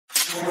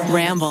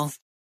Ramble.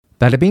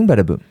 Bada bing,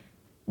 bada boom.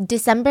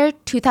 December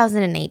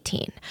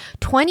 2018,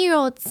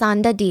 20-year-old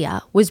Sanda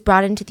Dia was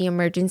brought into the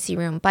emergency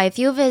room by a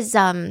few of his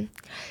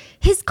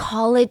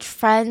college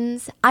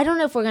friends. I don't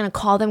know if we're going to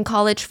call them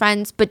college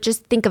friends, but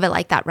just think of it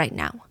like that right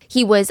now.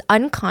 He was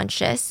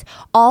unconscious.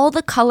 All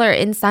the color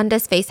in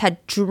Sanda's face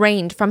had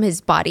drained from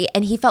his body,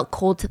 and he felt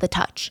cold to the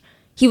touch.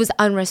 He was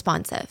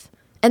unresponsive.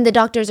 And the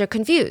doctors are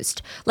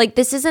confused. Like,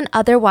 this is an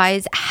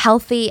otherwise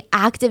healthy,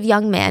 active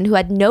young man who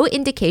had no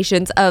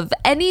indications of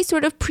any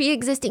sort of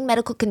pre-existing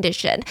medical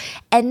condition.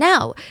 And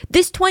now,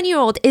 this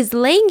 20-year-old is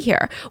laying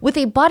here with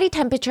a body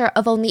temperature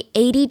of only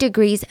 80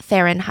 degrees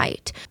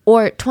Fahrenheit,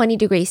 or 20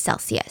 degrees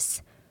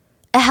Celsius.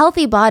 A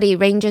healthy body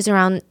ranges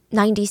around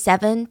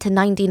 97 to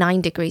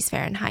 99 degrees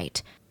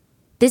Fahrenheit.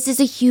 This is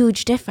a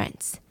huge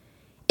difference.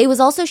 It was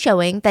also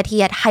showing that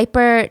he had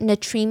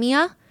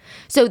hypernatremia.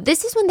 So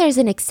this is when there's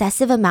an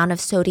excessive amount of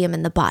sodium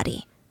in the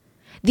body.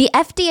 The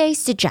FDA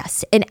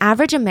suggests an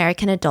average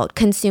American adult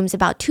consumes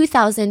about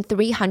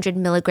 2,300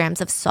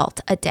 milligrams of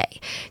salt a day.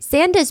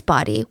 Sanda's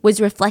body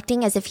was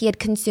reflecting as if he had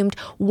consumed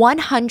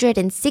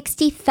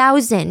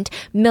 160,000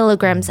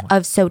 milligrams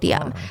of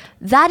sodium.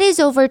 That is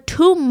over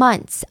 2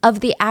 months of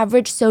the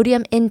average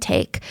sodium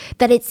intake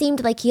that it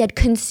seemed like he had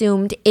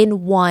consumed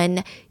in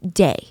one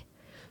day.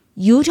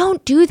 You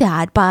don't do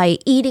that by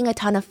eating a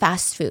ton of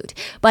fast food,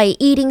 by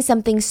eating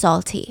something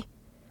salty.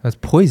 That's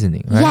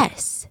poisoning, right?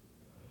 Yes.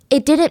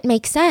 It didn't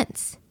make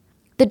sense.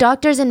 The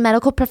doctors and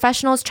medical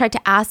professionals tried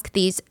to ask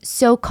these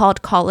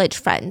so-called college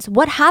friends,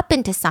 what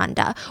happened to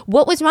Sanda?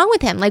 What was wrong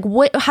with him? Like,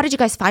 how did you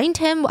guys find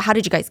him? How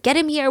did you guys get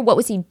him here? What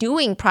was he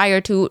doing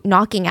prior to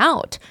knocking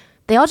out?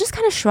 They all just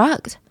kind of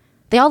shrugged.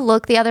 They all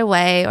looked the other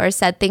way or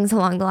said things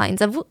along the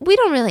lines of, we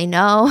don't really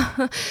know.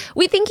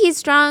 We think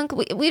he's drunk.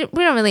 We don't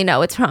really know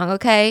what's wrong,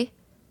 okay?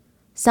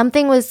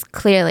 Something was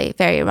clearly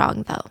very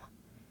wrong, though.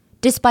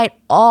 Despite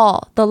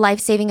all the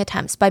life-saving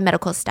attempts by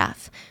medical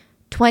staff,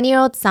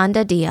 20-year-old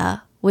Sanda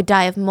Dia would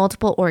die of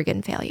multiple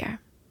organ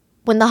failure.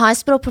 When the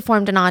hospital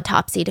performed an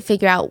autopsy to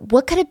figure out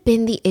what could have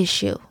been the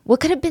issue, what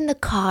could have been the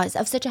cause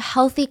of such a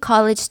healthy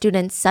college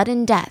student's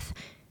sudden death,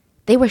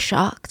 they were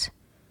shocked.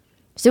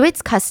 So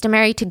it's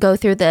customary to go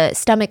through the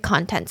stomach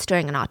contents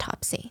during an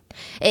autopsy.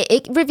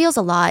 It reveals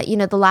a lot. You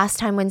know, the last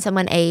time when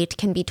someone ate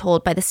can be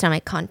told by the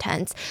stomach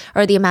contents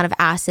or the amount of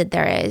acid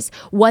there is.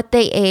 What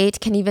they ate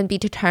can even be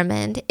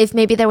determined. If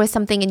maybe there was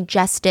something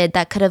ingested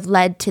that could have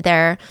led to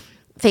their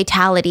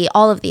fatality,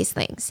 all of these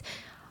things.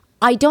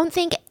 I don't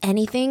think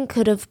anything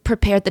could have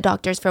prepared the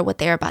doctors for what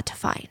they were about to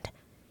find.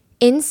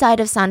 Inside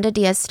of Sanda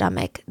Dia's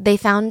stomach, they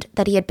found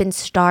that he had been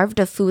starved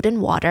of food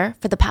and water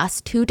for the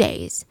past 2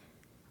 days.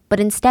 But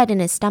instead in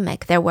his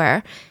stomach, there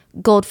were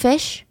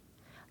goldfish,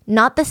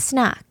 not the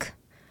snack,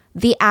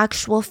 the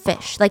actual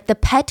fish, like the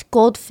pet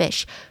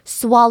goldfish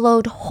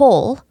swallowed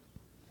whole,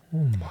 Oh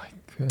my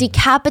goodness.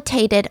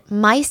 decapitated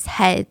mice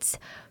heads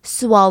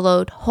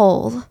swallowed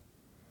whole,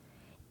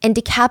 and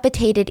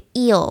decapitated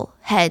eel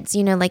heads,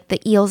 you know, like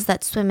the eels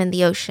that swim in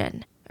the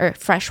ocean or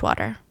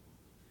freshwater.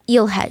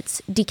 Eel heads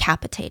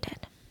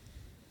decapitated.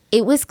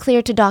 It was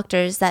clear to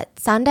doctors that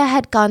Sanda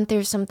had gone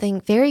through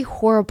something very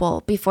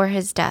horrible before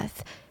his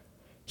death.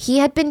 He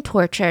had been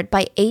tortured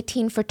by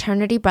 18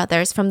 fraternity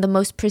brothers from the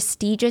most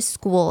prestigious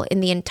school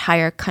in the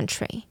entire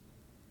country.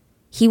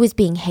 He was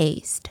being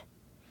hazed.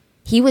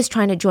 He was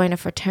trying to join a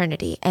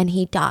fraternity, and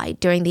he died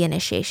during the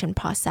initiation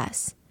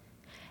process.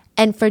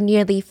 And for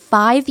nearly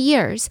 5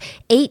 years,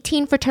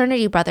 18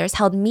 fraternity brothers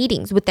held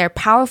meetings with their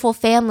powerful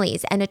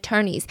families and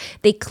attorneys.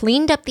 They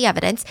cleaned up the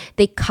evidence,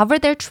 they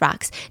covered their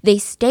tracks, they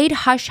stayed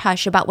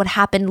hush-hush about what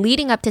happened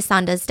leading up to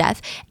Sanda's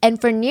death,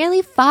 and for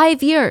nearly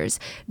 5 years,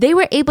 they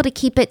were able to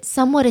keep it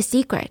somewhat a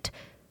secret,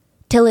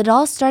 till it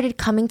all started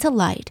coming to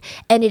light,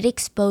 and it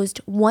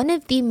exposed one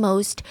of the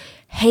most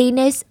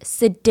heinous,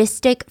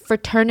 sadistic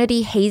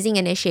fraternity hazing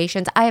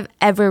initiations I have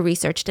ever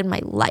researched in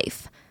my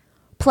life.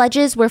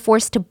 Pledges were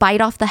forced to bite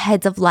off the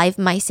heads of live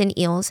mice and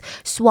eels,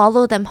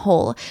 swallow them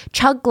whole,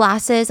 chug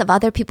glasses of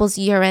other people's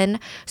urine,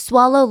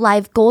 swallow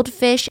live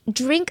goldfish,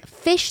 drink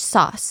fish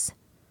sauce.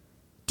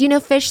 Do you know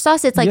fish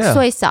sauce? It's like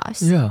soy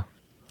sauce. Yeah.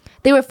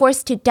 They were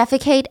forced to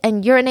defecate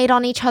and urinate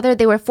on each other.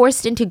 They were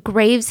forced into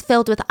graves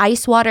filled with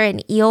ice water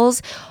and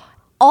eels.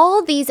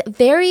 All these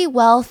very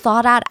well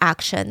thought out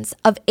actions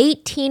of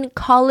 18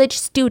 college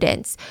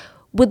students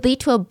would lead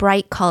to a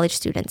bright college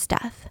student's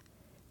death.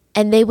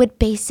 And they would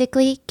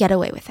basically get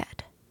away with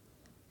it.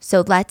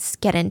 So let's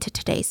get into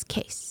today's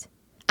case.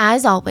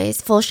 As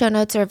always, full show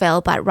notes are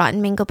available at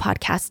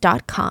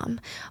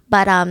rottenmangopodcast.com.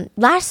 But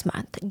last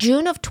month,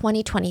 June of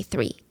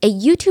 2023, a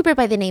YouTuber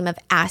by the name of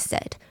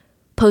Acid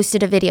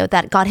posted a video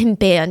that got him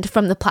banned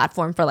from the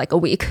platform for like a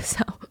week.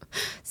 So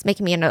it's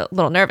making me a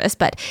little nervous.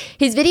 But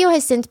his video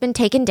has since been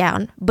taken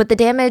down, but the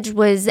damage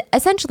was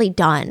essentially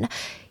done.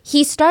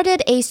 He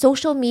started a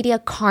social media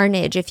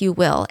carnage, if you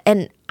will,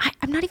 and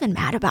I'm not even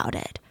mad about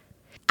it.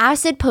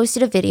 Acid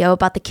posted a video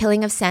about the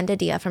killing of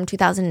Sandadia from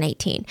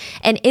 2018.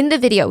 And in the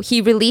video,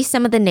 he released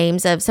some of the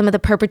names of some of the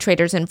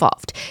perpetrators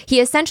involved. He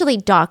essentially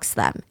doxed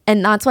them.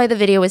 And that's why the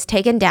video was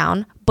taken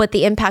down, but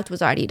the impact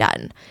was already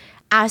done.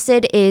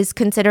 Acid is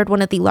considered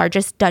one of the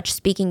largest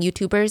Dutch-speaking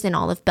YouTubers in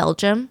all of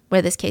Belgium,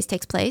 where this case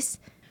takes place.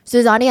 So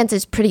his audience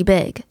is pretty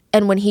big.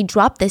 And when he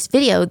dropped this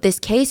video, this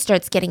case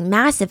starts getting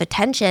massive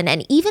attention.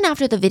 And even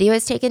after the video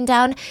is taken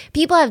down,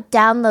 people have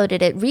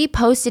downloaded it,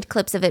 reposted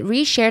clips of it,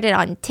 reshared it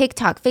on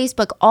TikTok,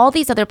 Facebook, all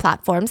these other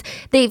platforms.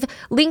 They've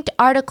linked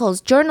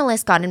articles,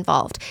 journalists got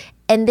involved.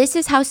 And this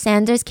is how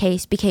Sanda's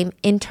case became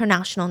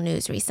international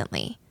news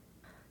recently.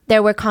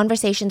 There were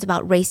conversations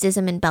about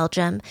racism in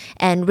Belgium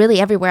and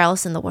really everywhere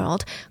else in the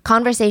world.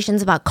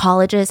 Conversations about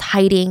colleges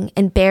hiding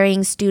and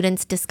burying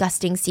students'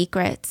 disgusting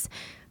secrets.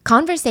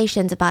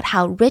 Conversations about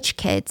how rich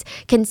kids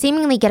can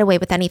seemingly get away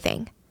with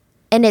anything.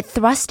 And it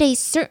thrust a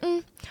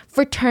certain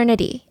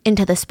fraternity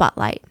into the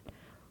spotlight.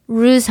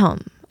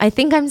 Rusholm. I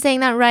think I'm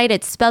saying that right.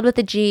 It's spelled with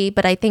a G,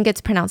 but I think it's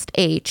pronounced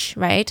H,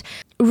 right?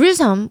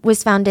 Rusholm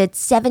was founded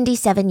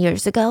 77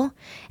 years ago,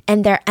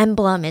 and their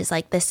emblem is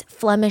like this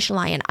Flemish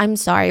lion. I'm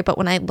sorry, but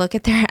when I look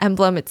at their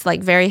emblem, it's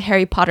like very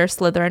Harry Potter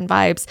Slytherin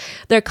vibes.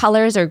 Their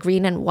colors are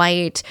green and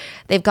white.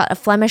 They've got a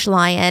Flemish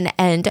lion,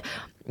 and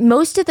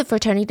most of the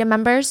fraternity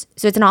members,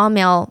 so it's an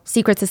all-male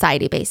secret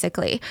society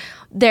basically,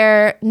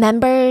 they're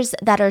members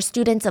that are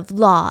students of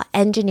law,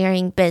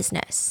 engineering,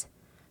 business.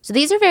 So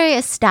these are very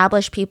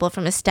established people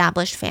from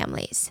established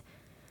families.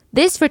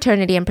 This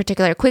fraternity in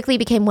particular quickly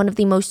became one of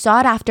the most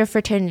sought-after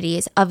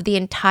fraternities of the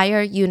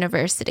entire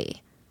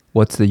university.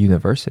 What's the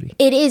university?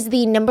 It is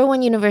the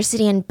 #1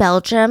 university in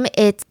Belgium.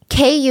 It's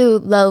KU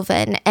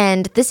Leuven,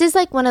 and this is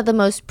like one of the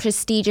most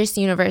prestigious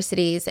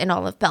universities in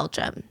all of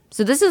Belgium.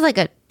 So this is like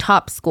a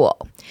top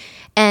school.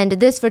 And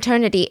this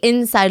fraternity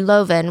inside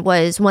Leuven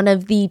was one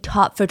of the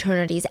top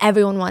fraternities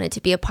everyone wanted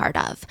to be a part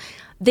of.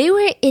 They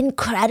were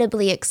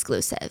incredibly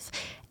exclusive.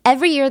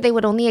 Every year they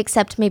would only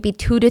accept maybe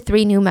 2 to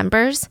 3 new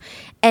members,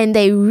 and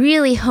they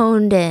really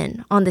honed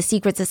in on the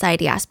secret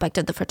society aspect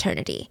of the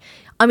fraternity.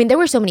 I mean, there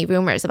were so many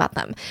rumors about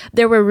them.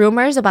 There were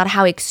rumors about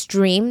how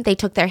extreme they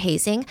took their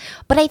hazing,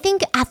 but I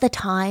think at the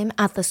time,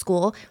 at the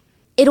school,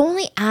 it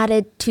only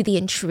added to the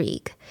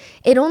intrigue.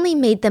 It only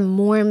made them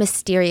more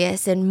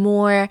mysterious and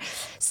more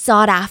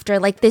sought after,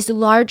 like this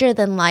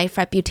larger-than-life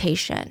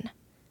reputation.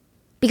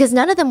 Because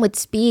none of them would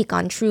speak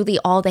on truly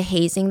all the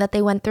hazing that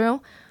they went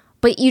through,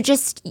 but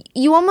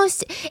it's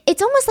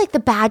almost like the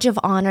badge of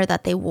honor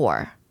that they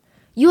wore.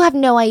 You have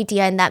no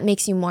idea, and that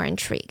makes you more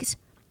intrigued.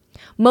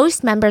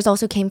 Most members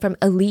also came from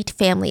elite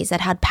families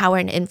that had power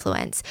and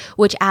influence,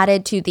 which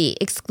added to the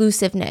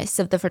exclusiveness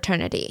of the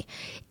fraternity.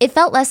 It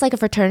felt less like a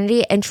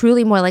fraternity and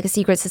truly more like a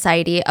secret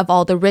society of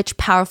all the rich,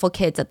 powerful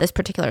kids at this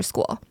particular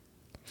school.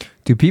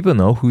 Do people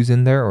know who's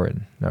in there or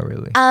not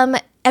really?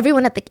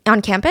 Everyone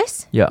on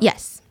campus? Yeah.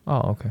 Yes.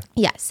 Oh, okay.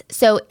 Yes.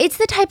 So it's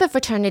the type of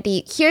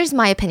fraternity. Here's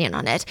my opinion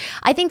on it.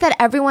 I think that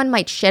everyone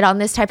might shit on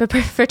this type of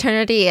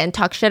fraternity and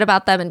talk shit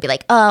about them and be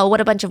like, oh,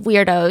 what a bunch of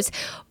weirdos.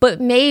 But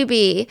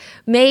maybe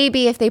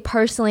if they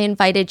personally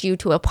invited you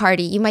to a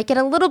party, you might get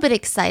a little bit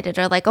excited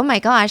or like, oh my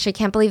gosh, I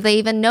can't believe they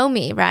even know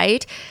me,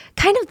 right?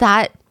 Kind of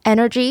that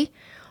energy.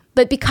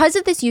 But because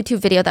of this YouTube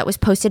video that was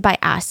posted by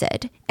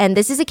Acid, and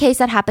this is a case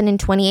that happened in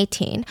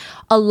 2018,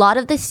 a lot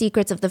of the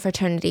secrets of the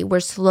fraternity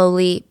were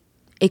slowly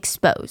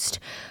exposed.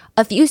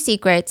 A few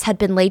secrets had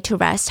been laid to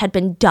rest, had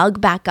been dug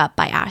back up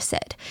by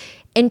Acid.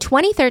 In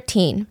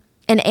 2013,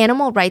 an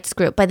animal rights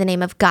group by the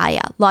name of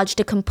Gaia lodged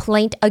a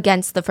complaint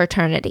against the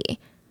fraternity.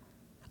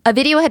 A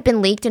video had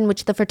been leaked in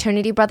which the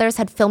fraternity brothers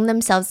had filmed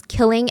themselves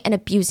killing and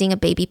abusing a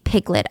baby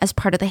piglet as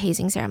part of the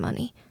hazing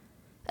ceremony.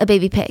 A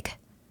baby pig.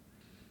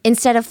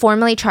 Instead of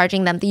formally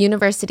charging them, the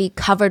university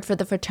covered for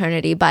the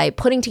fraternity by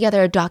putting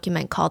together a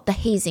document called the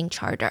Hazing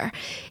Charter.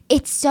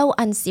 It's so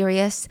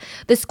unserious.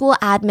 The school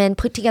admin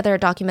put together a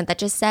document that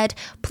just said,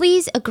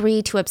 please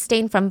agree to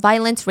abstain from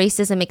violence,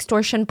 racism,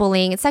 extortion,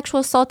 bullying,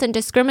 sexual assault and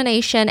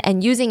discrimination,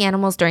 and using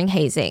animals during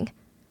hazing.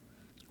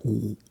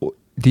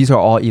 These are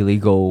all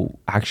illegal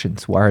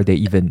actions. Why are they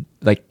even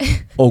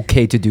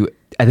okay to do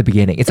at the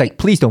beginning? It's like,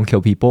 please don't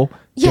kill people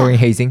during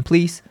hazing,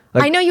 please.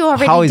 I know you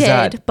already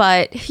did,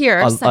 but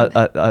here's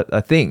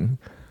a thing.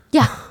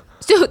 Yeah.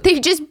 So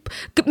they just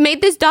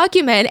made this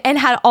document and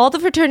had all the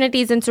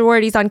fraternities and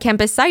sororities on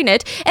campus sign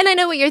it. And I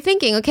know what you're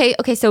thinking. Okay,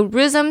 so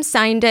Rusholm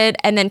signed it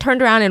and then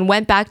turned around and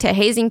went back to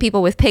hazing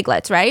people with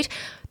piglets, right?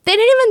 They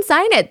didn't even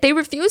sign it. They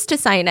refused to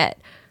sign it.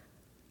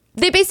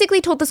 They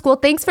basically told the school,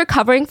 thanks for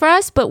covering for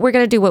us, but we're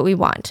going to do what we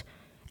want.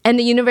 And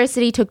the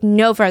university took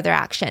no further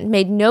action,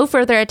 made no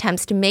further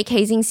attempts to make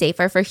hazing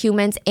safer for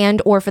humans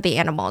and or for the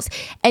animals.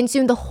 And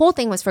soon the whole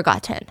thing was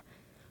forgotten.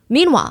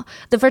 Meanwhile,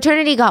 the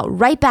fraternity got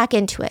right back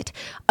into it.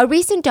 A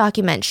recent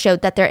document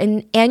showed that their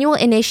annual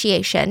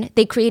initiation,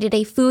 they created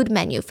a food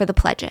menu for the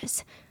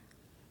pledges.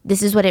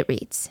 This is what it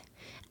reads.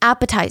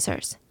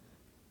 Appetizers,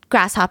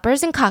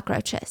 grasshoppers and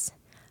cockroaches.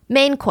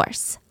 Main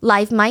course,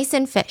 live mice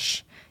and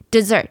fish.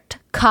 Dessert,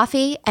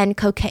 coffee and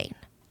cocaine.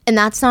 And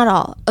that's not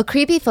all. A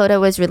creepy photo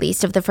was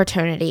released of the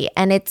fraternity,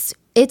 and it's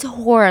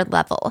horror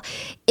level.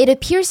 It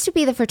appears to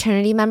be the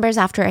fraternity members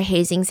after a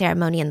hazing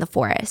ceremony in the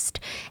forest.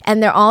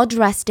 And they're all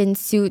dressed in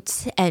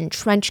suits and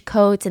trench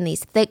coats and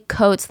these thick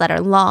coats that are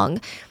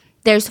long.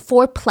 There's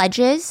 4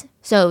 pledges,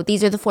 so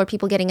these are the 4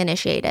 people getting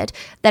initiated,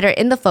 that are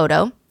in the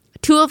photo.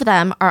 2 of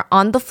them are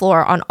on the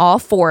floor on all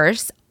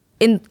fours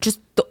in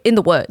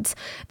the woods.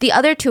 The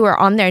other 2 are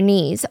on their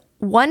knees.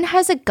 One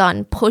has a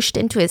gun pushed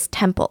into his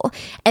temple,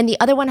 and the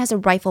other one has a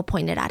rifle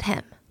pointed at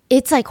him.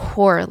 It's like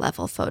horror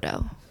level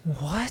photo.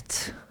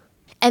 What?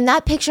 And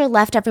that picture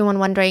left everyone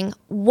wondering,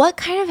 what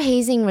kind of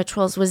hazing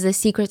rituals was this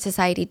secret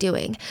society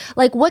doing?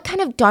 Like, what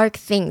kind of dark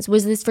things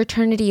was this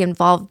fraternity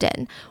involved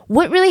in?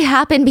 What really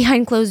happened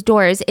behind closed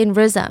doors in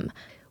RISM,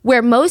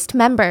 where most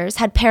members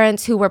had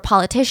parents who were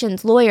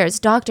politicians, lawyers,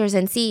 doctors,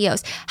 and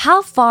CEOs?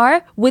 How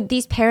far would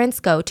these parents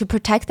go to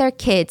protect their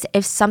kids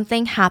if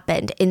something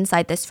happened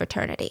inside this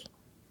fraternity?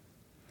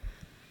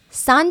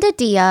 Sanda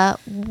Dia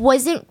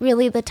wasn't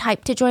really the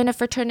type to join a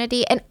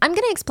fraternity, and I'm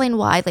going to explain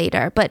why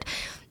later, but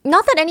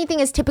not that anything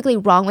is typically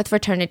wrong with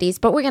fraternities,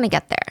 but we're going to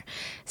get there.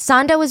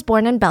 Sanda was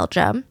born in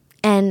Belgium,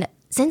 and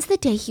since the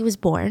day he was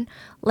born,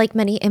 like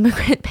many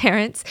immigrant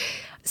parents,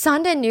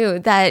 Sanda knew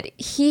that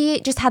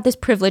he just had this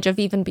privilege of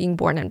even being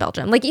born in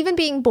Belgium. Like, even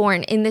being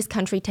born in this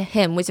country to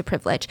him was a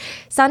privilege.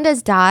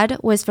 Sanda's dad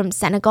was from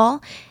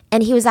Senegal,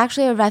 and he was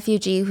actually a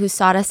refugee who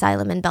sought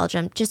asylum in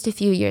Belgium just a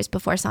few years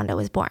before Sanda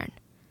was born.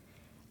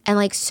 And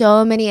like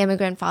so many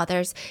immigrant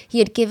fathers, he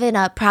had given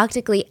up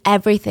practically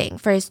everything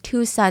for his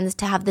 2 sons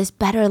to have this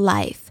better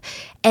life.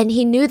 And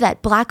he knew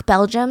that Black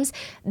Belgians,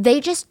 they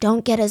just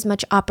don't get as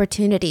much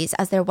opportunities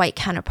as their white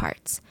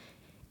counterparts.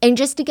 And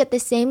just to get the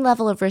same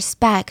level of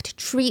respect,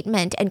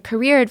 treatment, and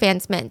career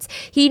advancements,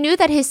 he knew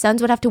that his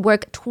sons would have to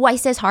work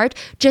twice as hard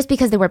just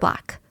because they were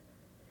Black.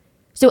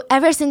 So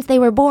ever since they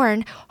were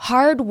born,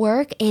 hard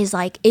work is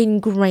like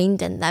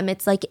ingrained in them.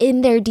 It's like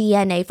in their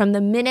DNA from the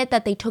minute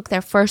that they took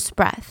their first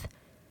breath.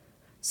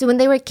 So when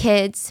they were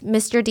kids,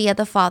 Mr. Dia,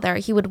 the father,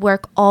 he would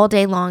work all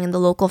day long in the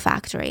local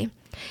factory.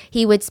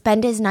 He would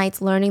spend his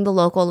nights learning the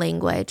local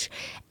language.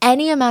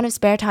 Any amount of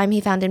spare time he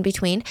found in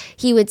between,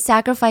 he would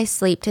sacrifice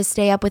sleep to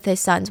stay up with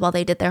his sons while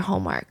they did their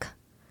homework.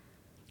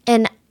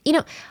 And,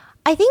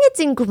 I think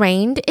it's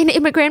ingrained in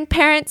immigrant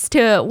parents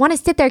to want to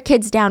sit their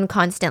kids down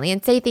constantly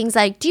and say things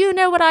like, do you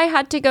know what I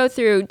had to go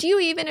through? Do you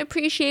even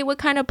appreciate what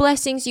kind of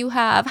blessings you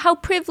have? How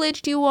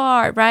privileged you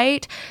are,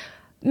 right?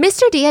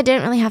 Mr. Dia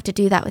didn't really have to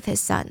do that with his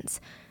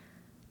sons.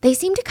 They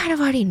seemed to kind of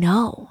already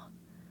know.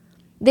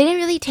 They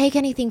didn't really take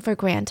anything for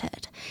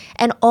granted.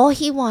 And all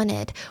he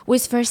wanted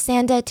was for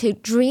Sanda to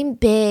dream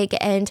big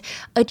and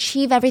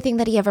achieve everything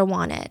that he ever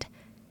wanted.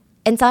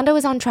 And Sanda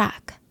was on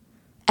track.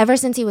 Ever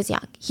since he was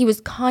young, he was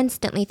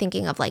constantly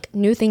thinking of like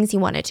new things he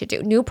wanted to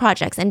do, new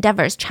projects,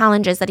 endeavors,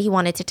 challenges that he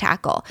wanted to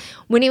tackle.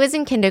 When he was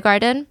in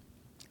kindergarten,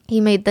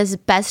 he made this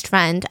best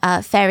friend,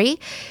 Ferry,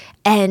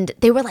 and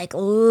they were like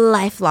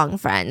lifelong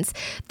friends.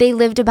 They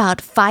lived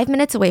about 5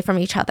 minutes away from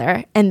each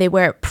other, and they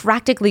were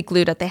practically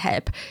glued at the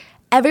hip.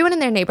 Everyone in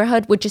their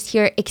neighborhood would just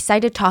hear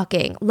excited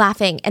talking,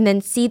 laughing, and then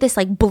see this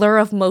like blur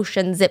of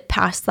motion zip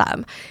past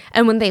them.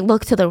 And when they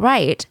look to the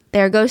right,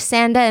 there goes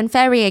Sanda and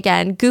Ferry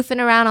again,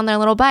 goofing around on their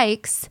little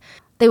bikes.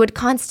 They would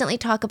constantly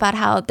talk about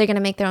how they're going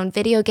to make their own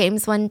video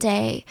games one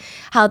day,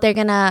 how they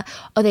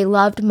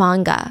loved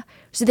manga.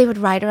 So they would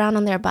ride around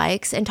on their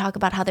bikes and talk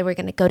about how they were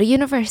going to go to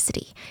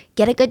university,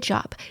 get a good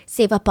job,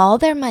 save up all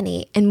their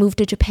money, and move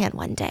to Japan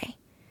one day.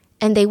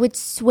 And they would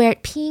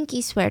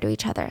pinky swear to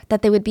each other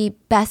that they would be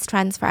best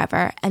friends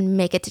forever and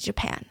make it to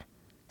Japan.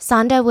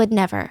 Sanda would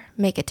never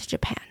make it to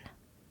Japan.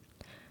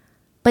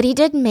 But he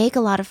did make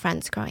a lot of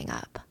friends growing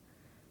up.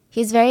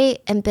 He's very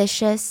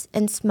ambitious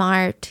and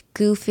smart,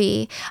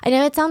 goofy. I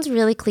know it sounds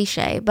really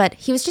cliche, but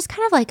he was just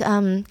kind of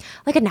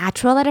like a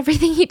natural at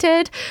everything he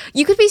did.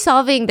 You could be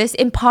solving this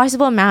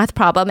impossible math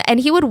problem,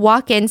 and he would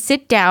walk in,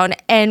 sit down,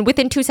 and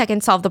within 2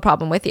 seconds solve the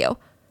problem with you.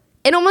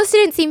 It almost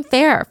didn't seem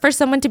fair for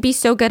someone to be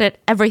so good at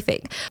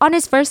everything. On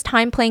his first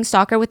time playing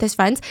soccer with his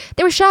friends,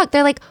 they were shocked.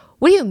 They're like,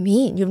 what do you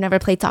mean you've never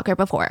played soccer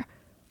before?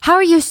 How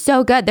are you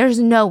so good? There's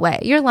no way.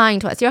 You're lying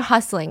to us. You're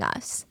hustling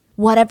us.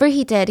 Whatever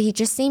he did, he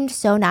just seemed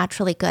so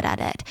naturally good at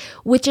it,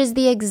 which is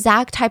the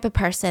exact type of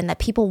person that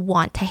people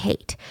want to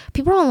hate.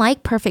 People don't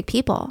like perfect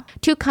people.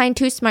 Too kind,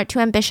 too smart, too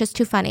ambitious,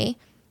 too funny.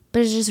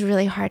 But it's just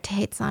really hard to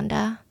hate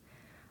Sanda.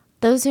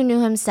 Those who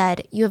knew him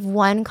said you have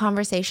one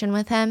conversation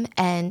with him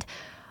and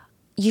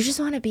you just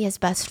want to be his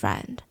best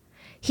friend.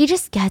 He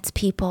just gets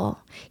people.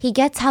 He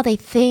gets how they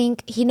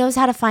think. He knows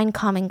how to find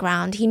common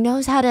ground. He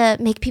knows how to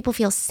make people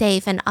feel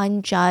safe and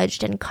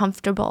unjudged and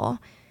comfortable.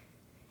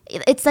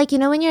 It's like,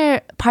 when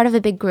you're part of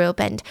a big group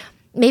and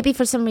maybe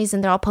for some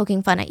reason they're all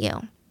poking fun at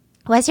you.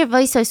 Why is your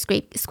voice so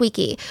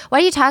squeaky? Why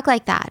do you talk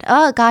like that?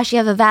 Oh gosh, you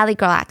have a Valley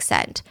Girl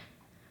accent.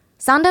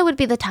 Sanda would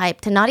be the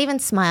type to not even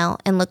smile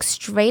and look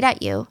straight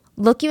at you,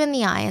 look you in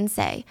the eye and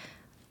say,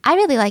 I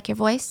really like your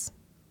voice.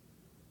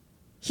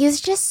 He was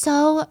just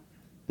so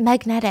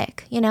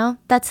magnetic,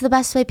 That's the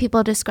best way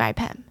people describe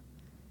him.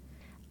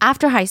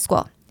 After high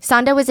school,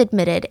 Sanda was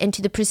admitted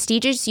into the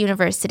prestigious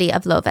University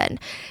of Leuven.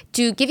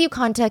 To give you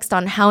context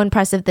on how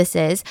impressive this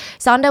is,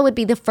 Sanda would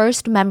be the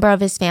first member of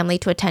his family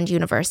to attend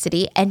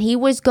university, and he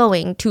was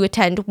going to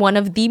attend one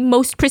of the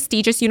most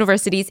prestigious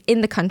universities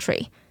in the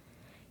country.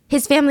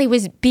 His family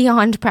was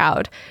beyond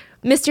proud.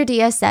 Mr.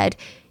 Diaz said,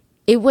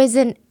 "It was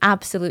an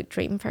absolute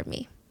dream for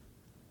me."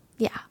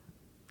 Yeah.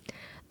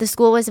 The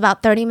school was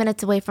about 30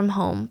 minutes away from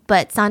home,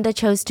 but Sanda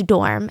chose to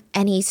dorm,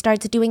 and he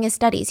starts doing his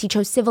studies. He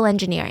chose civil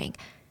engineering.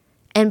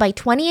 And by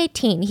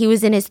 2018, he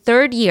was in his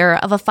third year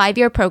of a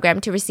 5-year program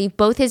to receive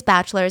both his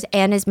bachelor's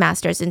and his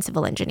master's in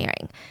civil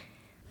engineering.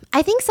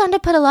 I think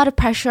Sanda put a lot of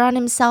pressure on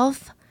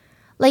himself.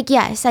 Like,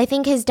 yes, I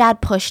think his dad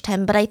pushed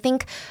him, but I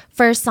think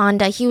for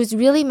Sanda, he was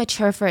really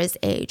mature for his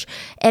age.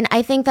 And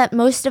I think that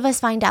most of us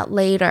find out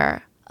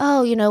later,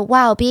 oh,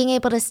 wow, being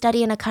able to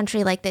study in a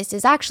country like this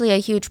is actually a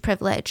huge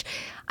privilege.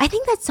 I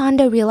think that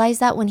Sanda realized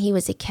that when he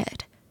was a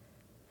kid.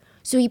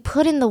 So he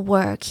put in the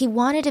work. He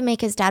wanted to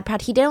make his dad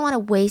proud. He didn't want to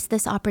waste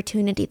this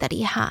opportunity that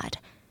he had.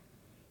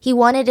 He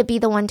wanted to be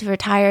the one to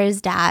retire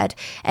his dad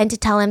and to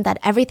tell him that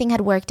everything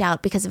had worked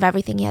out because of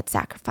everything he had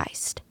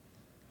sacrificed.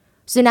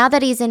 So now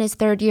that he's in his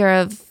third year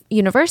of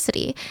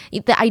university,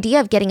 the idea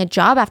of getting a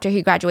job after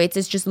he graduates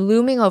is just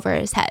looming over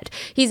his head.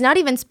 He's not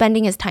even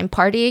spending his time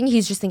partying.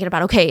 He's just thinking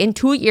about, okay, in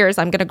 2 years,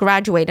 I'm going to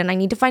graduate and I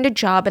need to find a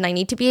job and I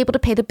need to be able to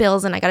pay the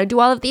bills and I got to do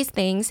all of these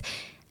things.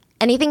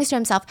 And he thinks to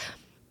himself,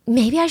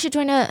 maybe I should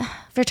join a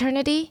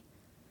fraternity.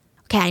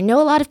 Okay, I know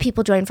a lot of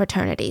people join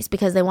fraternities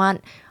because they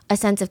want a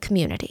sense of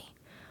community.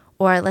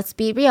 Or let's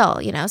be real,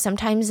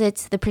 sometimes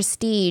it's the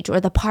prestige or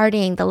the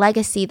partying, the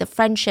legacy, the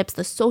friendships,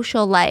 the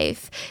social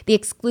life, the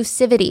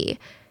exclusivity.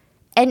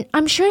 And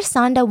I'm sure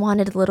Sanda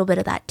wanted a little bit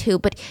of that too,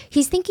 but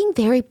he's thinking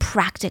very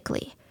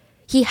practically.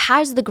 He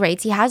has the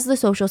grades, he has the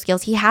social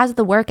skills, he has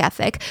the work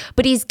ethic,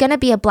 but he's going to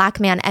be a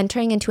black man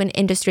entering into an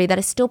industry that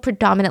is still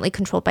predominantly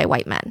controlled by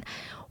white men.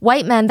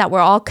 White men that were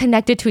all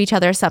connected to each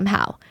other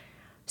somehow.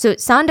 So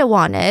Sanda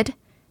wanted,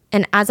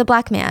 and as a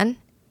black man,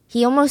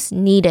 he almost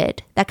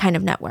needed that kind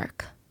of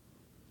network.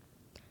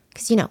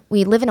 Because,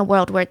 we live in a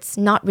world where it's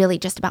not really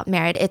just about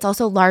merit. It's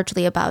also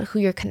largely about who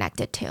you're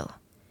connected to.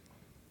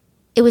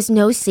 It was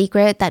no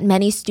secret that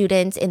many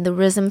students in the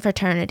RISM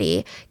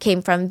fraternity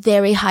came from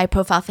very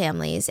high-profile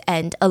families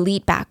and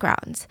elite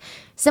backgrounds.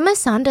 Some of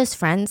Sanda's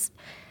friends,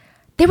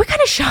 they were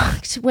kind of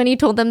shocked when he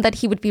told them that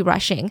he would be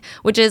rushing,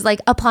 which is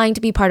like applying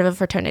to be part of a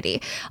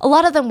fraternity. A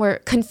lot of them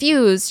were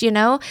confused,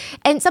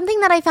 And something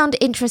that I found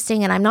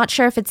interesting, and I'm not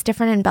sure if it's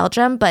different in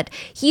Belgium, but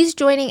he's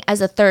joining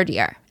as a third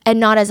year and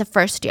not as a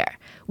first year,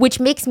 which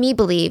makes me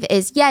believe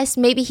is, yes,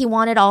 maybe he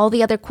wanted all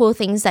the other cool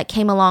things that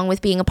came along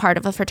with being a part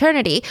of a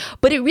fraternity,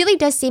 but it really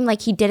does seem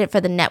like he did it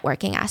for the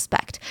networking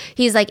aspect.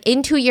 He's like,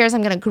 in 2 years,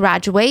 I'm going to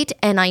graduate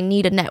and I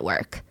need a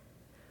network.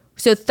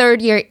 So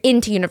third year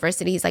into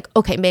university, he's like,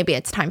 okay, maybe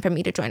it's time for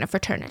me to join a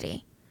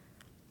fraternity.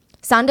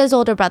 Sanda's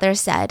older brother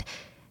said,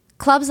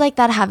 clubs like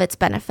that have its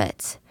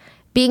benefits.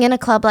 Being in a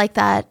club like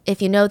that,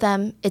 if you know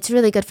them, it's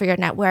really good for your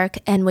network.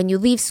 And when you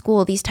leave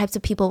school, these types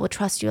of people will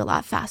trust you a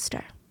lot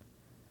faster.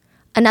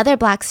 Another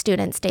black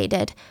student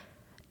stated,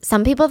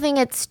 some people think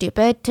it's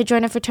stupid to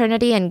join a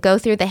fraternity and go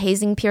through the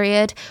hazing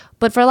period,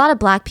 but for a lot of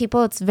black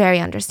people, it's very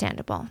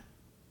understandable.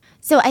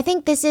 So I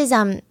think this is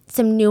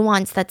some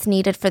nuance that's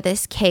needed for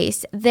this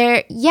case.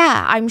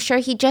 I'm sure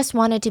he just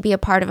wanted to be a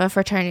part of a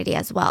fraternity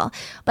as well.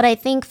 But I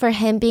think for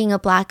him being a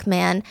black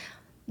man,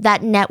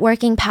 that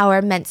networking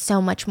power meant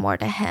so much more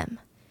to him.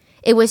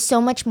 It was so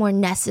much more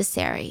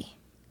necessary.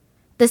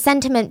 The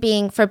sentiment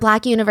being for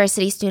black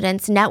university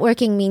students,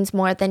 networking means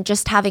more than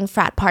just having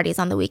frat parties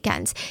on the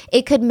weekends.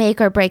 It could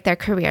make or break their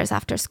careers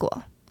after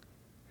school.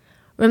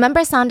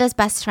 Remember Sanda's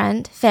best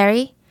friend,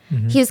 Ferry?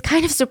 Mm-hmm. He was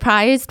kind of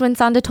surprised when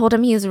Sanda told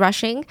him he was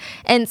rushing.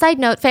 And side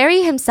note,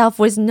 Ferry himself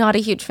was not a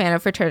huge fan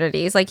of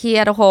fraternities. Like, he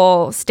had a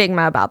whole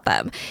stigma about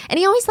them. And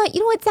he always thought,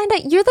 you know what,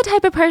 Sanda, you're the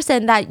type of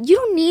person that you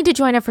don't need to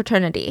join a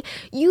fraternity.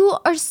 You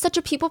are such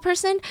a people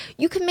person.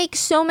 You can make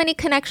so many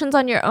connections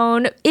on your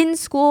own, in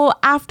school,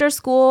 after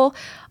school.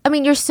 I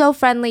mean, you're so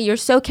friendly. You're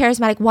so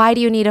charismatic. Why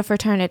do you need a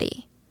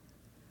fraternity?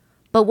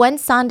 But when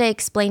Sanda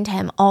explained to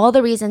him all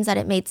the reasons that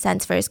it made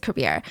sense for his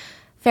career,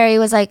 Ferry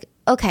was like,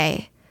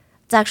 okay,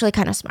 it's actually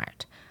kind of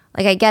smart.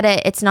 Like, I get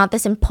it. It's not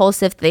this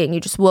impulsive thing. You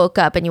just woke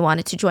up and you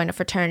wanted to join a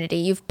fraternity.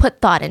 You've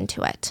put thought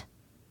into it.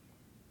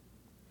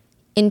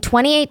 In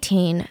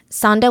 2018,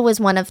 Sanda was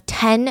one of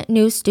 10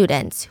 new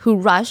students who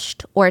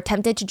rushed or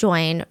attempted to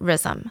join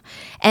RISM.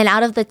 And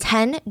out of the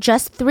 10,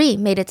 just 3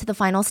 made it to the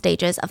final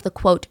stages of the,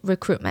 quote,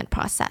 recruitment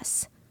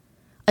process.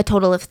 A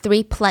total of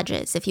 3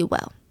 pledges, if you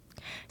will.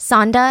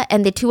 Sanda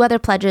and the 2 other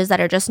pledges that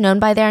are just known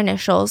by their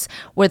initials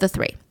were the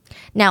 3.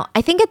 Now,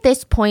 I think at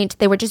this point,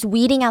 they were just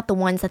weeding out the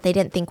ones that they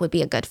didn't think would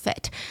be a good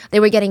fit. They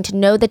were getting to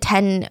know the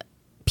 10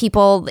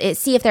 people,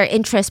 see if their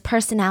interests,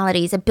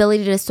 personalities,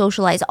 ability to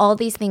socialize, all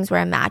these things were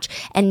a match.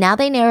 And now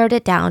they narrowed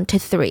it down to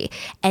 3.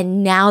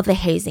 And now the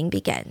hazing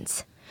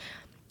begins.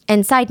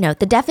 And side note,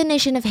 the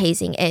definition of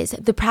hazing is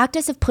the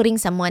practice of putting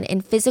someone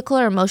in physical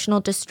or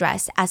emotional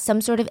distress as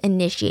some sort of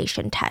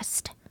initiation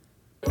test.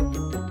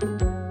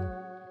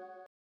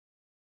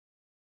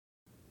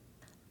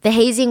 The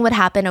hazing would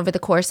happen over the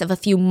course of a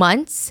few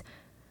months.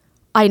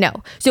 I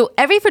know. So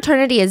every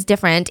fraternity is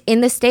different.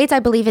 In the States, I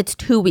believe it's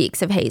 2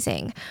 weeks of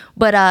hazing.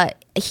 But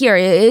here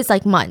it is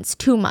like months,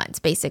 2 months,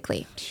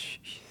 basically.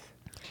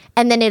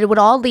 And then it would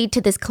all lead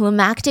to this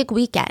climactic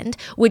weekend,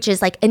 which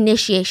is like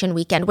initiation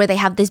weekend, where they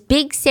have this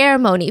big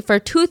ceremony for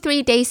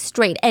 2-3 days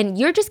straight. And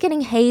you're just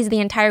getting hazed the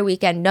entire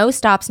weekend. No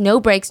stops, no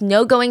breaks,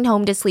 no going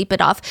home to sleep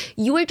it off.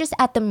 You are just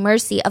at the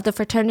mercy of the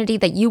fraternity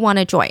that you want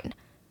to join.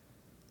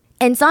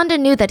 And Sanda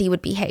knew that he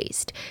would be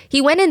hazed.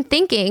 He went in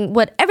thinking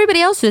what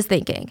everybody else was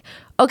thinking.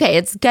 Okay,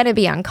 it's going to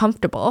be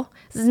uncomfortable.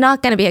 This is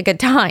not going to be a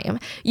good time.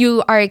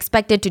 You are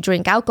expected to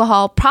drink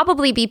alcohol,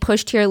 probably be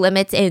pushed to your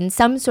limits in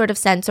some sort of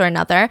sense or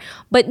another,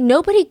 but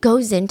nobody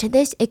goes into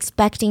this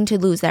expecting to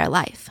lose their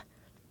life.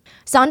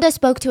 Sanda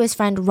spoke to his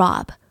friend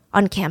Rob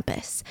on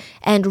campus,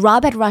 and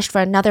Rob had rushed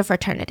for another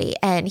fraternity,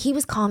 and he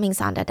was calming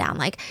Sanda down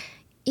like,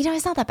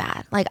 it's not that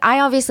bad. Like, I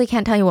obviously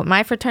can't tell you what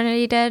my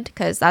fraternity did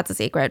because that's a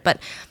secret, but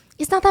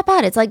it's not that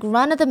bad. It's like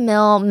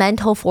run-of-the-mill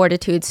mental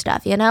fortitude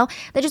stuff,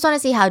 They just want to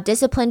see how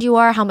disciplined you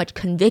are, how much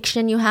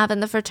conviction you have in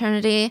the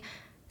fraternity.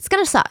 It's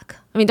going to suck.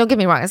 I mean, don't get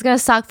me wrong. It's going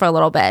to suck for a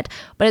little bit,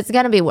 but it's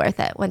going to be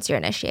worth it once you're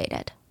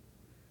initiated.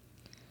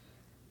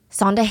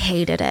 Sanda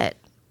hated it.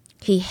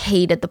 He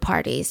hated the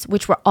parties,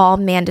 which were all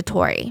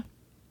mandatory.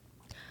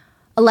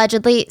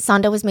 Allegedly,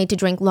 Sanda was made to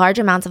drink large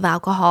amounts of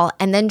alcohol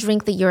and then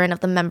drink the urine of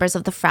the members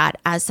of the frat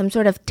as some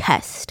sort of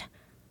test.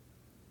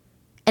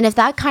 And if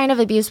that kind of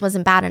abuse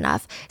wasn't bad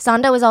enough,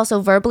 Sanda was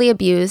also verbally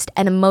abused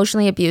and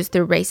emotionally abused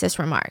through racist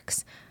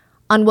remarks.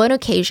 On one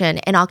occasion,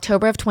 in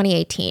October of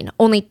 2018,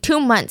 only 2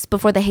 months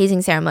before the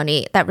hazing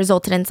ceremony that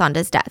resulted in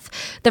Sanda's death,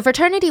 the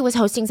fraternity was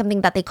hosting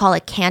something that they call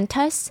a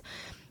cantus.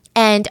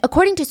 And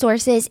according to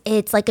sources,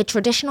 it's like a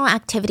traditional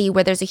activity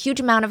where there's a huge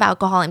amount of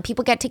alcohol and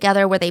people get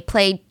together where they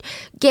play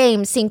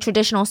games, sing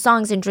traditional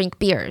songs, and drink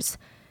beers.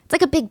 It's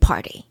like a big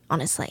party,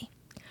 honestly.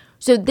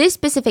 So this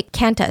specific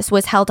cantus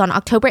was held on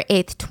October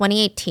 8th,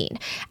 2018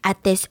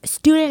 at this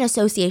student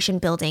association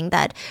building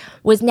that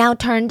was now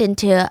turned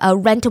into a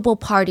rentable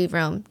party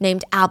room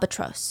named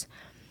Albatross.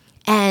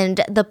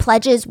 And the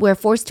pledges were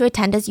forced to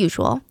attend as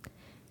usual.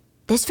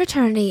 This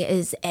fraternity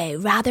is a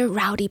rather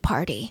rowdy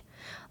party.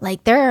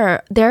 Like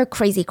they're a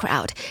crazy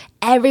crowd.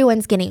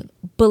 Everyone's getting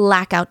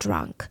blackout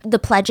drunk. The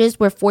pledges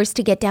were forced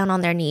to get down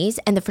on their knees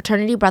and the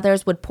fraternity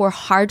brothers would pour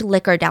hard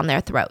liquor down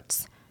their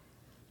throats.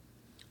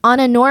 On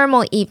a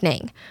normal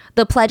evening,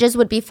 the pledges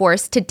would be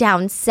forced to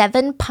down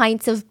 7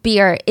 pints of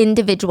beer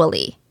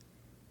individually.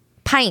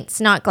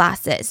 Pints, not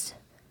glasses.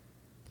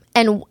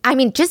 And I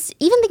mean, just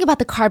even think about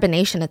the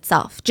carbonation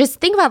itself. Just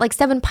think about like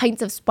 7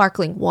 pints of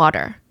sparkling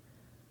water.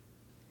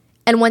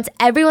 And once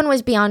everyone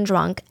was beyond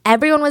drunk,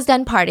 everyone was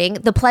done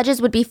partying, the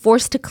pledges would be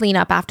forced to clean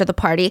up after the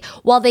party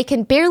while they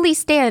can barely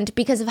stand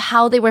because of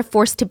how they were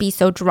forced to be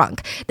so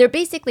drunk. They're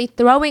basically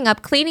throwing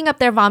up, cleaning up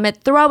their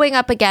vomit, throwing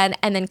up again,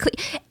 and then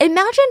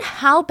imagine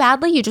how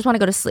badly you just want to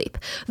go to sleep.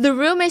 The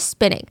room is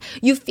spinning.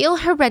 You feel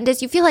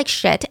horrendous, you feel like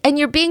shit, and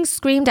you're being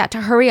screamed at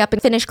to hurry up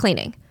and finish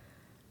cleaning.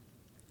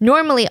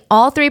 Normally,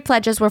 all 3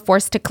 pledges were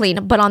forced to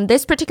clean, but on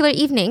this particular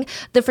evening,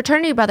 the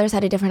fraternity brothers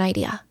had a different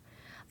idea.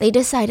 They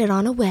decided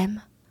on a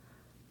whim.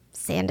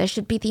 Sanda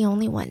should be the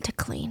only one to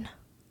clean.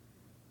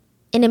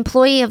 An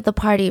employee of the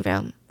party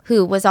room,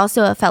 who was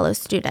also a fellow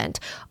student,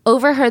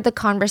 overheard the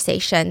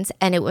conversations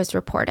and it was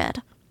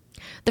reported.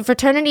 The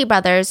fraternity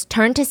brothers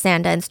turned to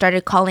Sanda and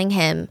started calling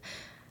him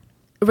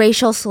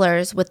racial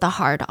slurs with the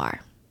hard R.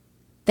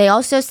 They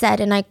also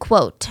said, and I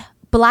quote,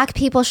 "Black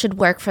people should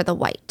work for the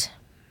white."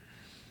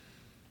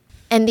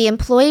 And the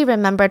employee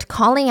remembered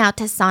calling out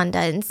to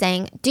Sanda and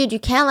saying, "Dude, you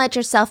can't let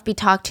yourself be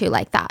talked to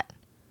like that."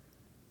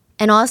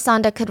 And all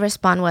Sanda could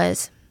respond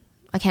was,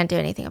 "I can't do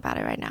anything about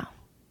it right now."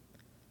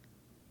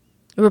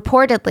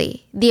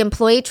 Reportedly, the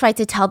employee tried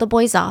to tell the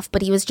boys off,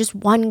 but he was just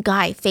one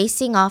guy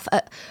facing off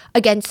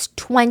against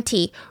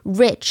 20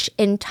 rich,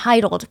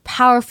 entitled,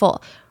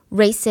 powerful,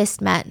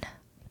 racist men.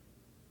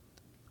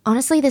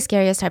 Honestly, the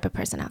scariest type of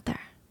person out there.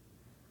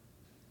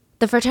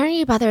 The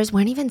fraternity brothers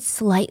weren't even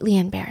slightly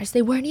embarrassed.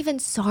 They weren't even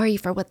sorry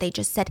for what they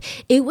just said.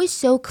 It was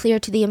so clear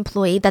to the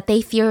employee that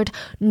they feared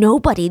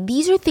nobody.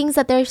 These are things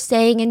that they're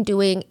saying and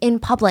doing in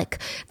public.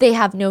 They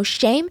have no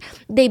shame.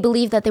 They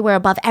believe that they were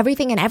above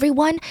everything and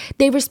everyone.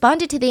 They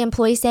responded to the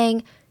employee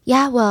saying,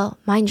 "Yeah, well,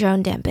 mind your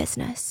own damn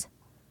business."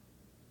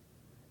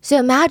 So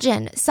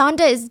imagine,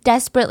 Sanda is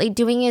desperately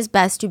doing his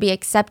best to be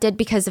accepted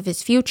because of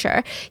his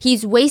future.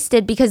 He's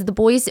wasted because the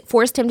boys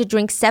forced him to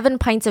drink 7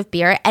 pints of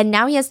beer, and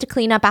now he has to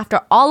clean up after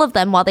all of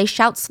them while they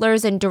shout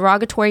slurs and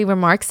derogatory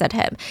remarks at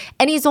him.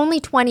 And he's only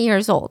 20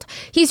 years old.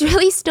 He's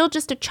really still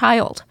just a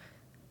child.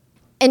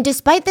 And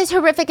despite this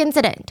horrific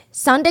incident,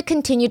 Sanda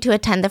continued to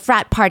attend the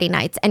frat party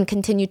nights and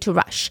continued to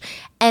rush.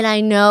 And I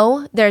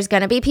know there's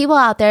going to be people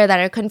out there that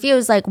are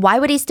confused, like, why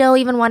would he still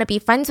even want to be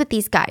friends with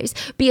these guys,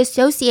 be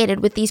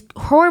associated with these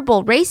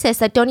horrible racists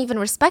that don't even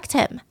respect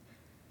him?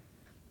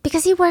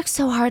 Because he worked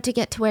so hard to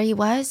get to where he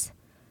was.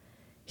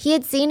 He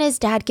had seen his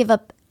dad give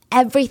up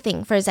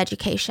everything for his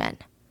education.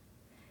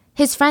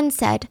 His friend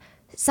said,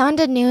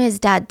 Sanda knew his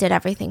dad did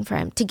everything for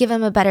him to give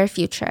him a better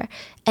future,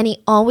 and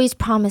he always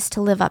promised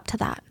to live up to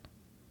that.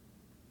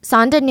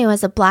 Sanda knew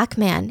as a black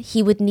man,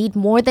 he would need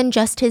more than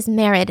just his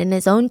merit and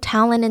his own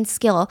talent and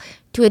skill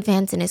to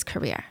advance in his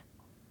career.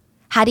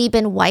 Had he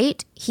been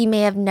white, he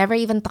may have never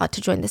even thought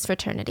to join this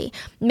fraternity.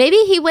 Maybe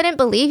he wouldn't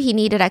believe he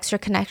needed extra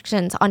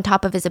connections on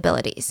top of his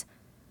abilities.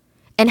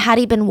 And had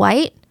he been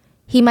white,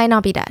 he might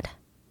not be dead.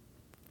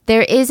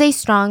 There is a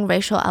strong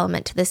racial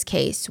element to this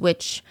case,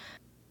 which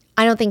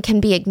I don't think can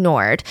be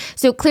ignored.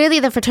 So clearly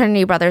the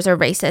fraternity brothers are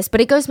racist,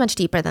 but it goes much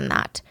deeper than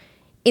that.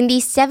 In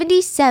the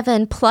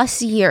 77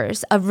 plus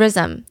years of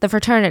RISM, the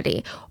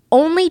fraternity,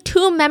 only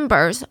 2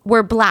 members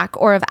were black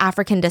or of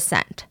African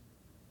descent.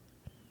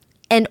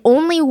 And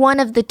only one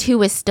of the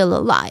 2 is still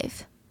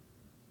alive.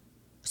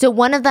 So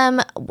one of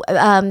them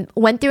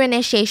went through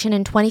initiation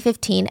in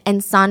 2015,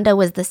 and Sanda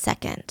was the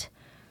second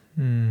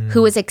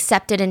who was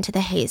accepted into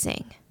the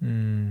hazing.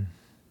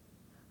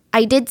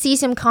 I did see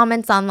some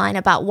comments online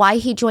about why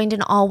he joined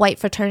an all-white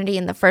fraternity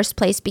in the first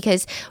place,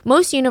 because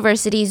most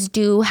universities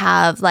do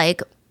have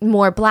like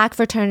more black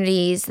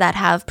fraternities that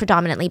have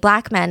predominantly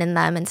black men in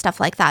them and stuff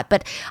like that.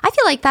 But I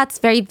feel like that's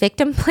very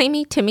victim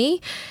blamey to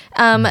me.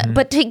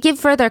 But to give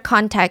further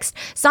context,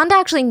 Sanda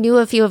actually knew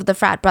a few of the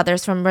frat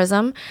brothers from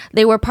RISM.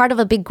 They were part of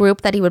a big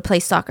group that he would play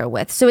soccer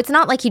with. So it's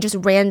not like he just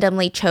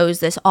randomly chose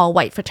this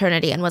all-white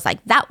fraternity and was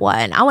like, that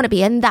one, I want to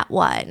be in that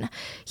one.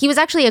 He was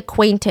actually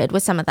acquainted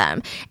with some of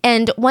them.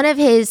 And one of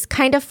his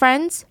kind of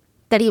friends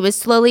that he was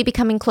slowly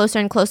becoming closer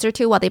and closer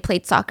to while they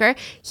played soccer,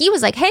 he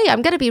was like, hey,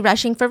 I'm going to be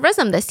rushing for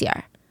RISM this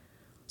year.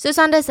 So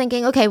Sanda's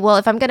thinking, okay, well,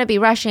 if I'm going to be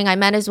rushing, I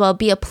might as well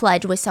be a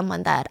pledge with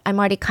someone that I'm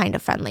already kind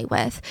of friendly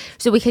with,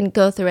 so we can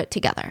go through it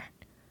together.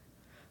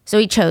 So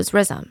he chose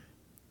RISM.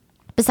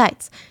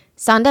 Besides,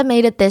 Sanda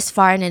made it this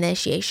far in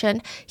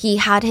initiation. He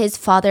had his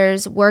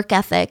father's work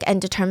ethic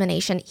and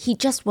determination. He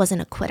just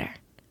wasn't a quitter.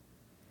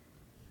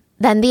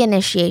 Then the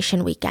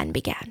initiation weekend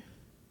began.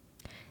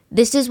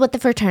 This is what the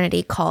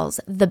fraternity calls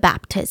the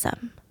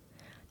baptism.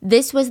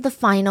 This was the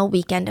final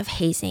weekend of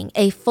hazing,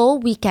 a full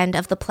weekend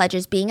of the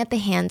pledges being at the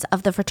hands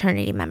of the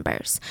fraternity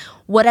members.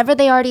 Whatever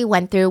they already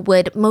went through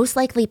would most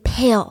likely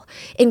pale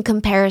in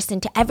comparison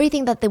to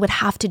everything that they would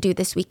have to do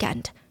this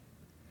weekend.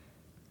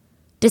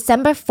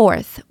 December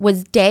 4th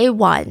was day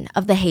 1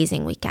 of the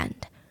hazing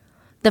weekend.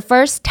 The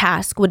first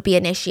task would be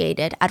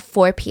initiated at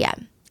 4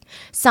 p.m.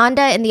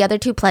 Sanda and the other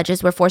 2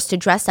 pledges were forced to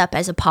dress up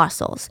as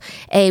apostles,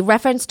 a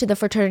reference to the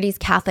fraternity's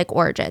Catholic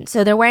origin.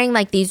 So they're wearing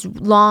like these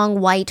long,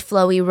 white,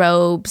 flowy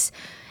robes,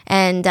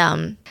 and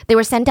they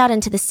were sent out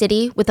into the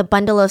city with a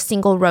bundle of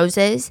single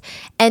roses,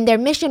 and their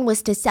mission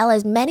was to sell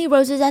as many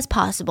roses as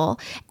possible,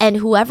 and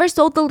whoever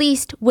sold the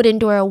least would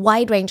endure a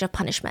wide range of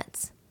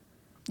punishments.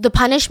 The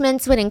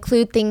punishments would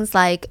include things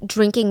like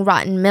drinking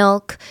rotten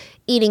milk,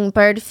 eating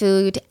bird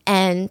food,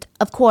 and,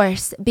 of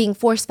course, being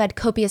force-fed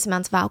copious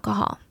amounts of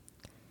alcohol.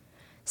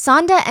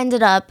 Sanda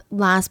ended up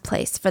last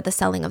place for the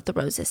selling of the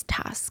roses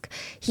task.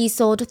 He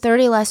sold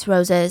 30 less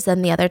roses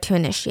than the other 2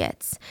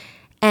 initiates.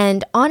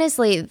 And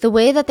honestly, the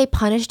way that they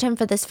punished him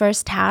for this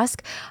first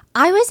task,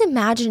 I was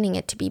imagining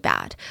it to be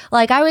bad.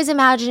 Like, I was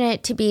imagining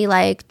it to be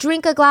like,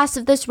 drink a glass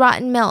of this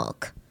rotten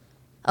milk.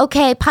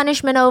 Okay,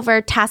 punishment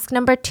over, task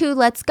number 2,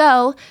 let's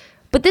go.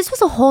 But this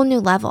was a whole new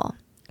level.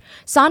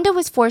 Sanda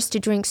was forced to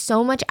drink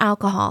so much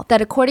alcohol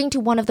that according to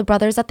one of the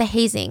brothers at the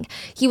hazing,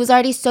 he was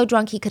already so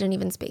drunk he couldn't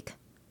even speak.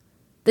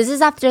 This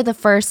is after the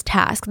first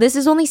task. This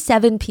is only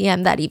 7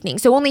 p.m. that evening,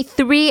 so only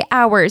 3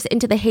 hours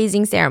into the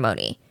hazing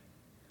ceremony.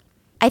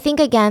 I think,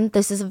 again,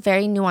 this is a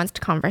very nuanced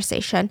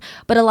conversation,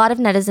 but a lot of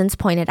netizens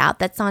pointed out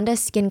that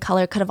Sanda's skin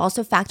color could have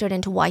also factored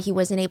into why he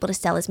wasn't able to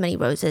sell as many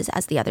roses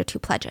as the other 2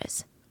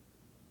 pledges.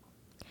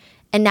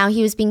 And now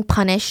he was being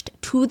punished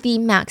to the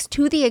max,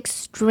 to the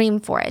extreme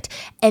for it,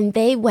 and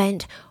they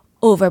went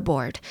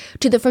overboard.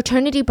 To the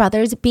fraternity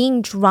brothers,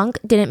 being drunk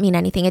didn't mean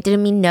anything. It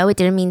didn't mean no. It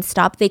didn't mean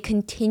stop. They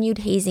continued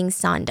hazing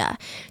Sanda.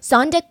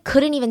 Sanda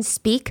couldn't even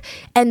speak,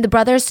 and the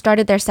brothers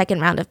started their second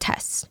round of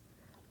tests.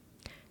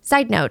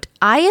 Side note,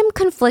 I am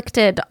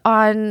conflicted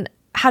on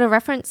how to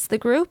reference the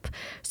group,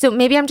 so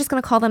maybe I'm just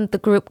going to call them the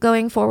group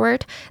going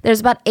forward.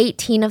 There's about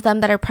 18 of them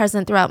that are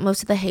present throughout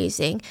most of the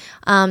hazing.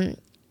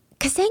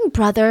 Because saying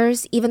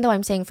brothers, even though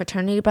I'm saying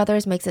fraternity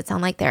brothers, makes it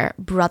sound like they're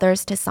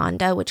brothers to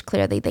Sanda, which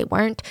clearly they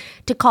weren't.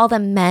 To call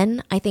them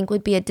men, I think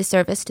would be a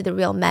disservice to the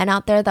real men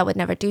out there that would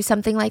never do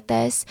something like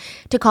this.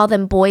 To call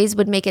them boys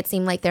would make it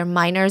seem like they're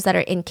minors that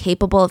are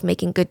incapable of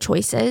making good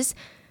choices.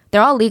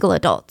 They're all legal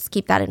adults,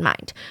 keep that in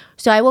mind.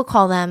 So I will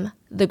call them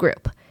the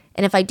group.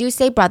 And if I do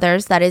say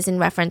brothers, that is in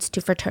reference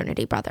to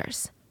fraternity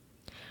brothers.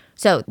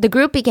 So the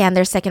group began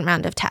their second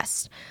round of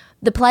tests.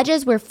 The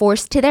pledges were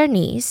forced to their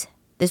knees.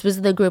 This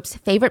was the group's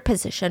favorite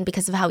position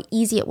because of how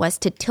easy it was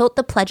to tilt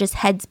the pledges'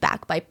 heads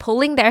back by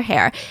pulling their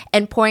hair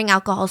and pouring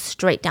alcohol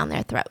straight down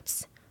their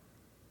throats.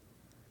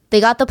 They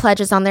got the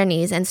pledges on their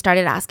knees and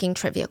started asking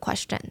trivia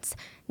questions.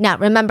 Now,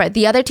 remember,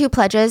 the other 2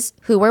 pledges,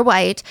 who were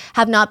white,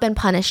 have not been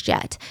punished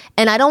yet.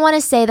 And I don't want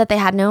to say that they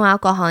had no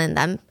alcohol in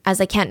them, as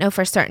I can't know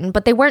for certain,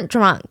 but they weren't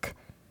drunk.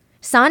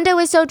 Sanda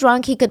was so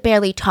drunk he could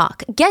barely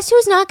talk. Guess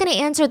who's not going to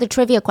answer the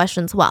trivia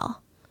questions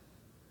well?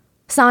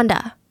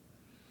 Sanda.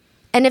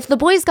 And if the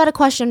boys got a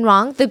question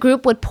wrong, the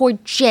group would pour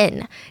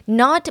gin,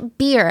 not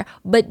beer,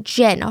 but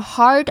gin,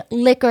 hard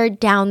liquor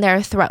down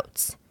their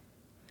throats.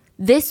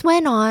 This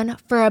went on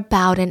for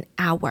about an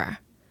hour.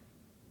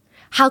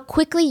 How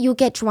quickly you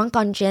get drunk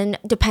on gin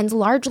depends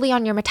largely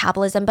on your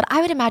metabolism, but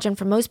I would imagine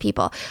for most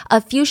people, a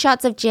few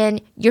shots of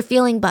gin, you're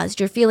feeling buzzed,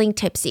 you're feeling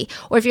tipsy,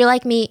 or if you're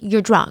like me,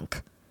 you're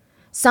drunk.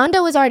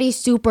 Sanda was already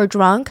super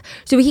drunk,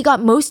 so he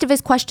got most of his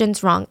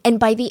questions wrong, and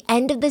by the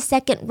end of the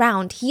second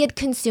round, he had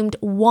consumed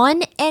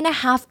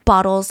 1.5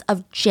 bottles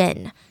of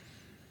gin.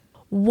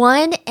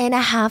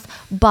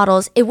 1.5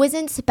 bottles. It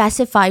wasn't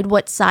specified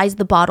what size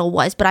the bottle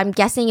was, but I'm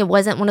guessing it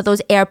wasn't one of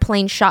those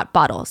airplane shot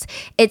bottles.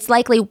 It's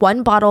likely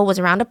one bottle was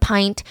around a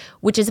pint,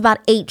 which is about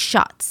 8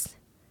 shots.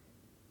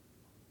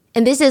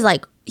 And this is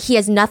like, he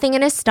has nothing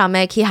in his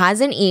stomach, he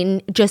hasn't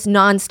eaten, just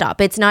nonstop.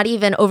 It's not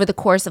even over the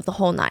course of the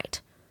whole night.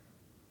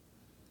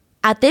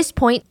 At this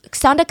point,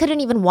 Sanda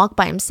couldn't even walk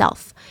by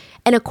himself.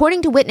 And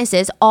according to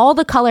witnesses, all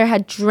the color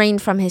had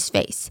drained from his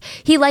face.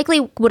 He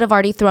likely would have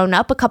already thrown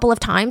up a couple of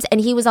times,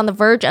 and he was on the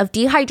verge of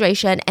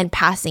dehydration and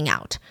passing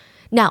out.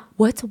 Now,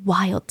 what's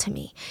wild to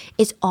me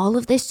is all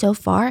of this so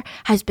far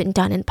has been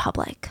done in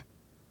public.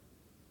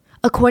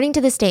 According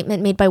to the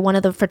statement made by one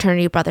of the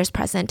fraternity brothers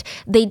present,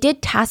 they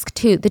did task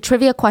 2, the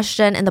trivia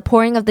question and the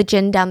pouring of the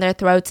gin down their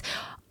throats,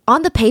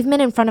 on the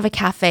pavement in front of a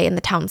cafe in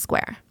the town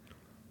square.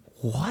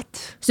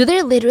 What? So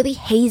they're literally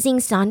hazing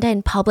Sanda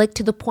in public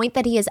to the point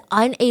that he is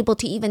unable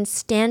to even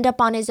stand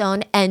up on his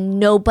own, and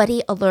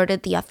nobody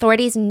alerted the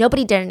authorities.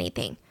 Nobody did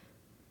anything.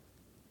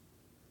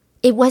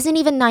 It wasn't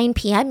even 9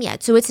 p.m.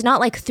 yet, so it's not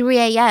like 3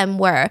 a.m.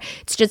 where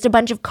it's just a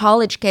bunch of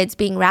college kids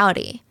being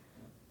rowdy.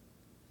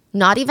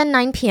 Not even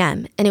 9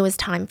 p.m., and it was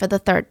time for the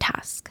third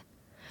task.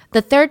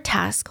 The third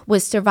task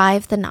was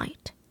survive the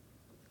night.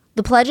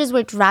 The pledges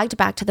were dragged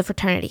back to the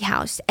fraternity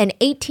house, and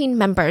 18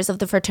 members of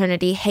the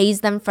fraternity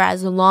hazed them for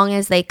as long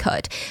as they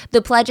could.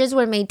 The pledges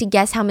were made to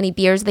guess how many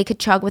beers they could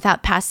chug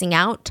without passing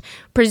out.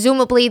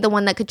 Presumably, the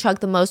one that could chug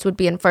the most would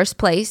be in first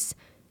place.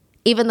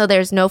 Even though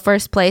there's no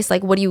first place,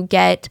 like, what do you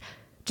get?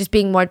 Just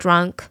being more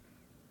drunk.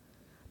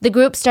 The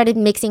group started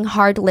mixing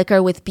hard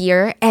liquor with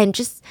beer, and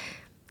just...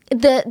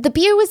 The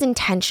beer was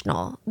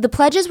intentional. The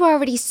pledges were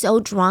already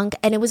so drunk,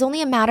 and it was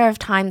only a matter of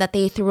time that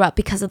they threw up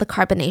because of the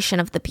carbonation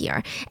of the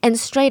beer and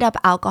straight up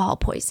alcohol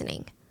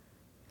poisoning.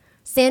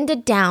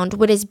 Sanda downed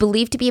what is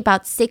believed to be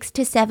about 6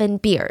 to 7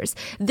 beers.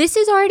 This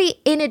is already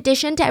in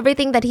addition to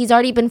everything that he's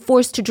already been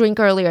forced to drink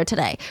earlier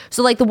today.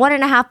 So like the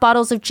 1.5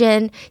 bottles of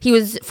gin, he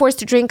was forced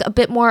to drink a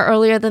bit more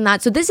earlier than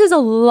that. So this is a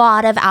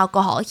lot of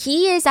alcohol.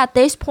 He is at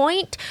this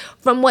point,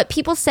 from what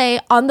people say,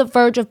 on the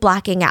verge of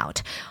blacking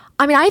out.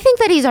 I mean, I think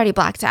that he's already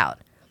blacked out.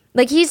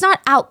 Like, he's not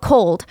out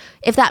cold,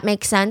 if that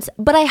makes sense,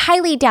 but I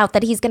highly doubt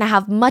that he's going to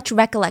have much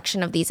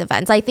recollection of these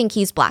events. I think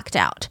he's blacked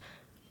out.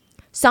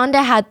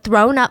 Sanda had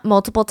thrown up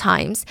multiple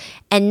times,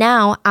 and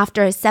now,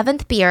 after his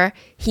 7th beer,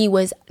 he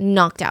was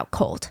knocked out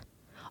cold.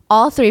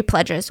 All 3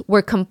 pledgers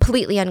were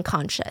completely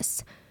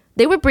unconscious.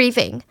 They were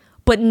breathing,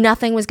 but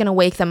nothing was going to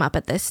wake them up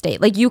at this state.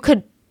 Like, you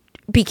could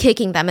be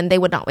kicking them and they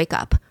would not wake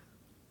up.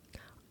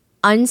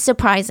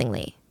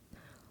 Unsurprisingly,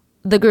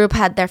 the group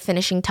had their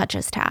finishing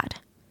touches to add.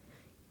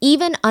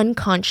 Even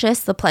unconscious,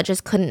 the pledges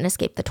couldn't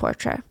escape the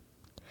torture.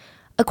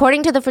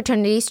 According to the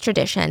fraternity's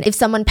tradition, if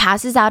someone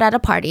passes out at a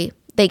party,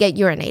 they get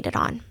urinated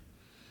on.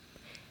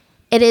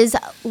 It is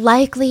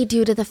likely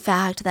due to the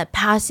fact that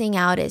passing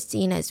out is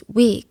seen as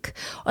weak,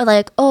 or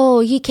like, oh,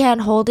 he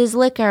can't hold his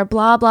liquor,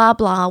 blah, blah,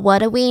 blah,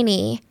 what a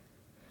weenie.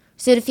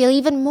 So to feel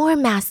even more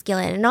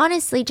masculine and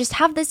honestly just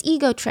have this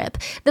ego trip,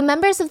 the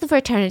members of the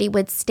fraternity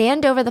would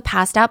stand over the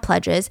passed out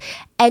pledges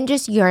and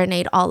just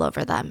urinate all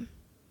over them.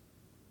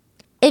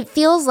 It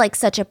feels like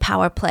such a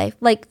power play,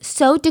 like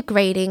so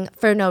degrading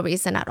for no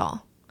reason at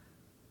all.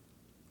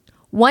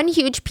 One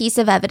huge piece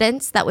of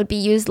evidence that would be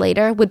used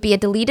later would be a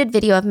deleted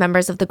video of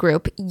members of the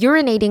group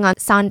urinating on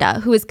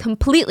Sanda, who is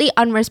completely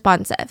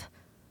unresponsive.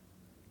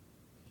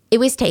 It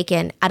was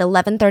taken at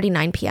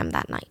 11:39 p.m.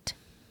 that night.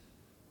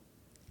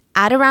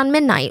 At around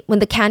midnight, when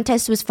the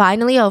contest was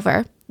finally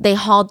over, they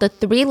hauled the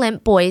 3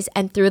 limp boys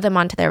and threw them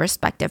onto their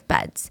respective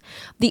beds.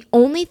 The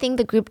only thing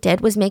the group did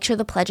was make sure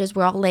the pledges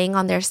were all laying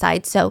on their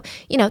sides so,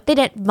 they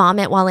didn't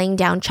vomit while laying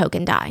down, choke,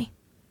 and die.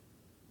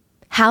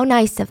 How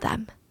nice of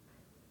them.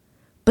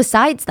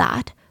 Besides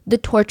that, the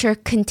torture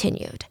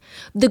continued.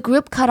 The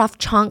group cut off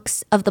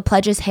chunks of the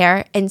pledge's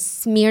hair and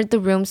smeared the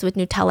rooms with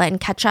Nutella and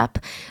ketchup.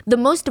 The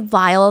most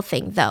vile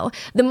thing, though,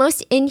 the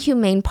most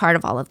inhumane part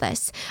of all of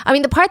this,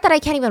 the part that I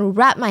can't even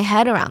wrap my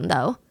head around,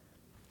 though,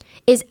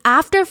 is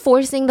after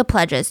forcing the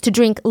pledges to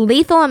drink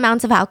lethal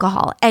amounts of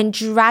alcohol and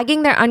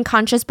dragging their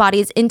unconscious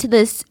bodies into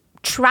this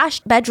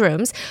trashed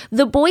bedrooms,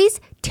 the boys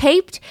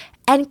taped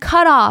and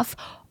cut off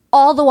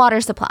all the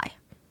water supply.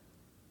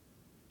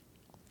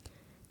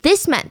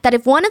 This meant that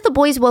if one of the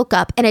boys woke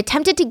up and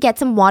attempted to get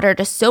some water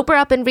to sober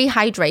up and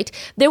rehydrate,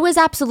 there was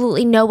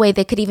absolutely no way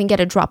they could even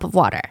get a drop of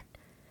water.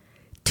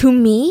 To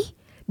me,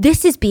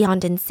 This is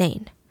beyond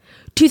insane.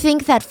 To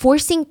think that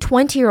forcing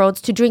 20-year-olds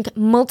to drink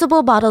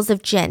multiple bottles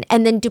of gin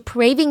and then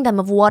depraving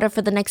them of water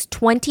for the next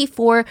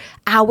 24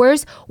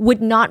 hours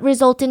would not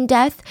result in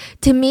death,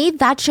 to me,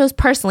 that shows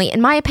personally,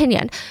 in my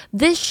opinion,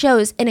 this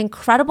shows an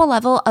incredible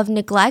level of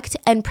neglect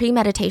and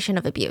premeditation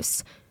of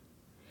abuse.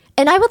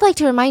 And I would like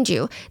to remind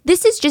you,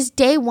 this is just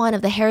day one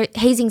of the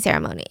hazing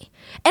ceremony.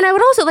 And I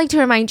would also like to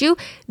remind you,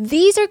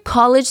 these are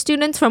college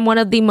students from one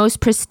of the most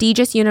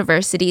prestigious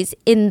universities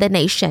in the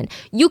nation.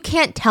 You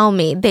can't tell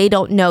me they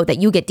don't know that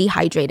you get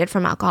dehydrated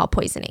from alcohol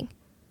poisoning.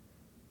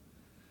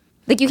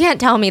 Like, you can't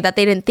tell me that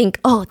they didn't think,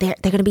 oh, they're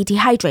going to be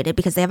dehydrated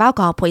because they have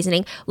alcohol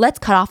poisoning. Let's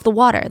cut off the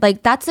water.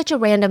 Like, that's such a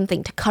random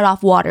thing to cut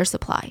off water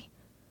supply.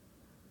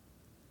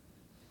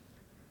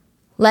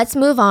 Let's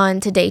move on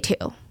to day 2.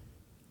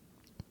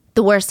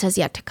 The worst has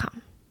yet to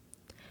come.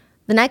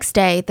 The next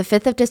day, the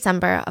 5th of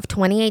December of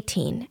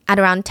 2018, at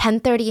around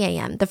 10:30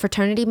 a.m., the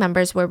fraternity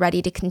members were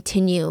ready to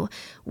continue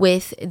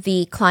with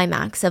the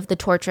climax of the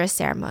torturous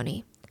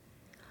ceremony.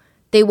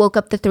 They woke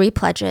up the 3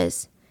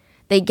 pledges,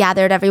 they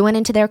gathered everyone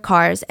into their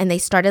cars, and they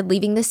started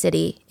leaving the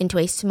city into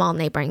a small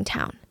neighboring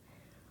town.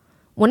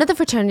 One of the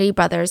fraternity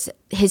brothers,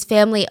 his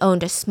family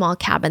owned a small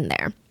cabin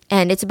there,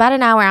 and it's about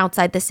an hour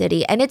outside the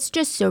city, and it's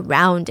just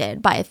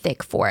surrounded by a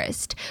thick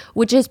forest,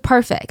 which is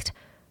perfect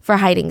for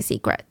hiding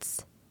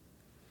secrets.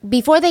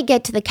 Before they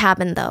get to the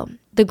cabin, though,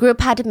 the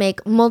group had to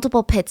make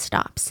multiple pit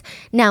stops.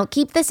 Now,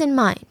 keep this in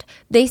mind.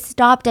 They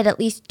stopped at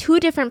least 2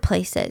 different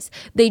places.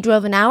 They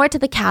drove an hour to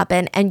the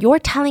cabin, and you're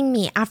telling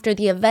me after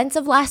the events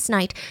of last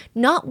night,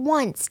 not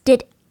once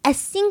did a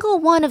single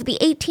one of the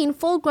 18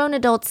 full-grown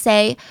adults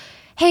say,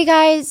 hey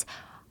guys,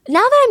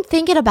 now that I'm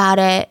thinking about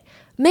it,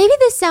 maybe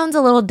this sounds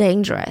a little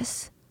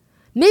dangerous.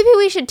 Maybe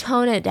we should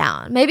tone it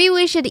down. Maybe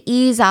we should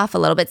ease off a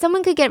little bit.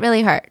 Someone could get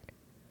really hurt.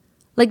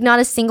 Like, not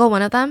a single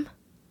one of them?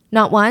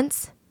 Not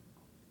once?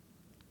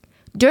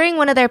 During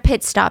one of their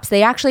pit stops,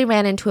 they actually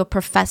ran into a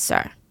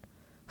professor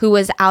who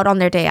was out on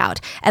their day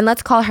out. And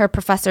let's call her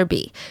Professor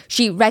B.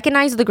 She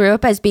recognized the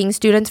group as being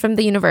students from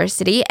the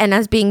university and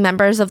as being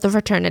members of the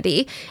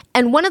fraternity.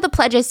 And one of the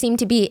pledges seemed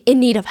to be in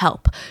need of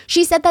help.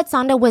 She said that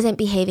Sanda wasn't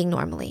behaving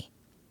normally.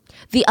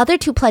 The other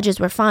 2 pledges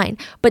were fine,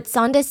 but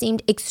Sanda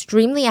seemed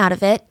extremely out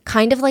of it,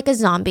 kind of like a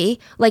zombie,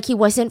 like he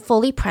wasn't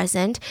fully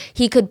present.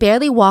 He could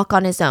barely walk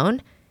on his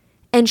own.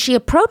 And she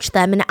approached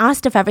them and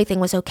asked if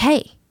everything was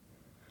okay.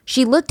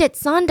 She looked at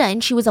Sanda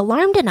and she was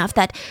alarmed enough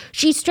that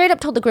she straight up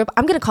told the group,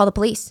 I'm going to call the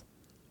police.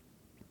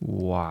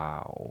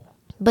 Wow.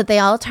 But they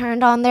all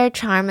turned on their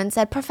charm and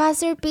said,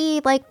 Professor B,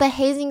 like, the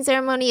hazing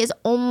ceremony is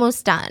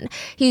almost done.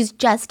 He's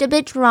just a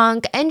bit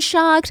drunk and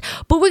shocked,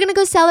 but we're going to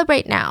go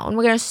celebrate now. And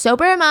we're going to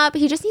sober him up.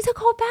 He just needs a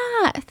cold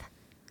bath.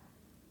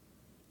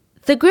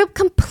 The group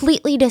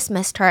completely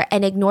dismissed her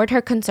and ignored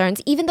her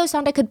concerns, even though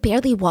Sanda could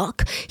barely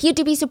walk. He had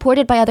to be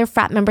supported by other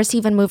frat members to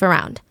even move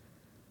around.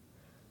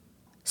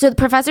 So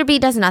Professor B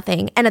does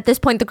nothing, and at this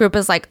point the group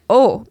is like,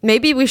 oh,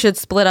 maybe we should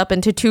split up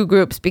into 2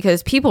 groups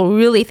because people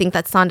really think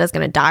that Sanda's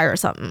gonna die or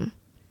something.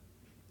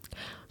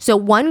 So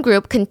one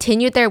group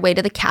continued their way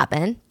to the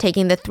cabin,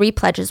 taking the 3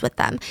 pledges with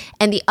them,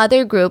 and the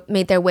other group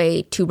made their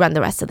way to run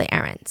the rest of the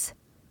errands.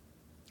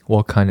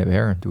 What kind of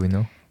errand do we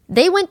know?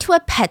 They went to a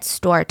pet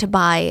store to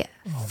buy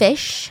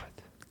fish,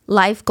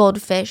 live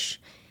goldfish,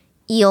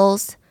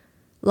 eels,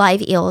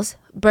 live eels,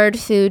 bird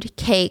food,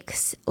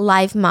 cakes,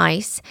 live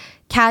mice,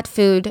 cat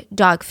food,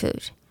 dog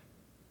food.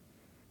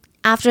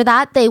 After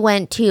that, they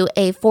went to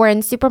a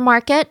foreign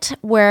supermarket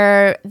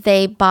where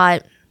they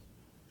bought,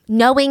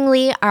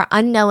 knowingly or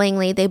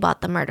unknowingly, they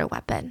bought the murder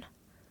weapon.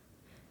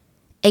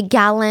 A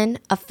gallon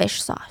of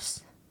fish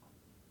sauce.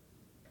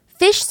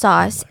 Fish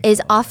sauce is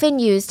often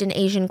used in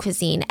Asian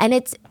cuisine, and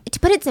it's,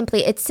 to put it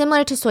simply, it's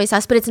similar to soy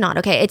sauce, but it's not,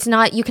 okay? It's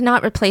not, you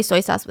cannot replace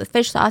soy sauce with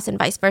fish sauce and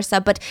vice versa,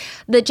 but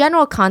the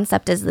general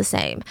concept is the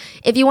same.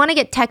 If you want to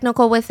get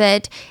technical with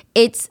it,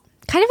 it's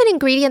kind of an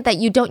ingredient that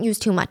you don't use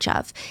too much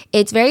of.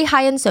 It's very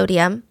high in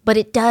sodium, but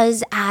it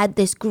does add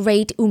this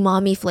great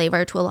umami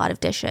flavor to a lot of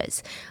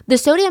dishes. The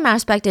sodium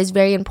aspect is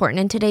very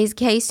important in today's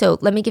case, so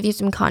let me give you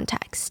some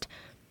context.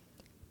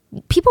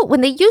 People,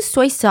 when they use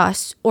soy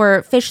sauce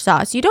or fish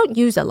sauce, you don't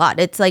use a lot.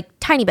 It's like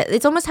tiny bit.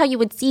 It's almost how you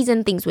would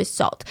season things with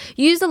salt.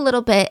 You use a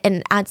little bit and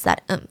it adds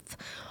that oomph.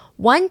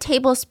 1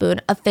 tablespoon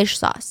of fish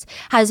sauce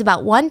has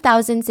about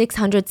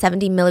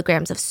 1,670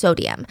 milligrams of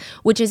sodium,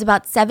 which is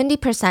about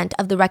 70%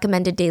 of the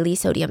recommended daily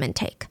sodium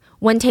intake.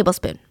 1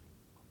 tablespoon.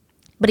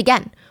 But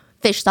again,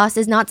 fish sauce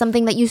is not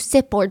something that you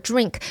sip or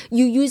drink.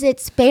 You use it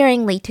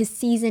sparingly to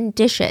season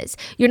dishes.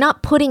 You're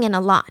not putting in a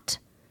lot.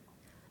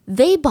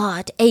 They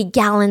bought a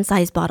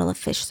gallon-sized bottle of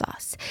fish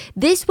sauce.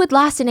 This would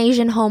last an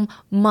Asian home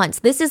months.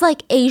 This is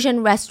like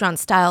Asian restaurant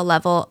style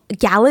level.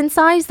 Gallon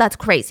size? That's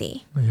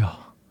crazy. Yeah.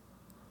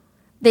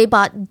 They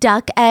bought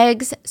duck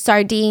eggs,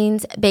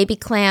 sardines, baby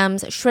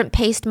clams, shrimp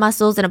paste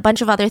mussels, and a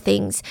bunch of other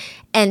things.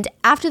 And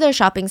after their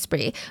shopping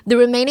spree, the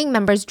remaining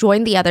members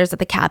joined the others at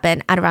the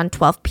cabin at around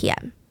 12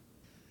 p.m.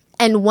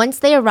 And once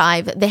they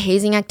arrived, the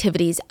hazing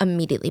activities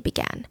immediately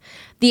began.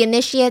 The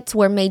initiates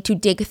were made to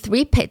dig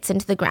 3 pits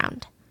into the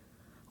ground.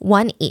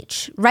 one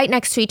each, right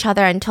next to each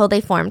other until they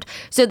formed.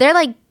 So they're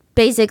like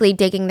basically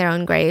digging their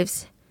own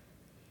graves.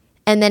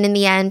 And then in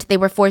the end, they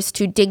were forced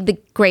to dig the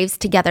graves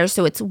together,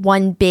 so it's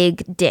one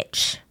big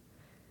ditch.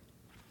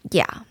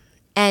 Yeah.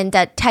 And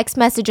text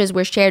messages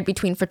were shared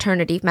between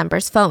fraternity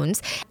members'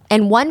 phones.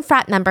 And one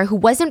frat member who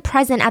wasn't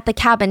present at the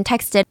cabin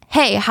texted,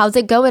 "Hey, how's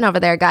it going over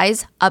there,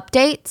 guys?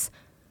 Updates?"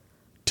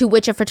 To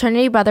which a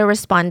fraternity brother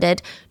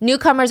responded,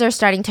 "Newcomers are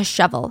starting to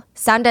shovel.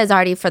 Sanda is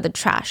already for the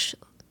trash."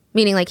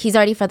 Meaning like he's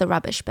already for the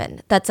rubbish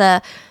bin. That's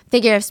a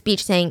figure of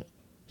speech saying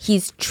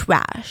he's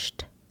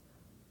trashed.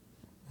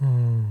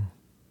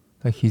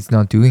 Like he's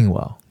not doing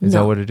well. Is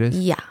that what it is?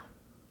 Yeah.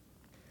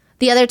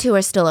 The other two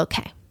are still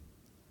okay.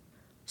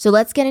 So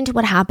let's get into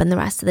what happened the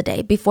rest of the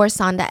day before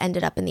Sanda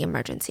ended up in the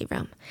emergency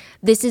room.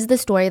 This is the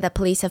story that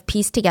police have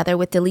pieced together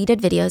with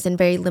deleted videos and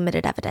very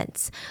limited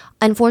evidence.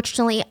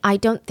 Unfortunately, I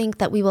don't think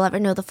that we will ever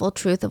know the full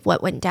truth of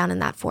what went down in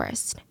that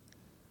forest.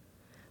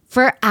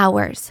 For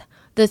hours,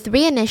 the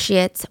three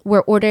initiates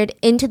were ordered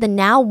into the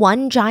now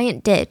one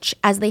giant ditch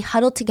as they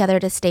huddled together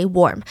to stay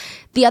warm.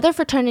 The other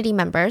fraternity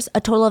members,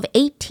 a total of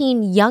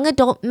 18 young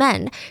adult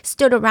men,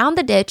 stood around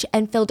the ditch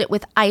and filled it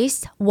with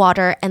ice,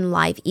 water, and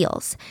live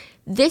eels.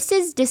 This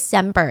is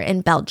December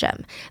in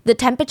Belgium. The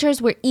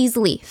temperatures were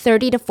easily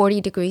 30 to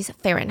 40 degrees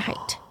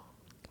Fahrenheit.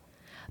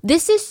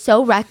 This is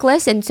so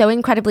reckless and so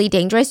incredibly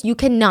dangerous. You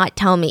cannot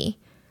tell me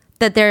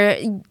that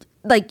there's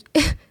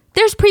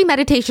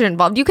premeditation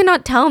involved. You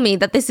cannot tell me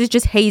that this is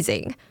just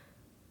hazing.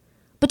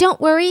 But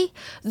don't worry,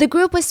 the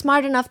group was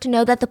smart enough to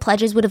know that the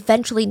pledges would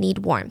eventually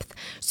need warmth.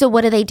 So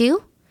what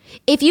do?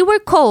 If you were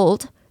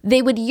cold,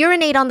 they would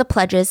urinate on the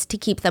pledges to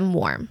keep them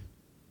warm.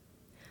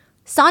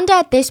 Sanda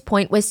at this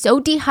point was so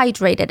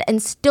dehydrated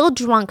and still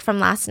drunk from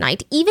last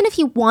night, even if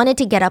he wanted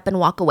to get up and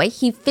walk away,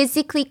 he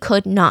physically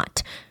could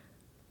not.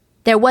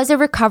 There was a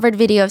recovered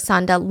video of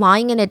Sanda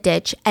lying in a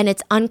ditch, and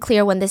it's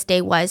unclear when this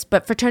day was,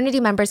 but fraternity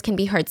members can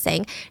be heard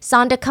saying,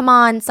 "Sanda, come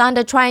on.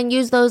 Sanda, try and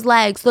use those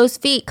legs, those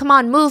feet. Come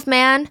on, move,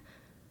 man."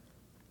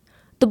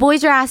 The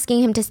boys are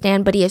asking him to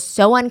stand, but he is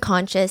so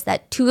unconscious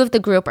that two of the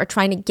group are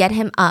trying to get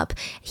him up.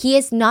 He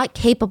is not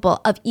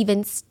capable of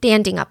even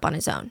standing up on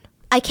his own.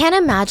 I can't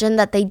imagine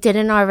that they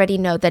didn't already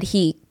know that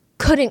he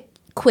couldn't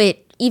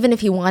quit even if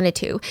he wanted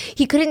to.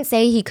 He couldn't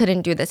say he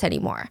couldn't do this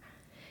anymore.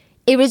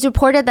 It was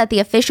reported that the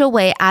official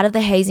way out of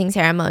the hazing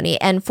ceremony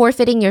and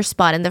forfeiting your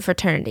spot in the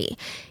fraternity,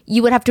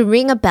 you would have to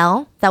ring a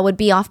bell that would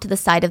be off to the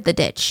side of the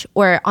ditch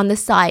or on the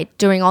side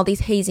during all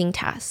these hazing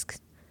tasks.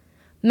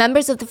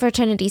 Members of the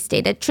fraternity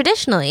stated,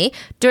 traditionally,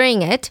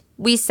 during it,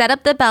 we set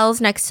up the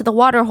bells next to the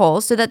water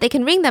holes so that they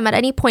can ring them at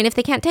any point if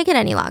they can't take it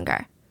any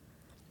longer.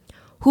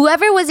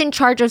 Whoever was in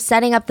charge of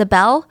setting up the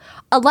bell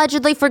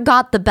allegedly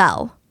forgot the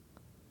bell.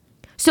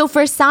 So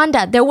for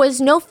Sanda, there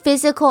was no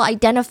physical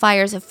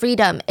identifiers of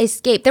freedom,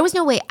 escape. There was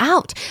no way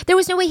out. There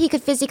was no way he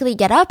could physically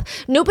get up.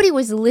 Nobody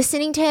was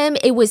listening to him.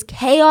 It was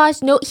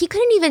chaos. No, he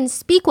couldn't even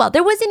speak well.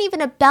 There wasn't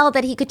even a bell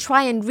that he could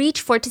try and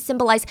reach for to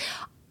symbolize,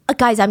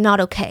 guys, I'm not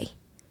okay.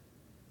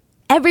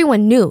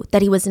 Everyone knew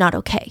that he was not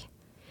okay.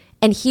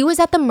 And he was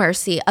at the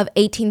mercy of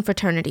 18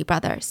 fraternity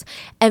brothers.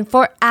 And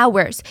for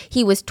hours,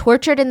 he was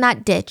tortured in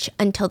that ditch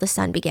until the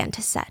sun began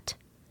to set.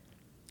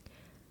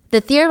 The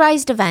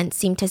theorized event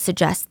seemed to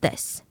suggest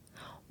this.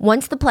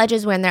 Once the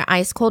pledges were in their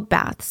ice-cold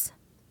baths,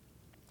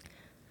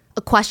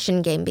 a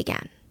question game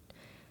began.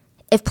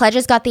 If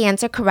pledges got the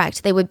answer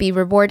correct, they would be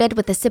rewarded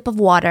with a sip of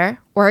water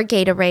or a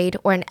Gatorade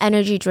or an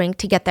energy drink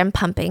to get them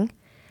pumping.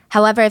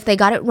 However, if they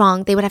got it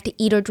wrong, they would have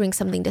to eat or drink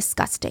something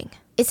disgusting.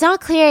 It's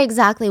not clear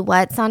exactly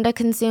what Sanda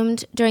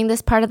consumed during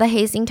this part of the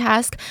hazing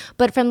task,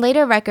 but from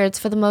later records,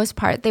 for the most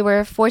part, they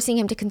were forcing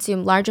him to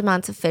consume large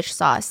amounts of fish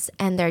sauce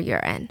and their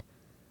urine.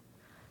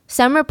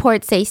 Some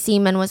reports say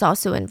semen was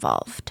also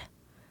involved.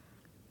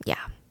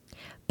 Yeah.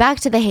 Back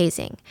to the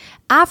hazing.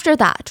 After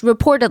that,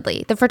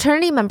 reportedly, the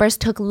fraternity members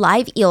took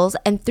live eels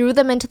and threw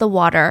them into the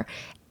water,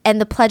 and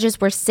the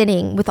pledges were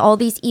sitting with all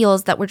these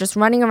eels that were just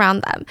running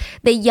around them.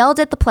 They yelled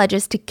at the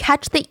pledges to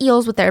catch the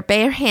eels with their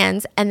bare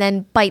hands and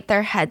then bite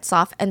their heads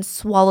off and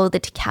swallow the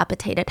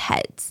decapitated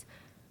heads.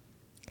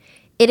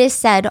 It is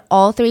said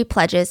all three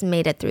pledges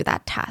made it through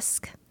that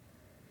task.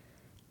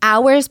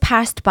 Hours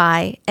passed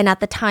by, and at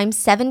the time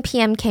 7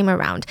 p.m. came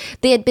around,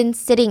 they had been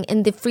sitting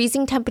in the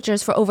freezing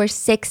temperatures for over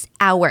 6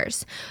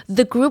 hours.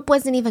 The group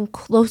wasn't even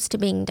close to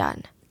being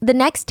done. The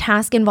next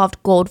task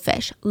involved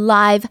goldfish,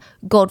 live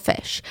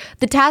goldfish.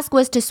 The task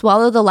was to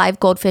swallow the live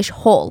goldfish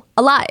whole,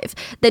 alive,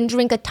 then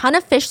drink a ton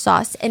of fish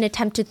sauce and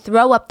attempt to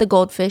throw up the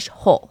goldfish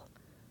whole.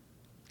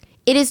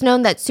 It is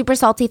known that super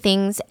salty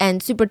things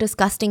and super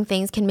disgusting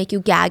things can make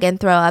you gag and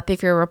throw up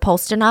if you're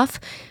repulsed enough.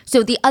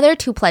 So the other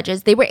two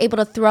pledges, they were able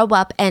to throw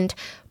up and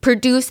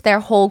produce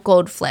their whole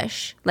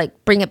goldfish,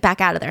 like bring it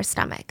back out of their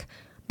stomach.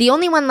 The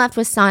only one left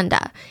was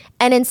Sanda.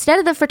 And instead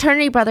of the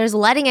fraternity brothers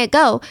letting it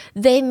go,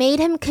 they made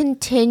him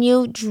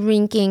continue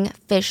drinking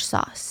fish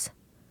sauce.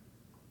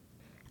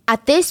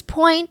 At this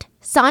point,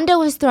 Sanda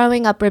was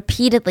throwing up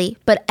repeatedly,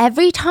 but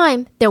every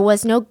time there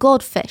was no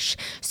goldfish.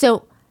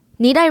 So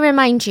Need I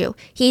remind you,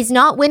 he's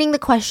not winning the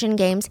question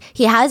games.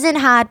 He hasn't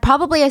had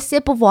probably a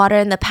sip of water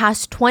in the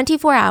past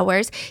 24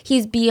 hours.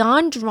 He's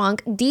beyond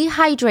drunk,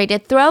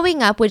 dehydrated,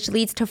 throwing up, which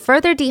leads to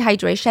further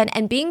dehydration,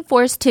 and being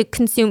forced to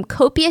consume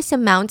copious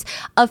amounts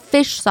of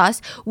fish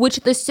sauce,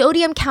 which the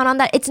sodium count on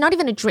that, it's not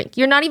even a drink.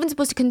 You're not even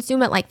supposed to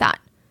consume it like that.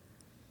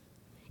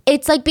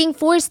 It's like being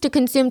forced to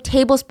consume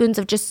tablespoons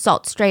of just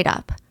salt straight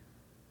up.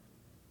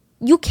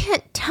 You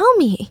can't tell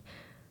me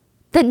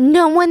that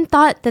no one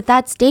thought that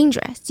that's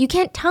dangerous. You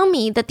can't tell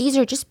me that these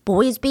are just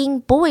boys being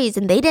boys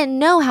and they didn't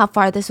know how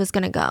far this was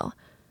going to go.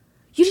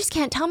 You just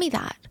can't tell me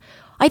that.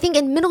 I think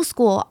in middle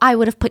school, I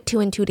would have put 2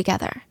 and 2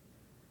 together.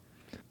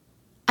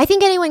 I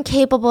think anyone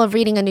capable of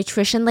reading a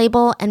nutrition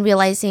label and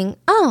realizing,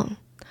 oh,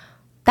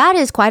 that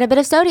is quite a bit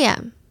of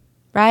sodium,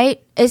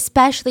 right?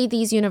 Especially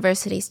these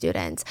university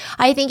students.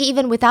 I think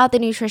even without the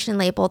nutrition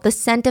label, the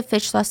scent of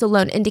fish sauce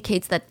alone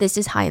indicates that this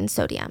is high in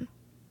sodium.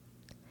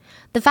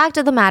 The fact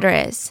of the matter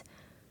is,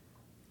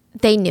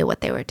 they knew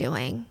what they were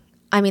doing.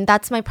 I mean,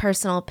 that's my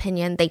personal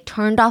opinion. They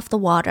turned off the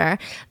water.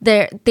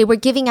 They were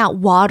giving out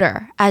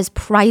water as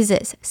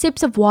prizes.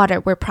 Sips of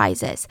water were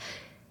prizes.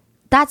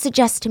 That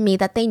suggests to me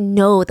that they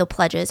know the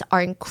pledges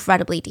are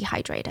incredibly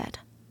dehydrated.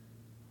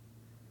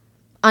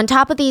 On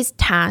top of these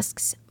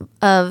tasks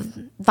of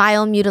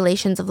vile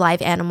mutilations of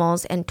live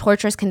animals and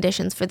torturous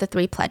conditions for the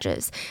 3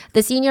 pledges,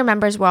 the senior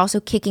members were also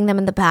kicking them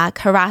in the back,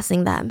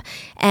 harassing them,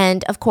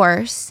 and, of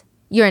course,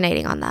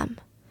 urinating on them.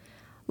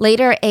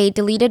 Later, a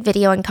deleted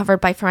video uncovered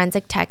by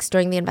forensic techs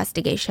during the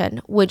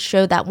investigation would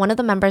show that one of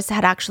the members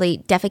had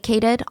actually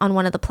defecated on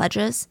one of the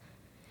pledges.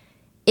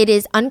 It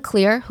is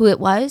unclear who it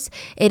was.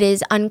 It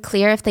is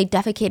unclear if they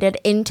defecated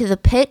into the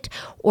pit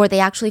or they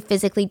actually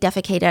physically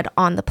defecated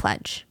on the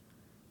pledge.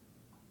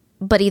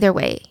 But either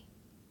way,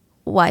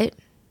 what?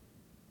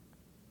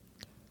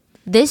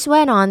 This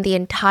went on the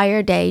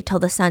entire day till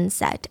the sun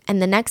set, and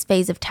the next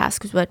phase of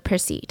tasks would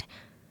proceed.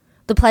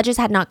 The pledges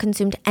had not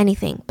consumed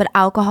anything but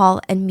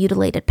alcohol and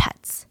mutilated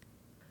pets.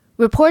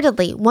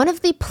 Reportedly, one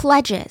of the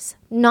pledges,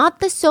 not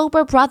the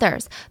sober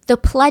brothers, the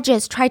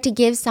pledges tried to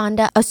give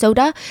Sanda a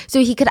soda so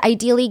he could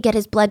ideally get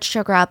his blood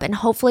sugar up and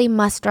hopefully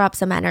muster up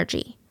some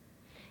energy.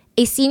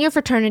 A senior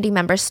fraternity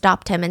member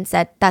stopped him and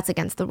said that's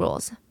against the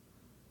rules.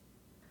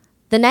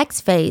 The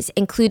next phase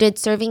included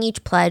serving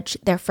each pledge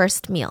their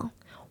first meal,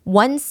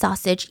 1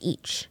 sausage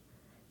each.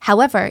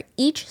 However,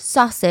 each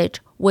sausage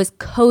was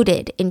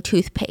coated in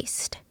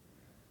toothpaste.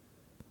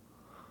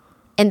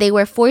 And they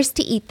were forced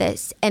to eat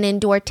this and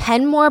endure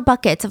 10 more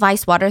buckets of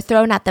ice water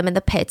thrown at them in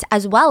the pits,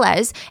 as well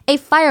as a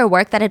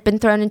firework that had been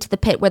thrown into the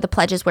pit where the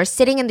pledges were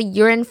sitting in the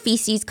urine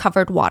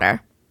feces-covered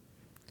water.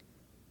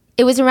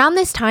 It was around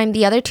this time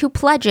the other 2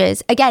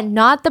 pledges, again,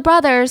 not the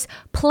brothers,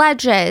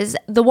 pledges,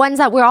 the ones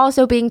that were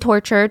also being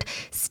tortured,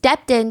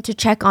 stepped in to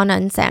check on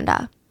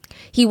Sanda.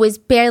 He was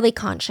barely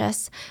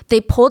conscious.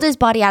 They pulled his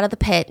body out of the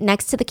pit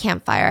next to the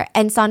campfire,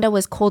 and Sanda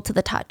was cold to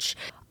the touch.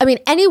 I mean,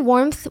 any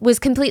warmth was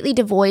completely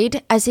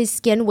devoid as his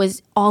skin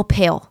was all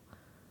pale.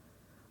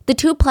 The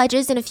 2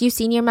 pledges and a few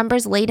senior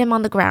members laid him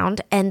on the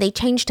ground, and they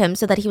changed him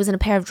so that he was in a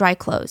pair of dry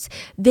clothes.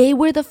 They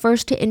were the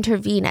first to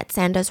intervene at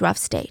Sanda's rough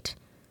state.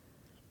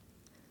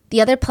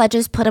 The other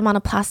pledges put him on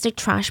a plastic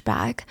trash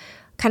bag,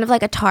 kind of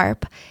like a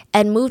tarp,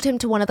 and moved him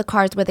to one of the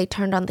cars where they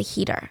turned on the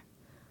heater.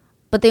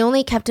 But they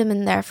only kept him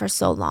in there for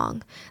so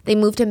long. They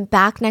moved him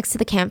back next to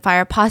the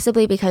campfire,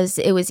 possibly because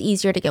it was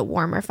easier to get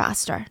warmer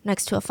faster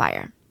next to a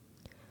fire.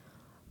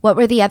 What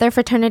were the other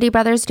fraternity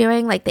brothers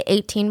doing, like the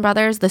 18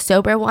 brothers, the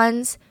sober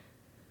ones?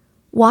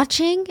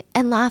 Watching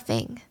and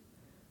laughing.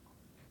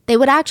 They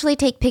would actually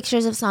take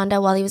pictures of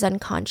Sanda while he was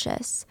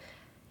unconscious.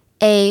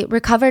 A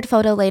recovered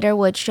photo later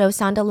would show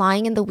Sanda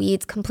lying in the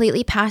weeds,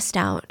 completely passed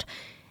out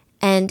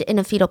and in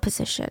a fetal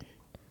position.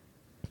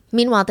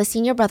 Meanwhile, the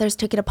senior brothers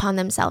took it upon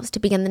themselves to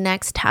begin the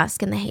next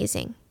task in the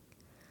hazing.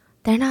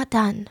 They're not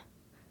done.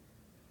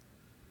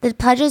 The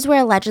pledges were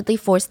allegedly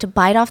forced to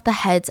bite off the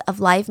heads of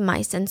live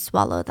mice and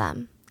swallow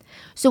them.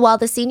 So while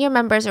the senior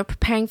members are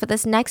preparing for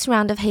this next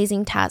round of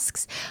hazing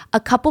tasks, a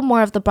couple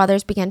more of the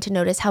brothers began to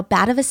notice how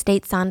bad of a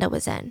state Sanda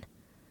was in.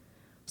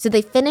 So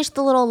they finished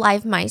the little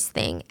live mice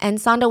thing, and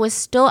Sanda was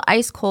still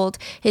ice cold,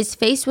 his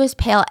face was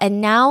pale,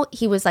 and now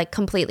he was like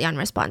completely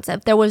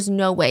unresponsive. There was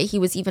no way he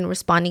was even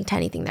responding to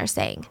anything they're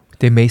saying.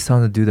 They made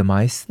Sanda do the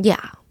mice?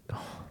 Yeah.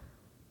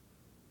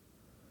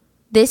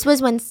 This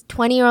was when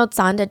 20-year-old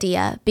Sanda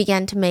Dia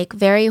began to make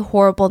very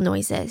horrible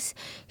noises.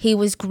 He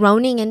was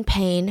groaning in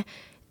pain.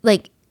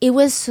 Like, it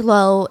was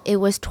slow, it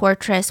was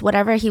torturous,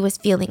 whatever he was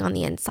feeling on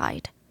the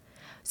inside.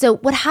 So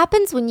what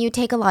happens when you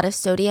take a lot of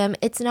sodium,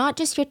 it's not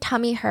just your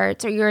tummy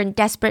hurts or you're in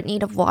desperate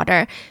need of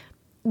water.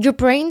 Your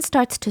brain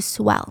starts to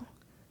swell.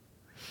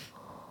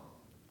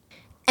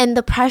 And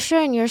the pressure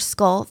in your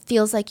skull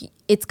feels like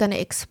it's going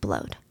to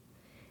explode.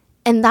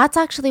 And that's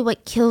actually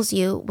what kills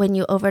you when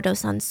you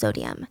overdose on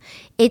sodium.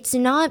 It's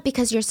not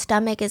because your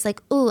stomach is like,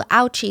 ooh,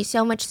 ouchie,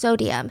 so much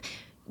sodium.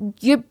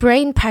 Your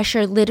brain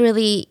pressure,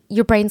 literally,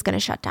 your brain's going to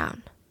shut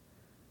down.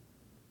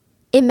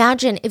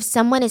 Imagine if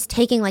someone is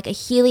taking like a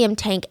helium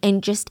tank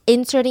and just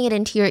inserting it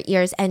into your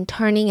ears and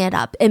turning it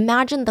up.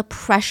 Imagine the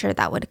pressure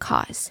that would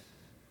cause.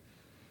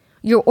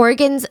 Your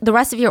organs, the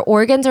rest of your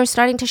organs are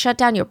starting to shut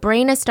down. Your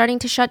brain is starting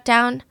to shut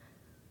down.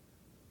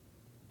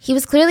 He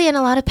was clearly in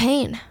a lot of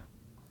pain.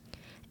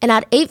 And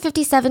at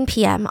 8:57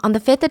 p.m. on the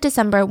 5th of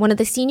December, one of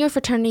the senior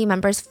fraternity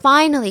members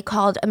finally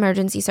called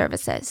emergency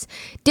services.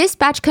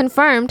 Dispatch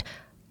confirmed,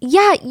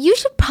 yeah, you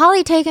should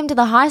probably take him to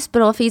the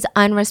hospital if he's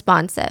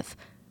unresponsive.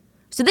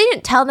 So they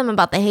didn't tell them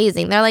about the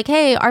hazing. They're like,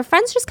 hey, our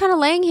friend's just kind of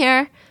laying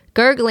here,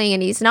 gurgling,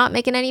 and he's not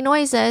making any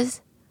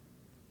noises.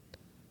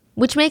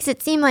 Which makes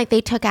it seem like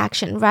they took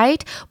action,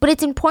 right? But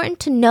it's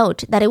important to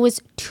note that it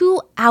was 2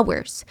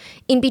 hours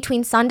in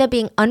between Sanda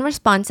being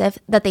unresponsive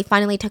that they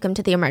finally took him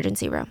to the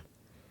emergency room.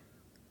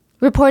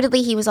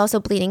 Reportedly, he was also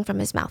bleeding from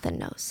his mouth and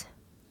nose,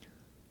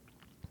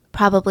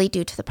 probably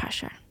due to the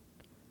pressure.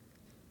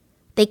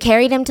 They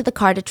carried him to the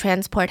car to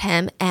transport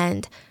him,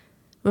 and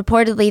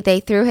reportedly, they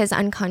threw his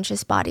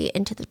unconscious body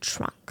into the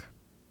trunk.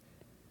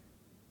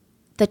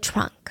 The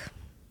trunk.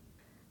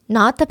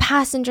 Not the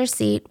passenger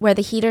seat where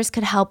the heaters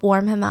could help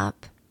warm him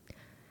up.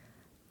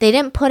 They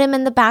didn't put him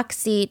in the back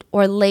seat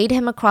or laid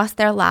him across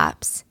their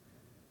laps.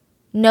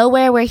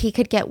 Nowhere where he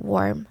could get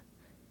warm.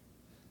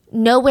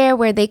 Nowhere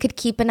where they could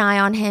keep an eye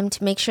on him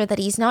to make sure that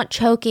he's not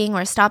choking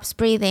or stops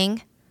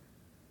breathing.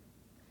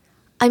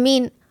 I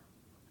mean,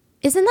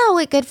 isn't that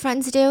what good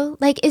friends do?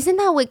 Like, isn't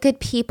that what good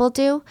people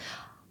do?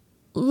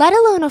 Let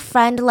alone a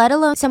friend, let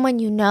alone someone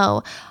you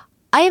know.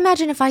 I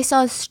imagine if I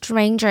saw a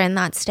stranger in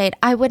that state,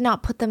 I would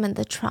not put them in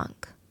the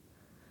trunk.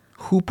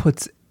 Who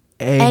puts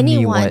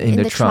anyone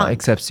in the trunk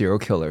except serial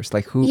killers?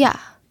 Like who? Yeah.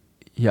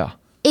 Yeah.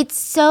 It's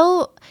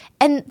so,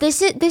 and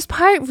this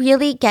part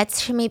really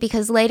gets to me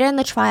because later in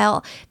the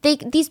trial,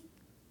 these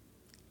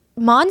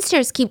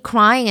monsters keep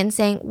crying and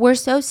saying, we're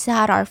so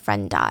sad our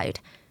friend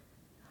died.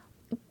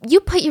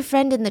 You put your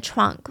friend in the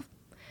trunk.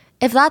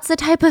 If that's the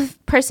type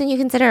of person you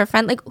consider a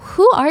friend, like,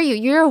 who are you?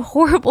 You're a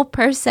horrible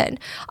person.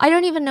 I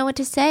don't even know what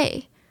to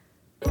say.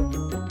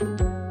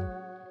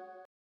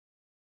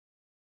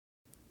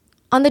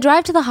 On the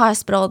drive to the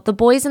hospital, the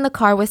boys in the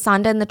car with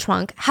Sanda in the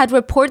trunk had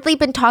reportedly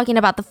been talking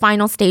about the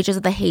final stages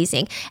of the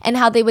hazing and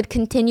how they would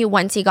continue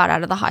once he got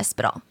out of the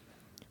hospital.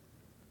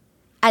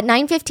 At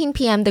 9:15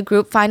 p.m., the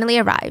group finally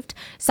arrived.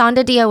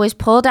 Sanda Dia was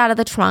pulled out of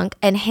the trunk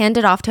and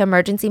handed off to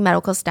emergency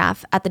medical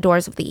staff at the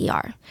doors of the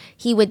ER.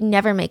 He would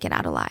never make it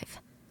out alive.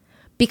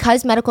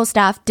 Because medical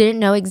staff didn't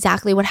know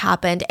exactly what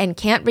happened and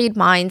can't read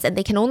minds, and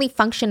they can only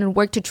function and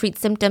work to treat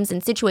symptoms in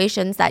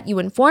situations that you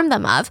inform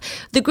them of,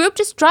 the group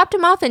just dropped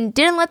him off and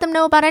didn't let them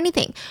know about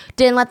anything.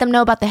 Didn't let them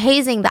know about the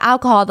hazing, the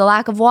alcohol, the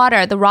lack of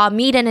water, the raw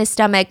meat in his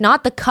stomach,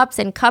 not the cups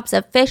and cups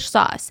of fish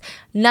sauce.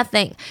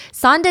 Nothing.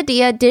 Sanda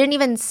Dia didn't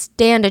even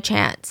stand a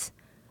chance.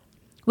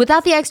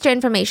 Without the extra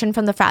information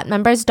from the frat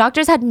members,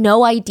 doctors had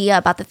no idea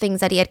about the things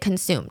that he had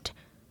consumed.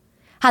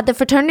 Had the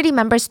fraternity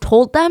members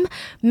told them,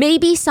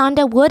 maybe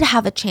Sanda would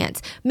have a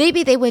chance.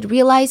 Maybe they would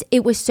realize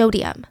it was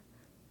sodium.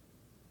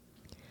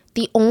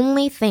 The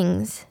only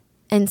things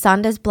in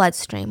Sanda's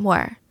bloodstream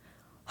were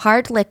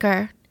hard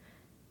liquor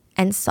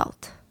and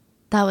salt.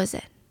 That was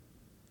it.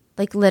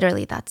 Like,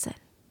 literally, that's it.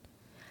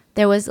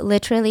 There was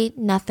literally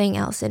nothing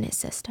else in his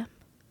system.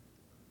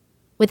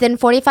 Within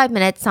 45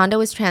 minutes, Sanda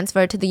was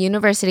transferred to the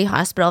University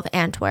Hospital of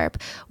Antwerp,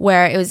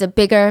 where it was a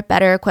bigger,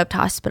 better equipped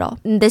hospital.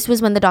 And this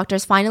was when the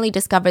doctors finally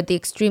discovered the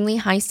extremely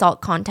high salt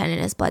content in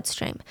his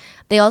bloodstream.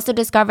 They also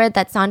discovered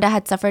that Sanda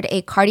had suffered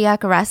a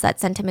cardiac arrest that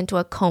sent him into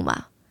a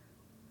coma.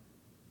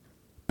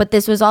 But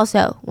this was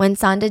also when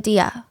Sanda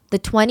Dia, the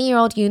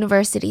 20-year-old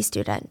university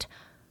student,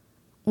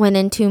 went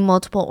into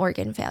multiple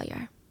organ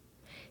failure.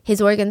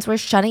 His organs were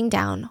shutting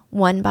down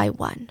one by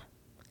one.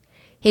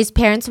 His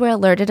parents were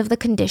alerted of the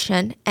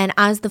condition, and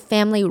as the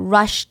family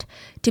rushed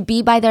to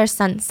be by their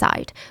son's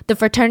side, the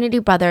fraternity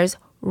brothers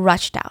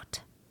rushed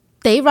out.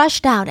 They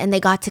rushed out and they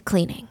got to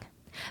cleaning.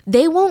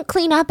 They won't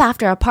clean up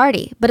after a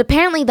party, but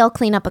apparently they'll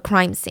clean up a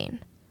crime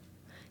scene.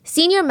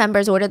 Senior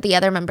members ordered the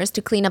other members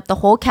to clean up the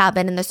whole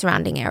cabin and the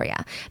surrounding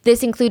area.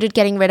 This included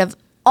getting rid of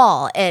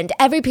all and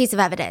every piece of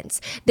evidence.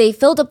 They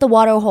filled up the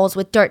water holes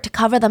with dirt to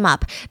cover them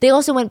up. They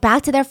also went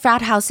back to their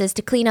frat houses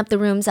to clean up the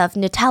rooms of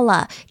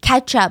Nutella,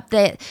 ketchup.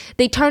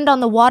 They turned on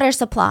the water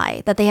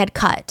supply that they had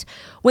cut.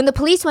 When the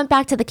police went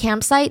back to the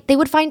campsite, they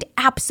would find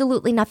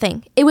absolutely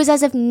nothing. It was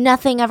as if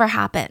nothing ever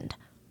happened.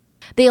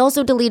 They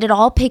also deleted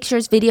all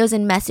pictures, videos,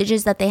 and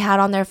messages that they had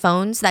on their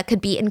phones that could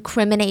be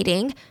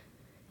incriminating.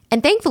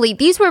 And thankfully,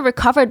 these were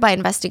recovered by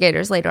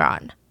investigators later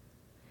on.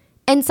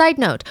 And side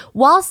note,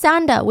 while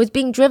Sanda was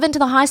being driven to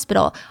the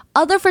hospital,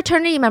 other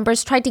fraternity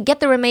members tried to get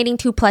the remaining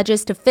 2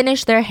 pledges to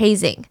finish their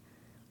hazing.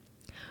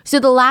 So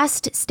the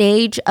last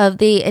stage of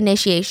the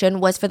initiation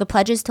was for the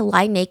pledges to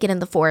lie naked in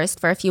the forest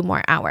for a few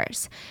more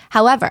hours.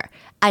 However,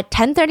 at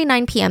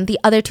 10:39 p.m., the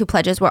other 2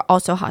 pledges were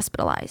also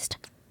hospitalized.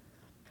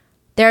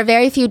 There are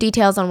very few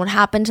details on what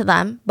happened to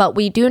them, but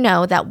we do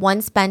know that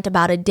one spent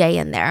about a day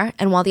in there,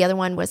 and while the other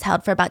one was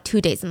held for about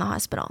 2 days in the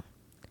hospital.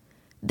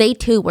 They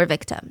too were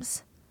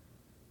victims.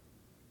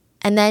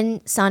 And then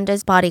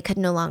Sanda's body could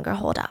no longer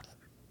hold up.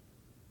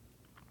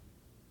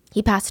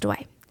 He passed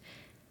away.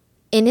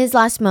 In his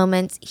last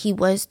moments, he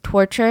was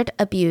tortured,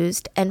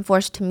 abused, and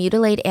forced to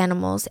mutilate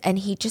animals, and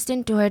he just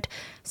endured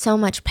so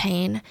much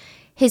pain.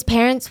 His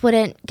parents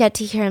wouldn't get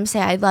to hear him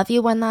say, "I love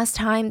you" one last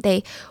time.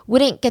 They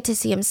wouldn't get to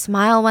see him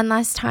smile one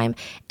last time.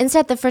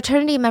 Instead, the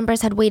fraternity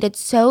members had waited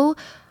so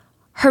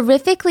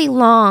horrifically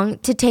long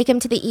to take him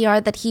to the ER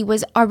that he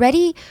was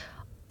already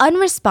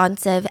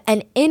unresponsive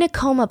and in a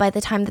coma by the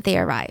time that they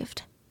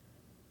arrived.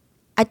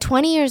 At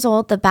 20 years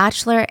old, the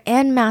bachelor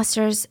and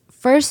master's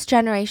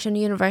first-generation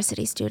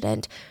university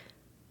student,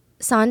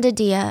 Sanda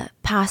Dia,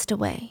 passed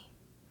away.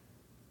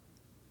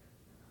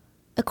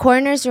 The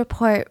coroner's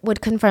report would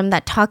confirm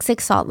that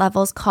toxic salt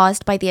levels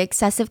caused by the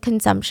excessive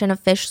consumption of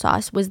fish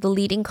sauce was the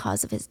leading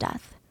cause of his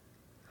death.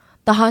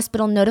 The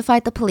hospital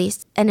notified the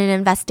police, and an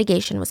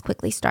investigation was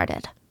quickly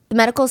started. The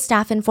medical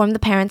staff informed the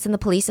parents and the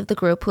police of the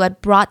group who had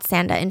brought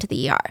Sanda into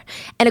the ER.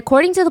 And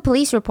according to the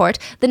police report,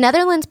 the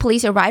Netherlands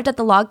police arrived at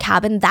the log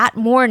cabin that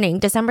morning,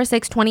 December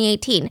 6,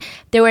 2018.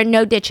 There were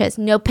no ditches,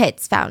 no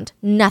pits found,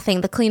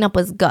 nothing. The cleanup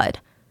was good.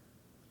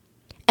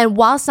 And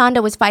while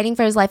Sanda was fighting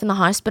for his life in the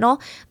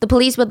hospital, the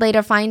police would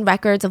later find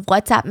records of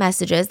WhatsApp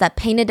messages that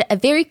painted a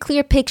very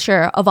clear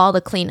picture of all the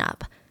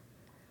cleanup.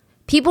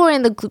 People were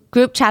in the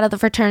group chat of the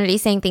fraternity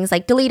saying things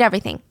like, "Delete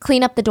everything,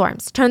 clean up the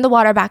dorms, turn the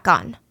water back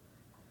on."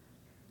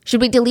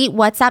 Should we delete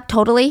WhatsApp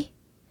totally?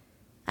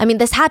 I mean,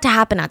 this had to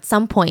happen at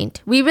some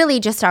point. We really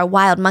just are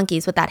wild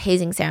monkeys with that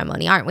hazing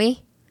ceremony, aren't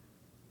we?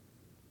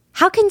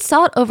 How can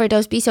salt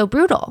overdose be so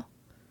brutal?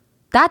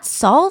 That's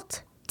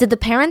salt? Did the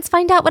parents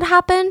find out what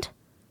happened?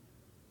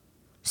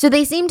 So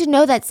they seem to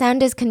know that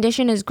Sanda's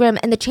condition is grim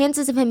and the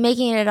chances of him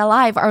making it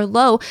alive are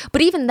low.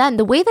 But even then,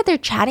 the way that they're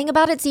chatting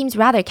about it seems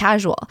rather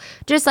casual.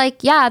 Just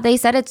like, yeah, they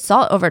said it's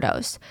salt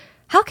overdose.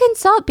 How can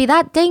salt be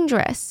that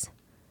dangerous?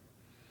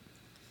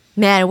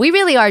 Man, we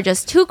really are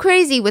just too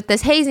crazy with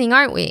this hazing,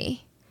 aren't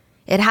we?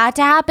 It had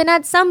to happen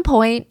at some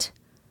point.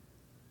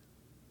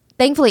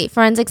 Thankfully,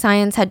 forensic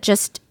science had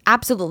just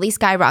absolutely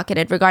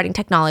skyrocketed regarding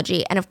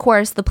technology. And of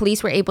course, the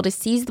police were able to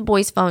seize the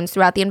boys' phones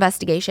throughout the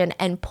investigation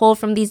and pull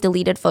from these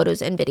deleted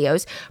photos and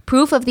videos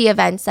proof of the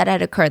events that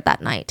had occurred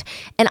that night.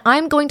 And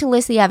I'm going to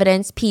list the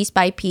evidence piece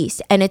by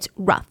piece, and it's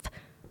rough.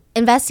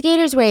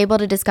 Investigators were able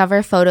to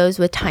discover photos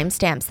with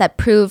timestamps that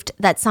proved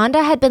that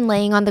Sanda had been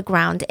laying on the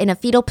ground in a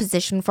fetal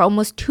position for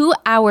almost 2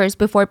 hours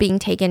before being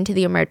taken to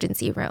the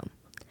emergency room.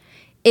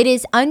 It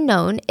is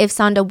unknown if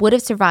Sanda would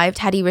have survived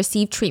had he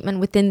received treatment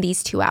within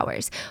these 2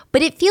 hours,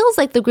 but it feels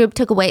like the group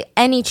took away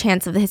any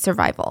chance of his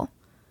survival.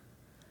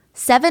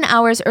 7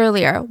 hours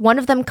earlier, one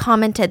of them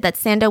commented that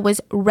Sanda was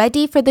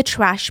ready for the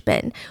trash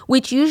bin,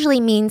 which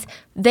usually means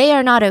they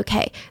are not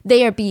okay.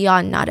 They are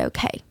beyond not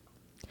okay.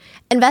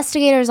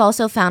 Investigators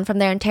also found from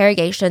their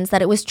interrogations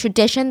that it was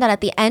tradition that at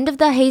the end of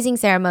the hazing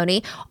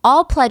ceremony,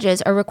 all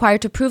pledges are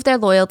required to prove their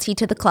loyalty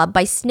to the club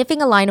by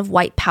sniffing a line of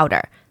white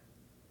powder.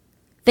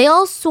 They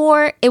all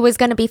swore it was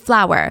going to be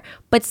flour,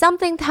 but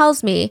something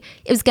tells me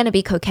it was going to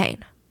be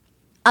cocaine.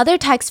 Other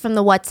texts from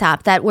the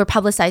WhatsApp that were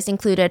publicized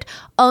included,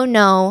 "Oh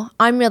no,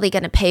 I'm really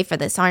going to pay for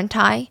this, aren't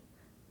I?"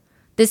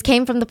 This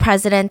came from the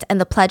president and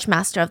the pledge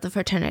master of the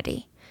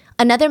fraternity.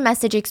 Another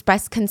message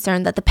expressed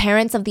concern that the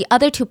parents of the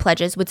other two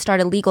pledges would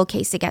start a legal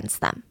case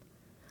against them.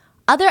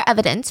 Other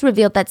evidence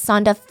revealed that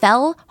Sanda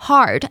fell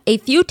hard a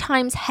few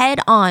times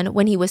head-on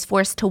when he was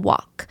forced to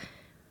walk.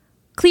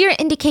 Clear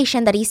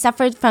indication that he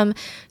suffered from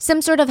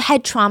some sort of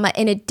head trauma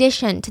in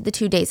addition to the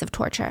 2 days of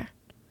torture.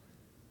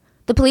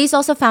 The police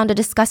also found a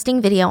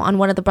disgusting video on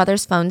one of the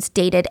brothers' phones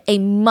dated a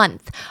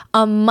month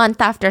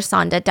after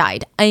Sanda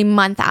died, a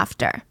month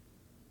after.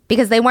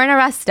 Because they weren't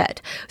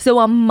arrested. So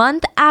a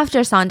month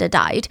after Sanda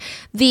died,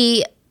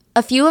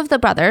 a few of the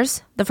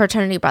brothers, the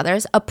fraternity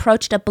brothers,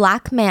 approached a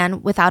black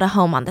man without a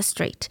home on the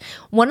street.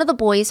 One of the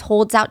boys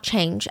holds out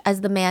change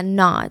as the man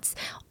nods,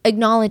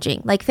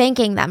 acknowledging, like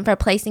thanking them for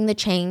placing the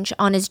change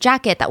on his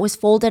jacket that was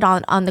folded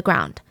on the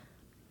ground.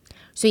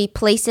 So he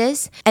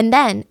places, and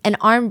then an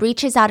arm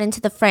reaches out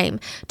into the frame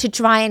to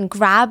try and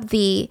grab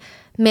the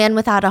man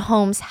without a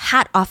home's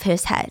hat off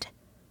his head.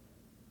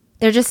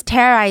 They're just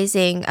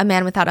terrorizing a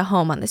man without a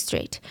home on the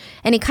street.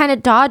 And he kind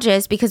of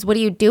dodges because what are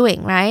you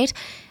doing, right?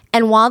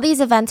 And while these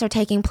events are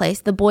taking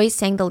place, the boys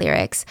sang the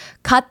lyrics,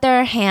 "Cut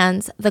their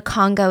hands, the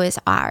Congo is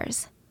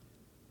ours."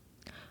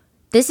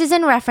 This is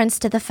in reference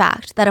to the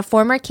fact that a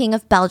former king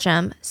of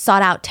Belgium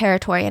sought out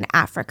territory in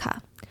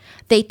Africa.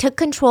 They took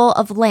control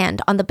of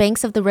land on the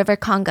banks of the River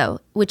Congo,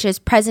 which is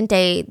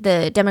present-day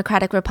the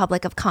Democratic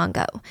Republic of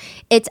Congo.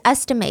 It's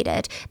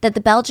estimated that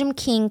the Belgian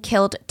king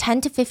killed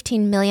 10 to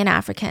 15 million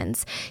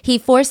Africans. He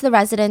forced the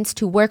residents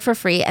to work for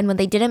free, and when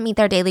they didn't meet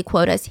their daily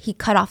quotas, he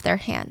cut off their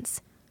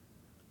hands.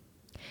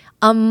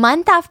 A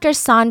month after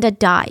Sanda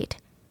died,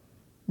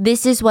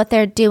 this is what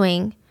they're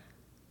doing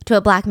to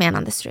a black man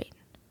on the street.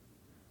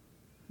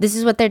 This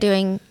is what they're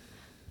doing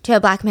to a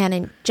black man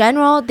in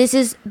general.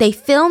 They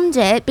filmed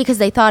it because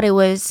they thought it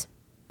was,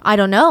 I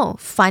don't know,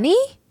 funny?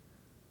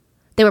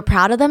 They were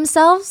proud of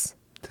themselves?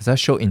 Does that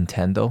show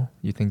intent though?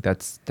 You think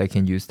they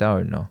can use that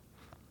or no?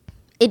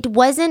 It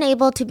wasn't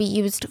able to be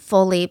used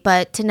fully,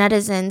 but to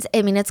netizens,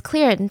 I mean, it's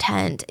clear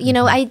intent. You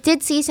know, I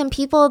did see some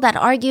people that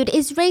argued,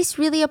 is race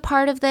really a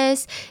part of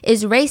this?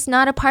 Is race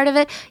not a part of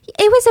it?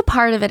 It was a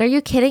part of it. Are you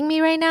kidding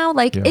me right now?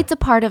 Like, it's a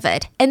part of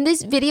it. And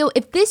this video,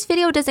 if this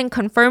video doesn't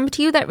confirm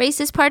to you that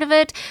race is part of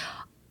it,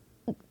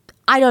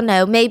 I don't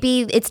know.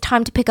 Maybe it's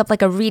time to pick up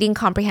like a reading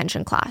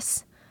comprehension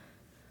class.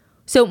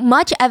 So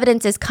much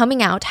evidence is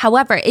coming out.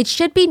 However, it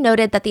should be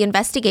noted that the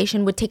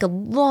investigation would take a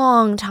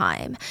long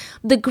time.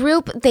 The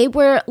group, they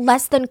were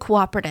less than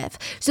cooperative.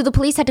 So the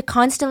police had to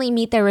constantly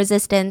meet their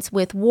resistance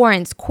with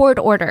warrants, court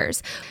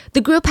orders. The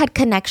group had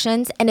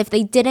connections, and if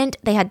they didn't,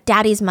 they had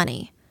daddy's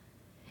money.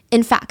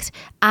 In fact,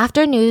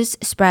 after news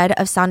spread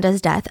of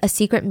Sanda's death, a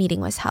secret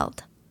meeting was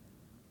held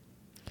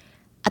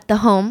at the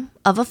home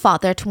of a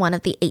father to one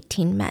of the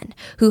 18 men,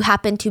 who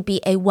happened to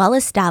be a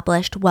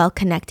well-established,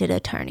 well-connected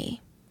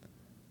attorney.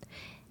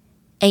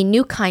 A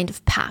new kind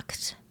of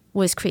pact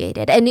was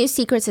created, a new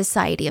secret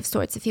society of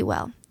sorts, if you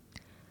will,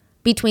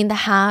 between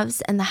the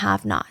haves and the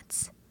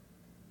have-nots.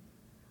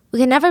 We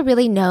can never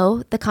really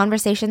know the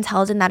conversations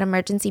held in that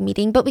emergency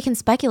meeting, but we can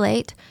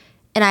speculate.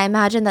 And I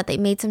imagine that they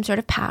made some sort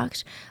of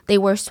pact. They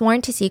were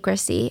sworn to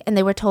secrecy, and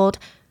they were told,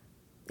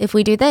 if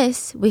we do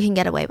this, we can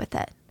get away with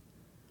it.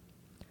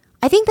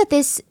 I think that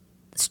this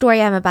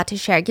story I'm about to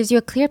share gives you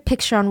a clear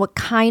picture on what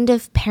kind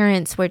of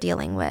parents we're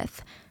dealing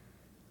with.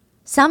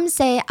 Some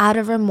say out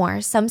of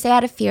remorse, some say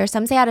out of fear,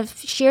 some say out of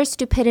sheer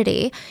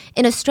stupidity.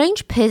 In a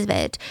strange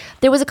pivot,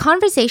 there was a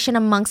conversation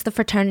amongst the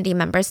fraternity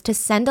members to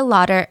send a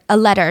letter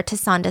to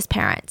Sanda's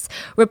parents.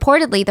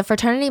 Reportedly, the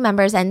fraternity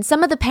members and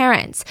some of the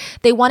parents,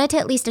 they wanted to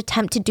at least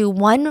attempt to do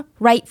one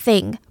right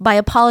thing by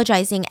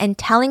apologizing and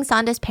telling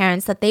Sanda's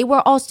parents that they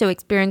were also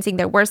experiencing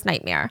their worst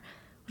nightmare.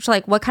 Which,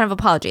 like, what kind of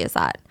apology is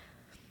that?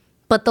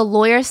 But the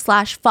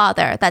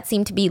lawyer/father that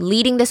seemed to be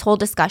leading this whole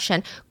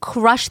discussion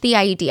crushed the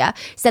idea,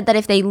 said that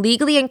if they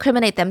legally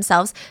incriminate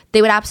themselves, they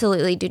would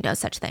absolutely do no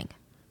such thing.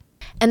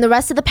 And the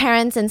rest of the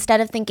parents, instead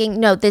of thinking,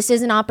 no, this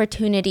is an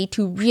opportunity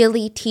to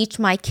really teach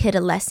my kid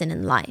a lesson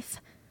in life,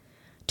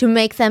 to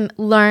make them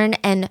learn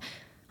and,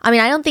 I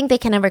mean, I don't think they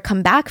can ever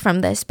come back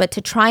from this, but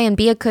to try and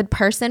be a good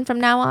person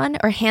from now on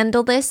or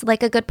handle this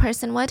like a good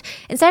person would,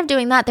 instead of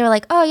doing that, they're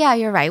like, oh yeah,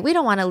 you're right. We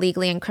don't want to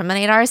legally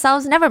incriminate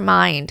ourselves. Never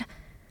mind.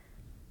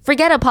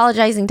 Forget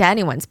apologizing to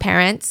anyone's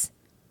parents.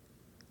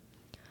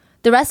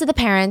 The rest of the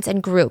parents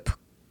and group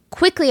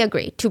quickly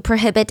agreed to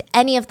prohibit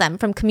any of them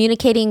from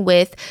communicating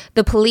with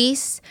the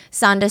police,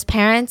 Sanda's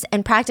parents,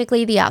 and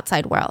practically the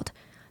outside world.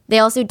 They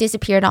also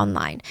disappeared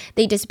online.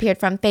 They disappeared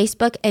from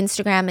Facebook,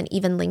 Instagram, and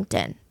even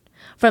LinkedIn.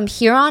 From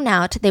here on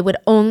out, they would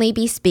only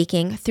be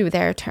speaking through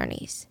their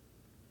attorneys.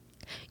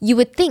 You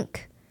would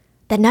think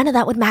that none of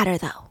that would matter,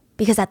 though.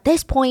 Because at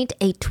this point,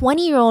 a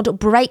 20-year-old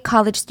bright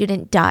college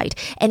student died,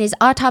 and his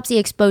autopsy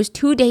exposed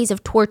 2 days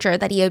of torture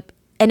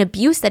and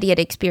abuse that he had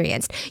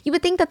experienced. You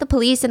would think that the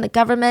police and the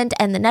government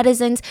and the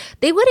netizens,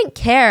 they wouldn't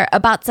care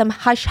about some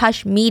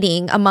hush-hush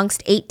meeting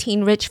amongst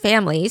 18 rich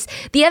families.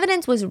 The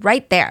evidence was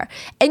right there.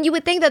 And you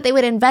would think that they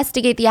would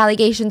investigate the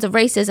allegations of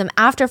racism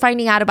after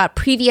finding out about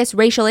previous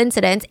racial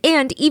incidents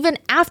and even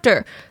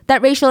after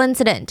that racial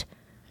incident.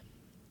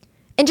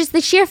 And just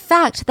the sheer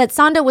fact that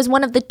Sanda was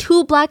one of the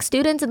 2 black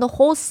students in the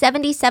whole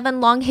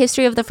 77-long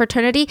history of the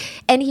fraternity,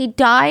 and he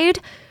died,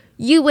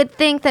 you would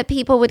think that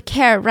people would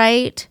care,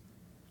 right?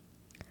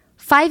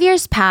 5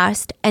 years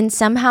passed, and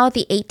somehow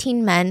the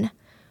 18 men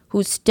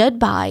who stood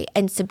by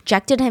and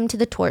subjected him to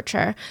the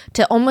torture,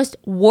 to almost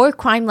war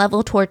crime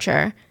level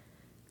torture,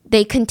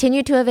 they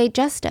continued to evade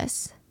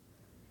justice.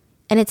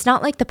 And it's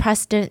not like the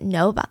press didn't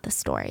know about the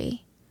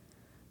story.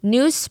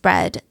 News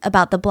spread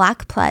about the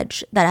Black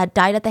Pledge that had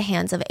died at the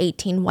hands of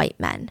 18 white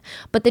men,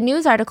 but the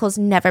news articles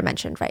never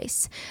mentioned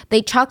race.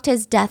 They chalked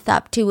his death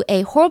up to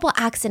a horrible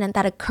accident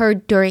that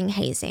occurred during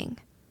hazing.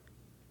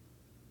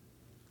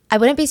 I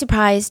wouldn't be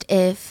surprised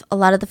if a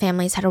lot of the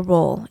families had a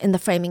role in the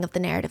framing of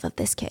the narrative of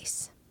this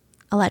case,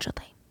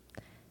 allegedly.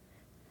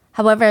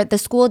 However, the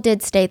school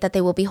did state that they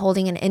will be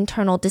holding an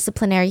internal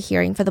disciplinary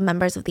hearing for the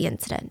members of the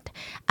incident.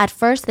 At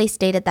first, they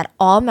stated that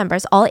all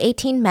members, all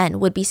 18 men,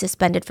 would be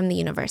suspended from the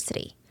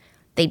university.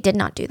 They did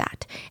not do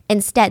that.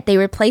 Instead, they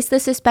replaced the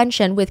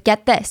suspension with,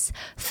 get this,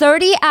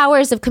 30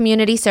 hours of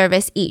community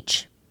service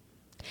each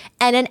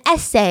and an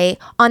essay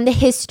on the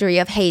history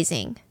of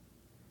hazing.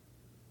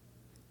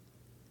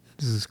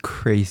 This is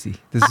crazy.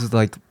 This is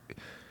like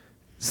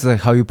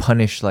how you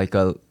punish like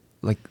a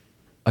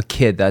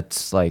kid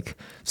that's like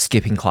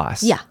skipping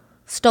class. Yeah.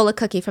 Stole a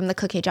cookie from the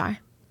cookie jar.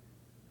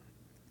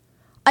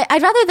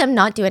 I'd rather them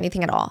not do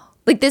anything at all.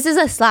 Like, this is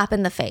a slap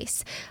in the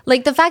face.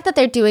 Like, the fact that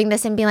they're doing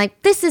this and being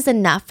like, this is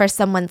enough for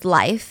someone's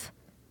life.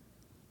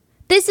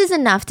 This is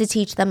enough to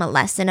teach them a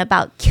lesson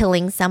about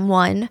killing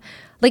someone.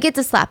 Like, it's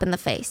a slap in the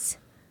face.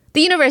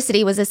 The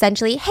university was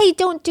essentially, hey,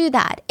 don't do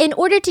that. In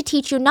order to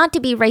teach you not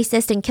to be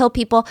racist and kill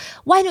people,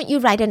 why don't you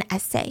write an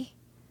essay?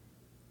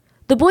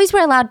 The boys were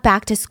allowed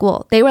back to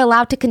school. They were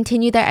allowed to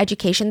continue their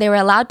education. They were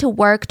allowed to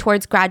work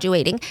towards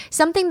graduating,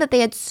 something that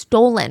they had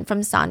stolen from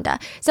Sanda,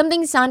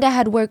 something Sanda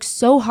had worked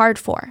so hard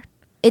for.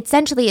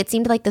 essentially, it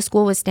seemed like the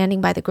school was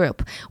standing by the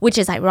group, which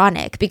is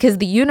ironic because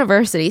the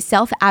university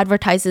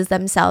self-advertises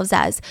themselves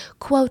as,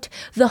 quote,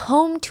 the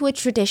home to a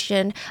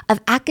tradition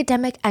of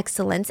academic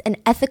excellence and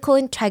ethical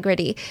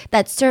integrity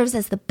that serves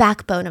as the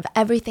backbone of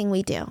everything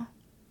we do.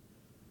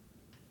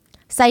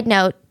 Side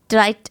note,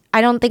 I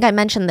don't think I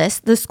mentioned this.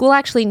 The school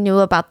actually knew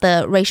about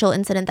the racial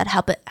incident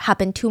that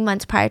happened 2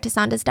 months prior to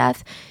Sanda's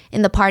death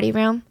in the party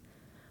room,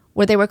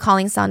 where they were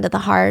calling Sanda the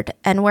hard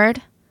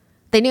N-word.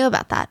 They knew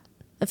about that.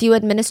 A few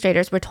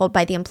administrators were told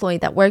by the employee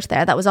that worked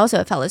there that was also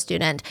a fellow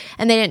student,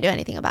 and they didn't do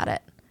anything about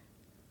it.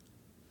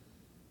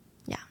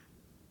 Yeah.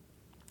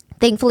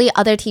 Thankfully,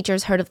 other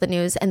teachers heard of the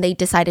news and they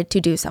decided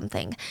to do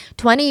something.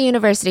 20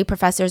 university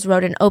professors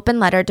wrote an open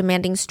letter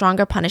demanding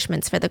stronger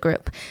punishments for the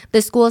group.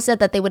 The school said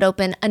that they would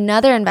open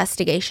another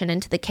investigation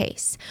into the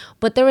case,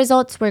 but the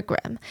results were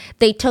grim.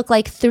 They took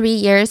like 3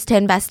 years to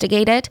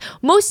investigate it.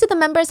 Most of the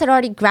members had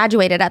already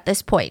graduated at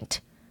this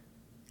point.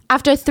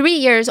 After 3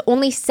 years,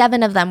 only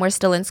 7 of them were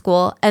still in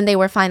school and they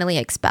were finally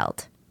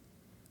expelled.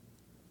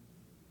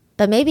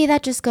 But maybe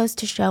that just goes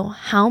to show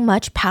how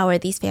much power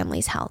these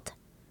families held.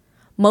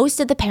 Most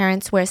of the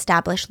parents were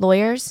established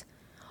lawyers.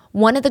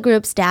 One of the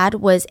group's dad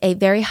was a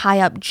very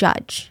high-up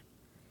judge.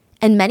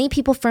 And many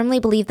people firmly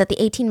believe that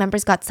the 18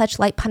 members got such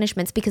light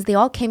punishments because they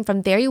all came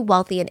from very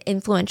wealthy and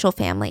influential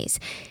families.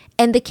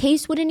 And the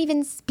case wouldn't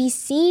even be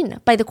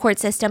seen by the court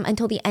system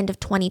until the end of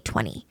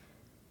 2020.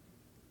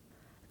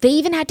 They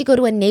even had to go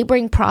to a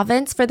neighboring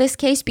province for this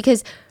case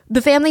because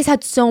the families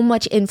had so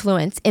much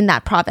influence in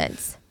that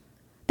province.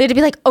 They had to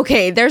be like,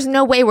 okay, there's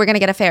no way we're going to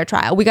get a fair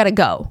trial. We got to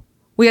go.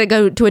 We got to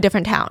go to a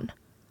different town.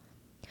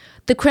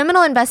 The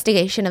criminal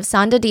investigation of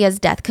Sanda Dia's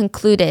death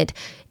concluded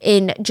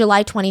in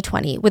July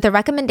 2020 with a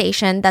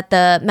recommendation that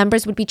the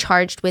members would be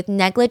charged with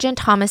negligent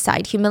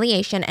homicide,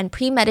 humiliation, and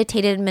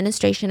premeditated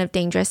administration of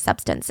dangerous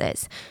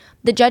substances.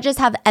 The judges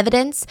have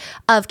evidence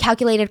of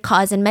calculated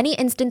cause and many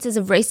instances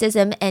of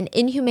racism and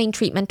inhumane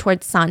treatment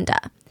towards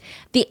Sanda.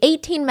 The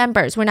 18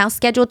 members were now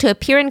scheduled to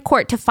appear in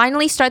court to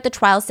finally start the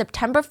trial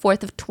September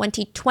 4th of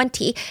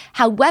 2020.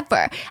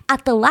 However,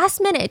 at the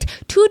last minute,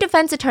 2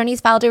 defense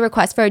attorneys filed a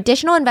request for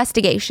additional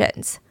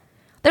investigations.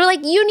 They were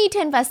like, you need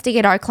to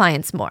investigate our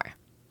clients more.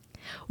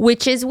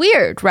 Which is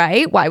weird,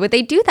 right? Why would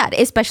they do that?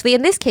 Especially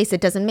in this case,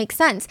 it doesn't make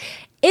sense.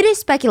 It is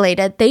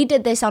speculated they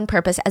did this on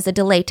purpose as a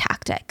delay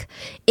tactic.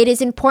 It is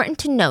important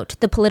to note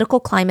the political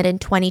climate in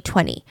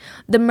 2020.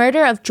 The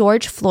murder of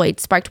George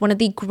Floyd sparked one of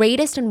the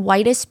greatest and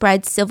widest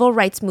spread civil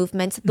rights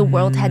movements the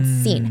world had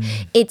seen.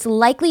 It's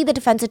likely the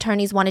defense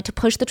attorneys wanted to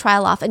push the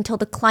trial off until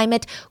the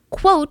climate,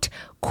 quote,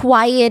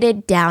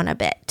 quieted down a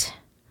bit.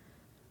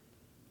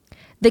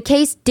 The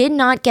case did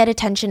not get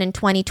attention in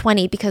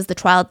 2020 because the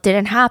trial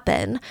didn't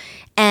happen,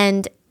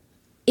 and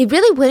it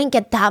really wouldn't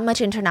get that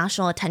much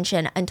international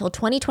attention until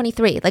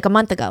 2023, like a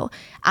month ago,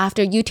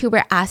 after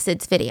YouTuber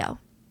Acid's video.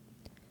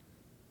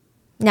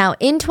 Now,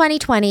 in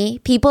 2020,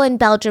 people in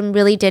Belgium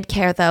really did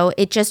care, though.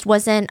 It just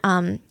wasn't,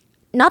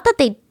 not that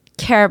they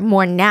care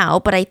more now,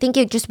 but I think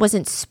it just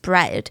wasn't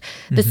spread.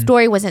 The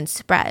story wasn't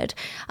spread.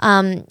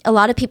 A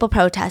lot of people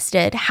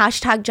protested.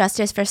 Hashtag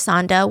Justice for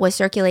Sanda was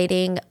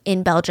circulating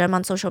in Belgium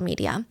on social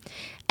media.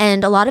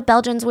 And a lot of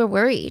Belgians were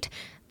worried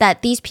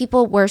that these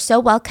people were so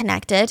well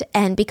connected,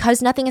 and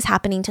because nothing is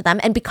happening to them,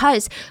 and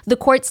because the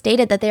court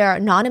stated that they are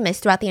anonymous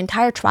throughout the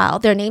entire trial,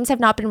 their names have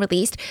not been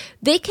released,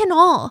 they can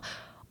all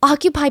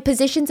occupy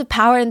positions of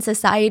power in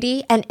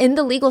society and in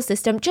the legal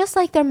system just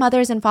like their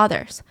mothers and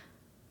fathers.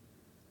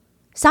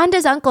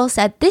 Sanda's uncle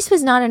said this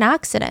was not an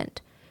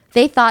accident.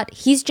 They thought,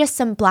 he's just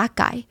some black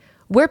guy.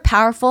 We're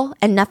powerful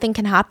and nothing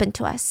can happen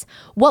to us.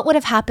 What would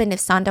have happened if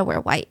Sanda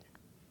were white?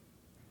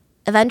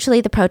 Eventually,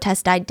 the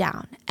protest died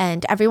down,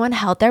 and everyone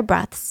held their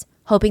breaths,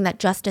 hoping that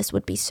justice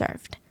would be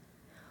served.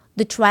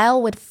 The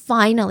trial would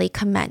finally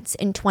commence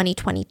in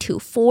 2022,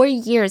 4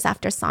 years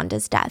after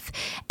Sanda's death,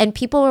 and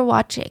people were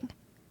watching.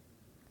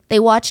 They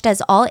watched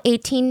as all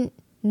 18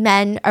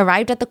 men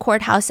arrived at the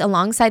courthouse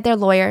alongside their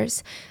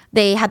lawyers.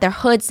 They had their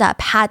hoods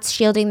up, hats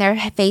shielding their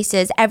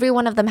faces. Every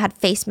one of them had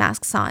face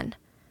masks on.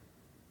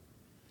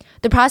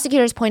 The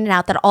prosecutors pointed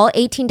out that all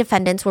 18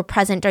 defendants were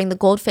present during the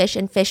goldfish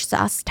and fish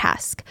sauce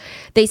task.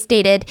 They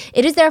stated,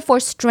 "It is therefore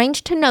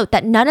strange to note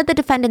that none of the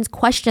defendants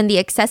questioned the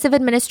excessive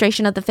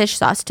administration of the fish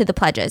sauce to the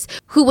pledges,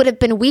 who would have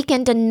been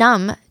weakened and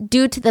numb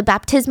due to the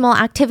baptismal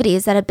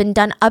activities that had been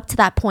done up to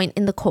that point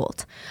in the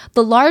cult.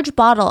 The large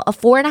bottle of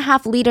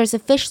 4.5 liters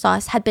of fish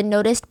sauce had been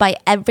noticed by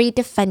every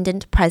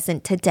defendant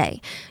present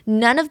today.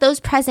 None of those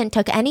present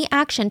took any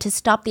action to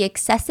stop the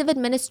excessive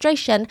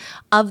administration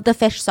of the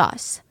fish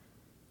sauce."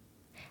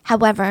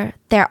 However,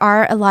 there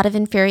are a lot of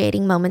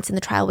infuriating moments in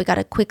the trial we got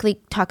to quickly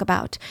talk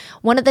about.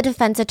 One of the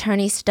defense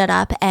attorneys stood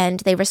up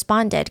and they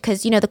responded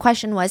because, the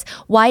question was,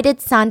 why did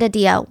Sanda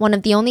Dia, one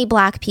of the only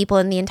black people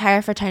in the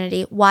entire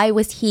fraternity, why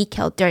was he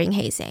killed during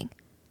hazing?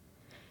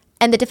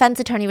 And the defense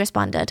attorney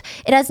responded,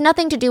 "It has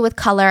nothing to do with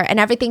color and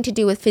everything to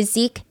do with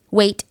physique,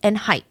 weight, and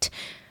height."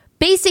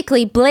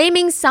 Basically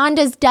blaming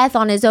Sanda's death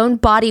on his own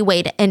body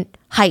weight and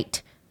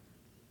height.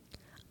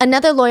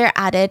 Another lawyer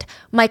added,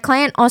 my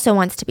client also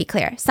wants to be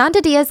clear.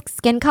 Sanda Diaz's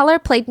skin color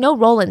played no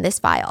role in this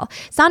file.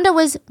 Sanda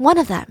was one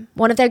of them,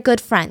 one of their good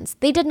friends.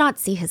 They did not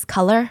see his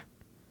color.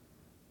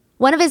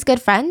 One of his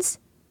good friends?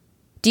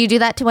 Do you do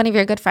that to one of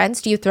your good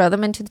friends? Do you throw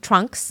them into the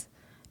trunks?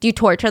 Do you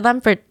torture them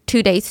for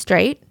 2 days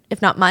straight,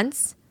 if not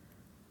months?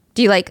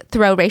 Do you like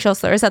throw racial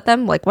slurs at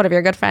them, like one of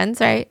your good friends,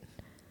 right?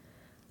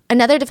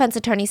 Another defense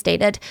attorney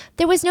stated,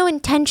 there was no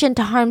intention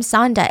to harm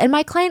Sanda, and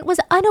my client was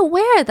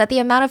unaware that the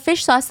amount of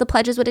fish sauce the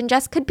pledges would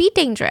ingest could be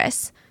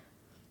dangerous.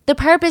 The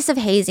purpose of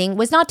hazing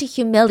was not to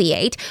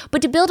humiliate,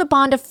 but to build a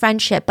bond of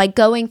friendship by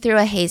going through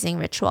a hazing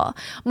ritual.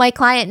 My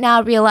client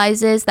now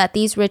realizes that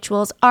these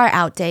rituals are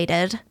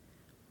outdated.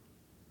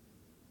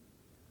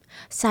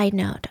 Side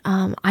note,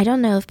 I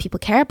don't know if people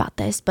care about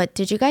this, but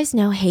did you guys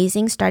know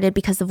hazing started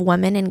because of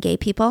women and gay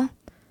people?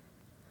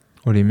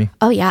 What do you mean?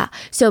 Oh, yeah.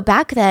 So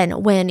back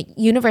then, when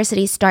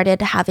universities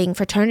started having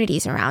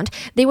fraternities around,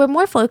 they were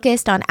more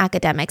focused on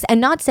academics. And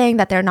not saying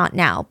that they're not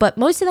now, but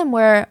most of them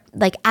were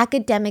like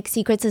academic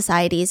secret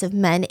societies of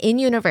men in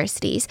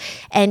universities.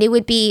 And it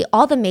would be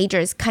all the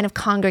majors kind of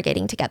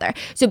congregating together.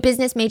 So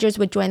business majors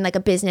would join like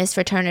a business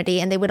fraternity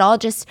and they would all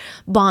just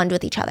bond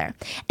with each other.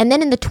 And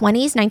then in the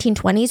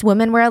 1920s,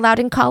 women were allowed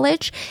in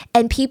college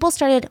and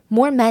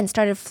more men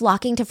started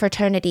flocking to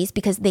fraternities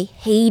because they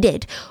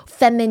hated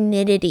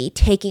femininity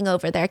taking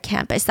over their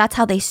campus. That's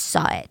how they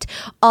saw it.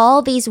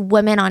 All these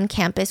women on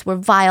campus were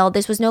vile.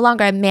 This was no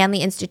longer a manly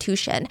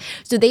institution.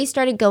 So they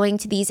started going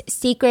to these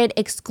secret,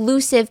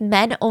 exclusive,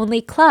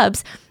 men-only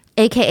clubs,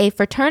 aka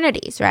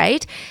fraternities,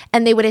 right?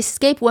 And they would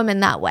escape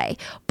women that way.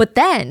 But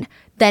then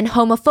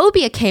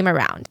homophobia came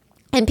around.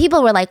 And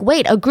people were like,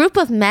 wait, a group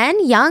of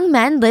men, young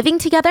men living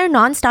together,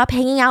 nonstop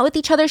hanging out with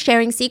each other,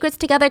 sharing secrets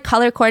together,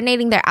 color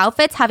coordinating their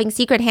outfits, having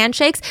secret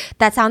handshakes?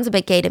 That sounds a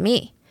bit gay to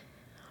me.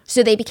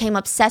 So they became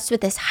obsessed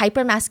with this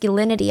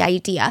hypermasculinity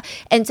idea.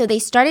 And so they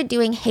started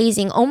doing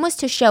hazing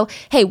almost to show,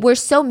 hey, we're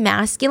so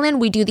masculine.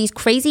 We do these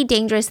crazy,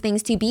 dangerous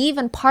things to be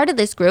even part of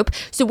this group.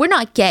 So we're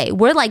not gay.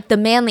 We're like the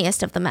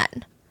manliest of the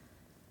men.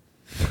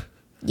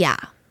 Yeah.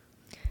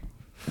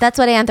 That's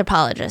what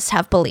anthropologists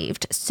have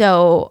believed.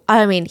 So,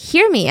 I mean,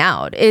 hear me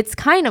out. It's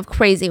kind of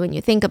crazy when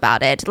you think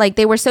about it. Like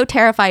they were so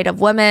terrified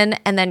of women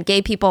and then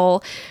gay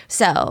people.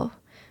 So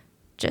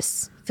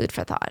just food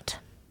for thought.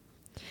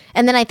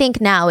 And then I think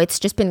now it's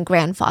just been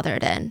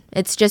grandfathered in.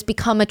 It's just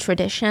become a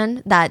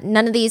tradition that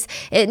none of these,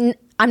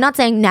 I'm not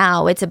saying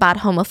now it's about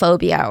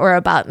homophobia or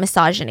about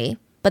misogyny,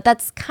 but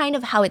that's kind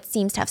of how it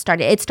seems to have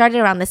started. It started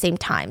around the same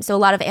time. So a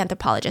lot of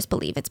anthropologists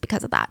believe it's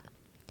because of that.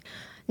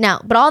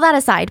 Now, but all that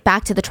aside,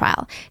 back to the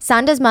trial.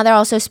 Sanda's mother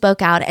also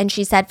spoke out and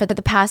she said for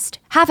the past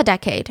half a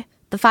decade,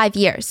 the 5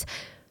 years,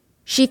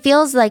 she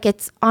feels like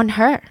it's on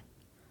her.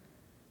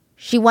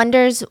 She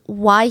wonders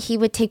why he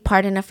would take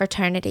part in a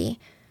fraternity.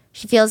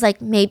 She feels like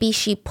maybe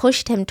she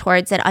pushed him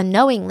towards it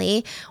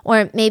unknowingly,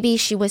 or maybe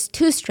she was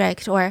too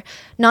strict or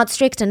not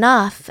strict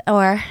enough,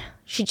 or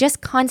she just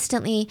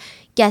constantly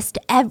guessed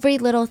every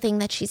little thing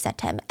that she said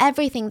to him,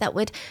 everything that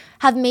would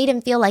have made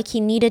him feel like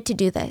he needed to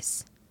do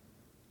this.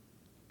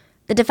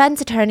 The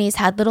defense attorneys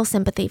had little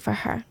sympathy for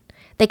her.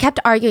 They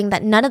kept arguing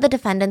that none of the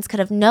defendants could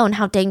have known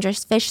how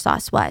dangerous fish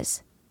sauce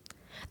was.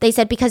 They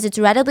said because it's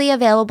readily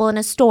available in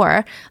a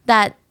store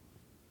that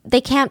they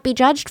can't be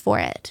judged for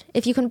it.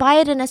 If you can buy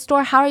it in a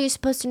store, how are you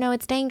supposed to know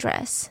it's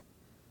dangerous?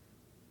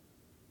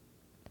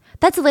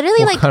 That's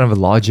literally what kind of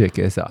logic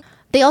is that?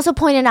 They also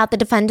pointed out the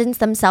defendants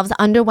themselves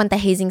underwent the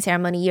hazing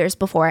ceremony years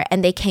before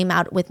and they came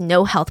out with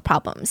no health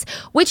problems.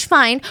 Which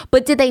fine,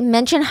 but did they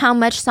mention how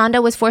much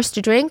Sanda was forced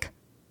to drink?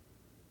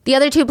 The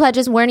other two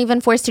pledges weren't even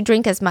forced to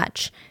drink as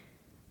much.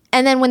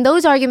 And then when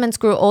those arguments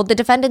grew old, the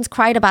defendants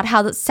cried about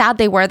how sad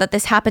they were that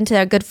this happened to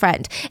their good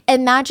friend.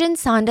 Imagine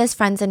Sanda's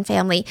friends and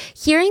family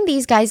hearing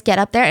these guys get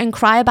up there and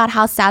cry about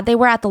how sad they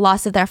were at the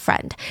loss of their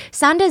friend.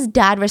 Sanda's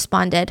dad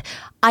responded,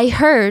 I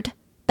heard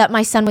that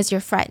my son was your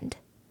friend.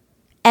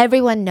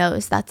 Everyone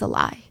knows that's a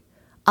lie.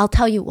 I'll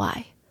tell you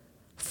why.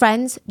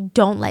 Friends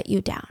don't let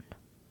you down.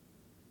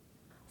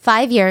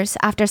 5 years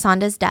after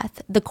Sanda's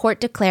death, the court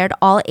declared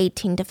all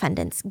 18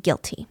 defendants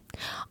guilty.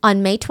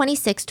 On May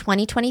 26,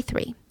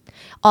 2023,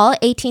 all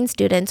 18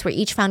 students were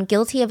each found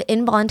guilty of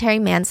involuntary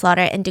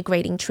manslaughter and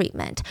degrading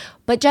treatment,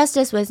 but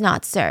justice was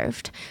not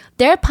served.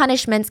 Their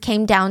punishments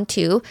came down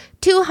to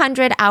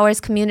 200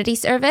 hours community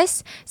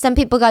service. Some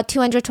people got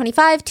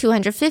 225,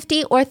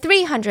 250, or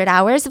 300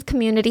 hours of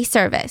community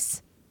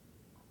service.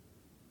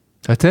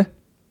 That's it?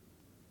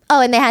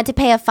 Oh, and they had to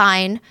pay a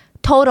fine,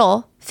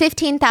 total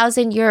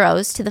 15,000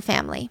 euros to the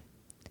family.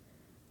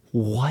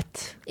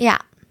 What? Yeah.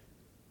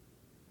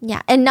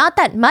 Yeah, and not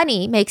that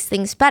money makes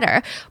things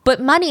better,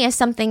 but money is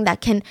something that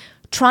can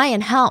try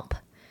and help,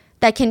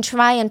 that can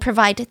try and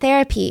provide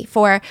therapy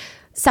for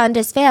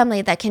Sanda's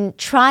family, that can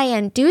try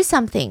and do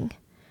something,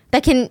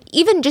 that can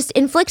even just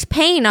inflict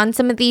pain on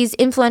some of these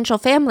influential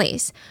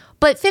families.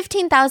 But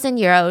 15,000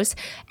 euros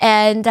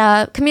and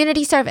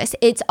community service,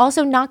 it's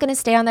also not going to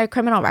stay on their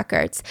criminal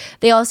records.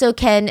 They also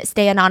can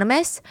stay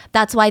anonymous.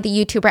 That's why the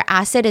YouTuber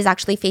Acid is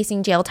actually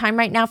facing jail time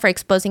right now for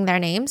exposing their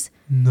names.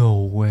 No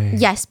way.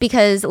 Yes,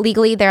 because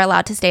legally they're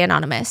allowed to stay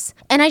anonymous.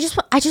 And I just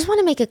want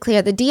to make it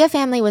clear, the Dia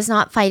family was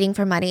not fighting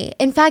for money.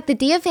 In fact, the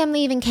Dia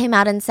family even came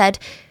out and said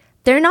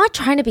they're not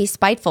trying to be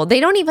spiteful. They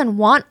don't even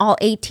want all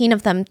 18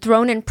 of them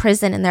thrown in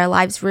prison and their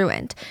lives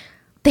ruined.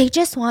 They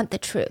just want the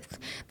truth.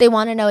 They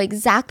want to know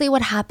exactly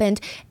what happened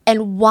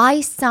and why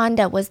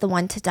Sanda was the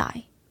one to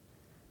die.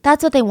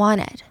 That's what they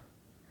wanted.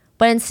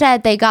 But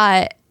instead, they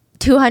got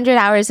 200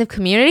 hours of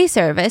community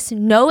service,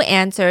 no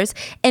answers,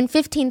 and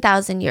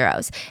 15,000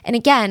 euros. And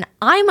again,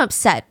 I'm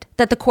upset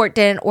that the court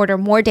didn't order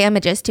more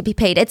damages to be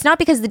paid. It's not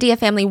because the Dia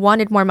family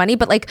wanted more money,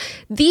 but like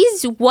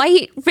these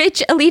white,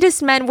 rich,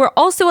 elitist men were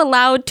also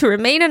allowed to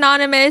remain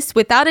anonymous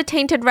without a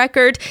tainted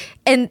record.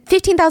 And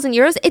 15,000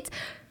 euros, it's...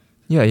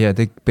 Yeah,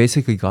 they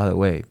basically got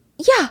away.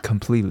 Yeah.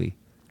 Completely.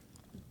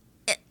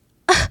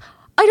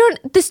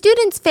 The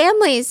students'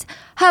 families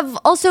have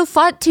also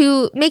fought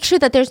to make sure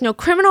that there's no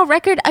criminal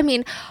record. I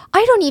mean,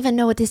 I don't even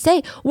know what to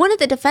say. One of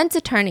the defense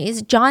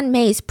attorneys, John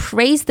Mays,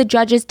 praised the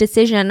judge's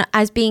decision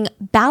as being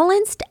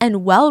balanced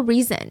and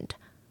well-reasoned.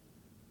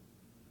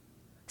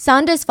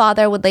 Sanda's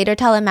father would later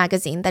tell a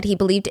magazine that he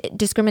believed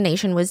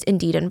discrimination was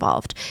indeed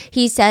involved.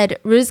 He said,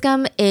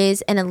 Ruzgam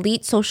is an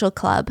elite social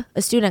club,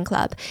 a student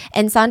club,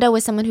 and Sanda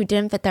was someone who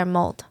didn't fit their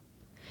mold.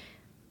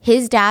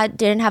 His dad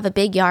didn't have a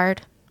big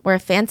yard or a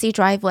fancy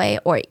driveway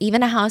or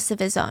even a house of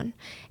his own,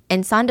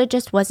 and Sanda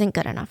just wasn't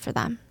good enough for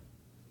them.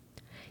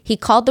 He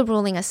called the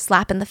ruling a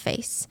slap in the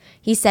face.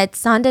 He said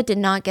Sanda did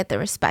not get the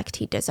respect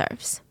he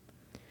deserves.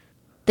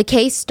 The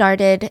case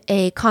started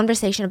a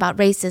conversation about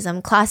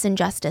racism, class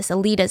injustice,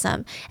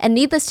 elitism, and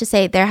needless to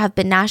say, there have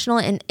been national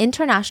and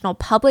international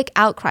public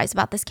outcries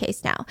about this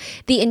case now.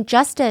 The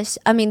injustice,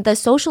 the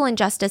social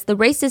injustice, the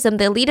racism,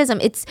 the elitism,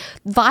 it's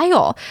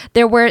vile.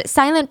 There were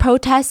silent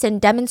protests and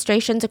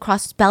demonstrations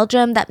across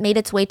Belgium that made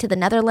its way to the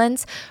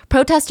Netherlands.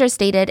 Protesters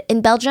stated,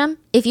 in Belgium,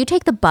 if you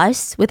take the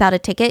bus without a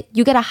ticket,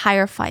 you get a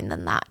higher fine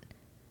than that.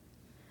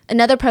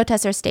 Another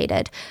protester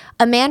stated,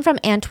 a man from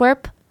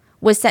Antwerp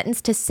was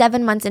sentenced to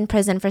 7 months in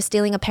prison for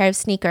stealing a pair of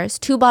sneakers,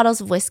 2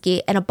 bottles of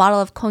whiskey, and a bottle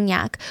of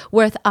cognac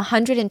worth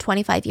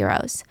 125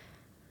 euros.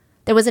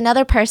 There was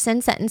another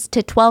person sentenced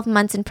to 12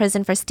 months in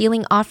prison for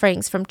stealing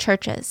offerings from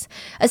churches.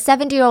 A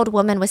 70-year-old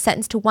woman was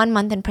sentenced to 1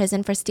 month in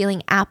prison for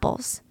stealing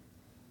apples.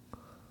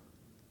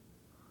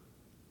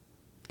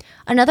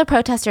 Another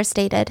protester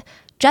stated,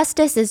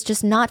 justice is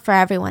just not for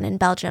everyone in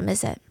Belgium,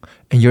 is it?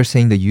 And you're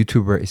saying the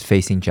YouTuber is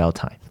facing jail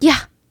time? Yeah.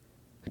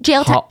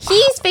 Jail time.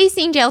 He's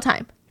facing jail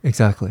time.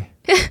 Exactly.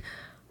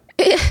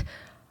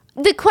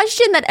 The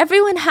question that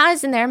everyone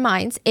has in their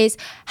minds is,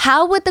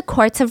 how would the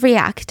courts have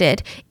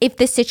reacted if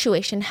the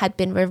situation had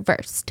been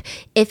reversed?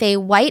 If a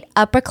white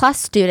upper-class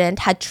student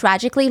had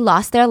tragically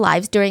lost their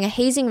lives during a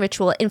hazing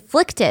ritual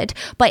inflicted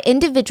by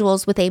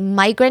individuals with a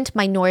migrant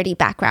minority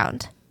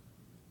background?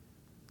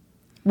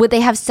 Would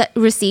they have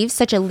received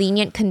such a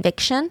lenient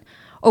conviction?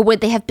 Or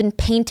would they have been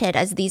painted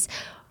as these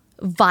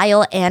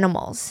vile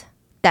animals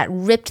that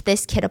ripped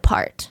this kid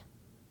apart?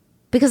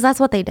 Because that's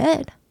what they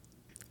did.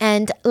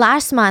 And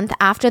last month,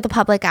 after the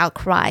public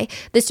outcry,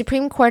 the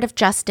Supreme Court of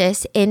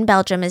Justice in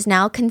Belgium is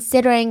now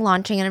considering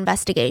launching an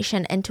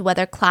investigation into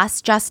whether class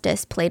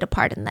justice played a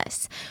part in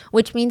this,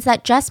 which means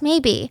that just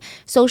maybe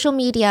social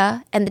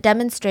media and the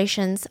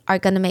demonstrations are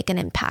going to make an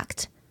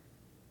impact.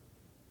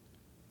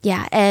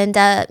 Yeah, and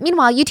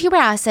meanwhile, YouTuber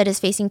Asad is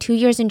facing 2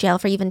 years in jail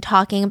for even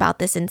talking about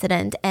this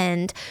incident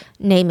and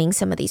naming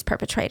some of these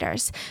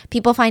perpetrators.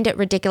 People find it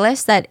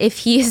ridiculous that if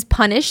he is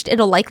punished,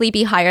 it'll likely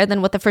be higher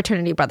than what the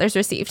fraternity brothers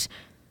received.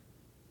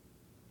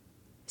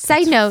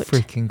 Side note.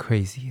 Freaking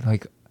crazy.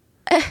 Like,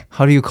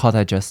 how do you call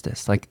that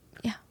justice? Like,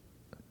 yeah.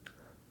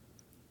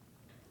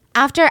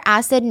 After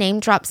Asad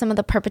name-dropped some of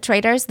the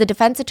perpetrators, the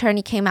defense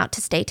attorney came out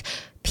to state,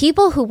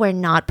 people who were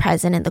not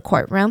present in the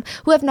courtroom,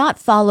 who have not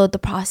followed the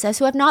process,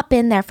 who have not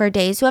been there for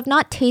days, who have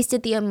not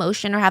tasted the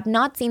emotion or have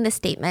not seen the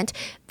statement,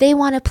 they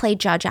want to play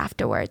judge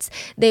afterwards.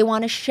 They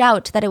want to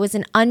shout that it was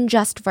an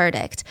unjust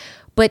verdict.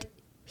 But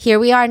here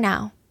we are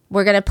now.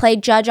 We're going to play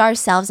judge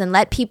ourselves and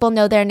let people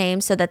know their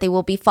names so that they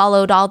will be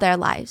followed all their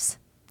lives.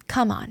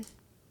 Come on.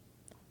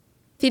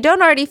 If you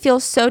don't already feel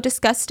so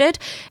disgusted,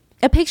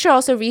 a picture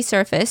also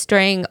resurfaced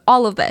during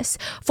all of this.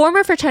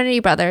 Former fraternity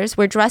brothers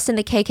were dressed in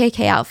the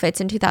KKK outfits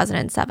in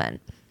 2007.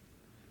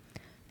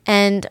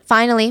 And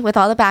finally, with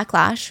all the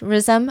backlash,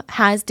 RISM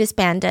has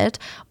disbanded,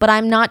 but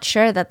I'm not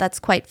sure that that's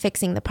quite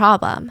fixing the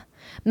problem.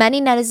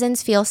 Many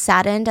netizens feel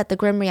saddened at the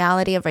grim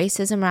reality of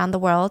racism around the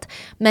world.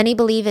 Many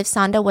believe if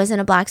Sanda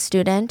wasn't a black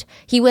student,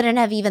 he wouldn't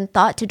have even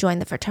thought to join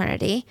the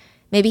fraternity.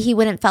 Maybe he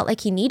wouldn't felt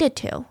like he needed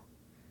to.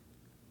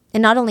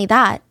 And not only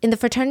that, in the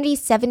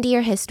fraternity's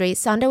 70-year history,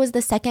 Sanda was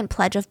the second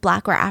pledge of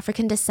Black or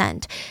African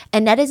descent,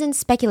 and netizens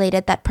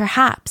speculated that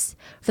perhaps,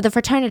 for the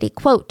fraternity,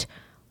 quote,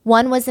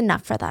 one was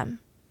enough for them,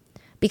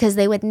 because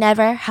they would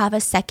never have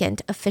a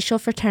second official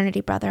fraternity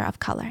brother of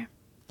color.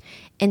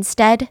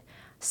 Instead,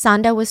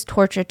 Sanda was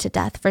tortured to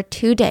death for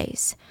 2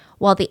 days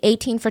while the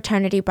 18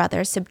 fraternity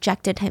brothers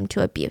subjected him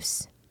to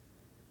abuse.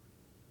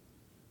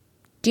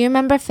 Do you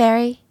remember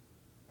Ferry,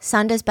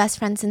 Sanda's best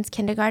friend since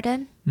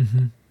kindergarten?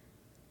 Mm-hmm.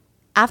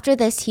 After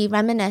this, he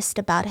reminisced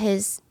about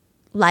his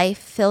life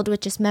filled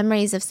with just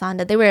memories of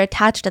Sanda. They were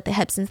attached at the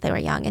hip since they were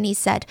young. And he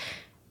said,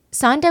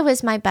 Sanda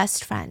was my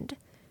best friend.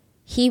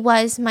 He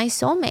was my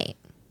soulmate.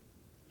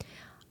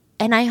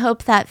 And I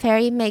hope that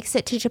Ferry makes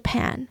it to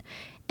Japan.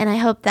 And I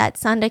hope that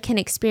Sanda can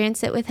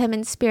experience it with him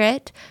in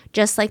spirit,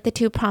 just like the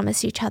two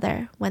promised each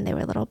other when they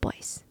were little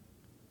boys.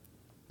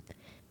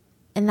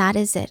 And that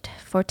is it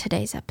for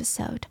today's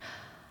episode.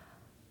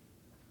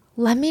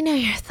 Let me know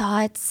your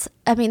thoughts.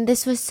 I mean,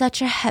 this was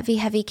such a heavy,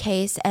 heavy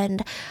case,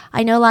 and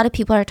I know a lot of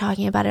people are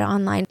talking about it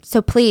online.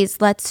 So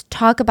please, let's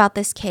talk about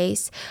this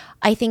case.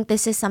 I think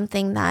this is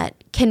something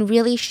that can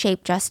really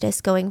shape justice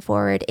going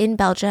forward in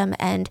Belgium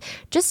and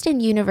just in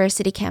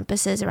university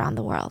campuses around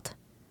the world.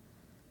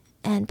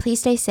 And please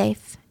stay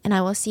safe, and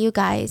I will see you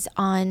guys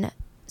on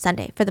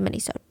Sunday for the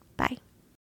mini-sode.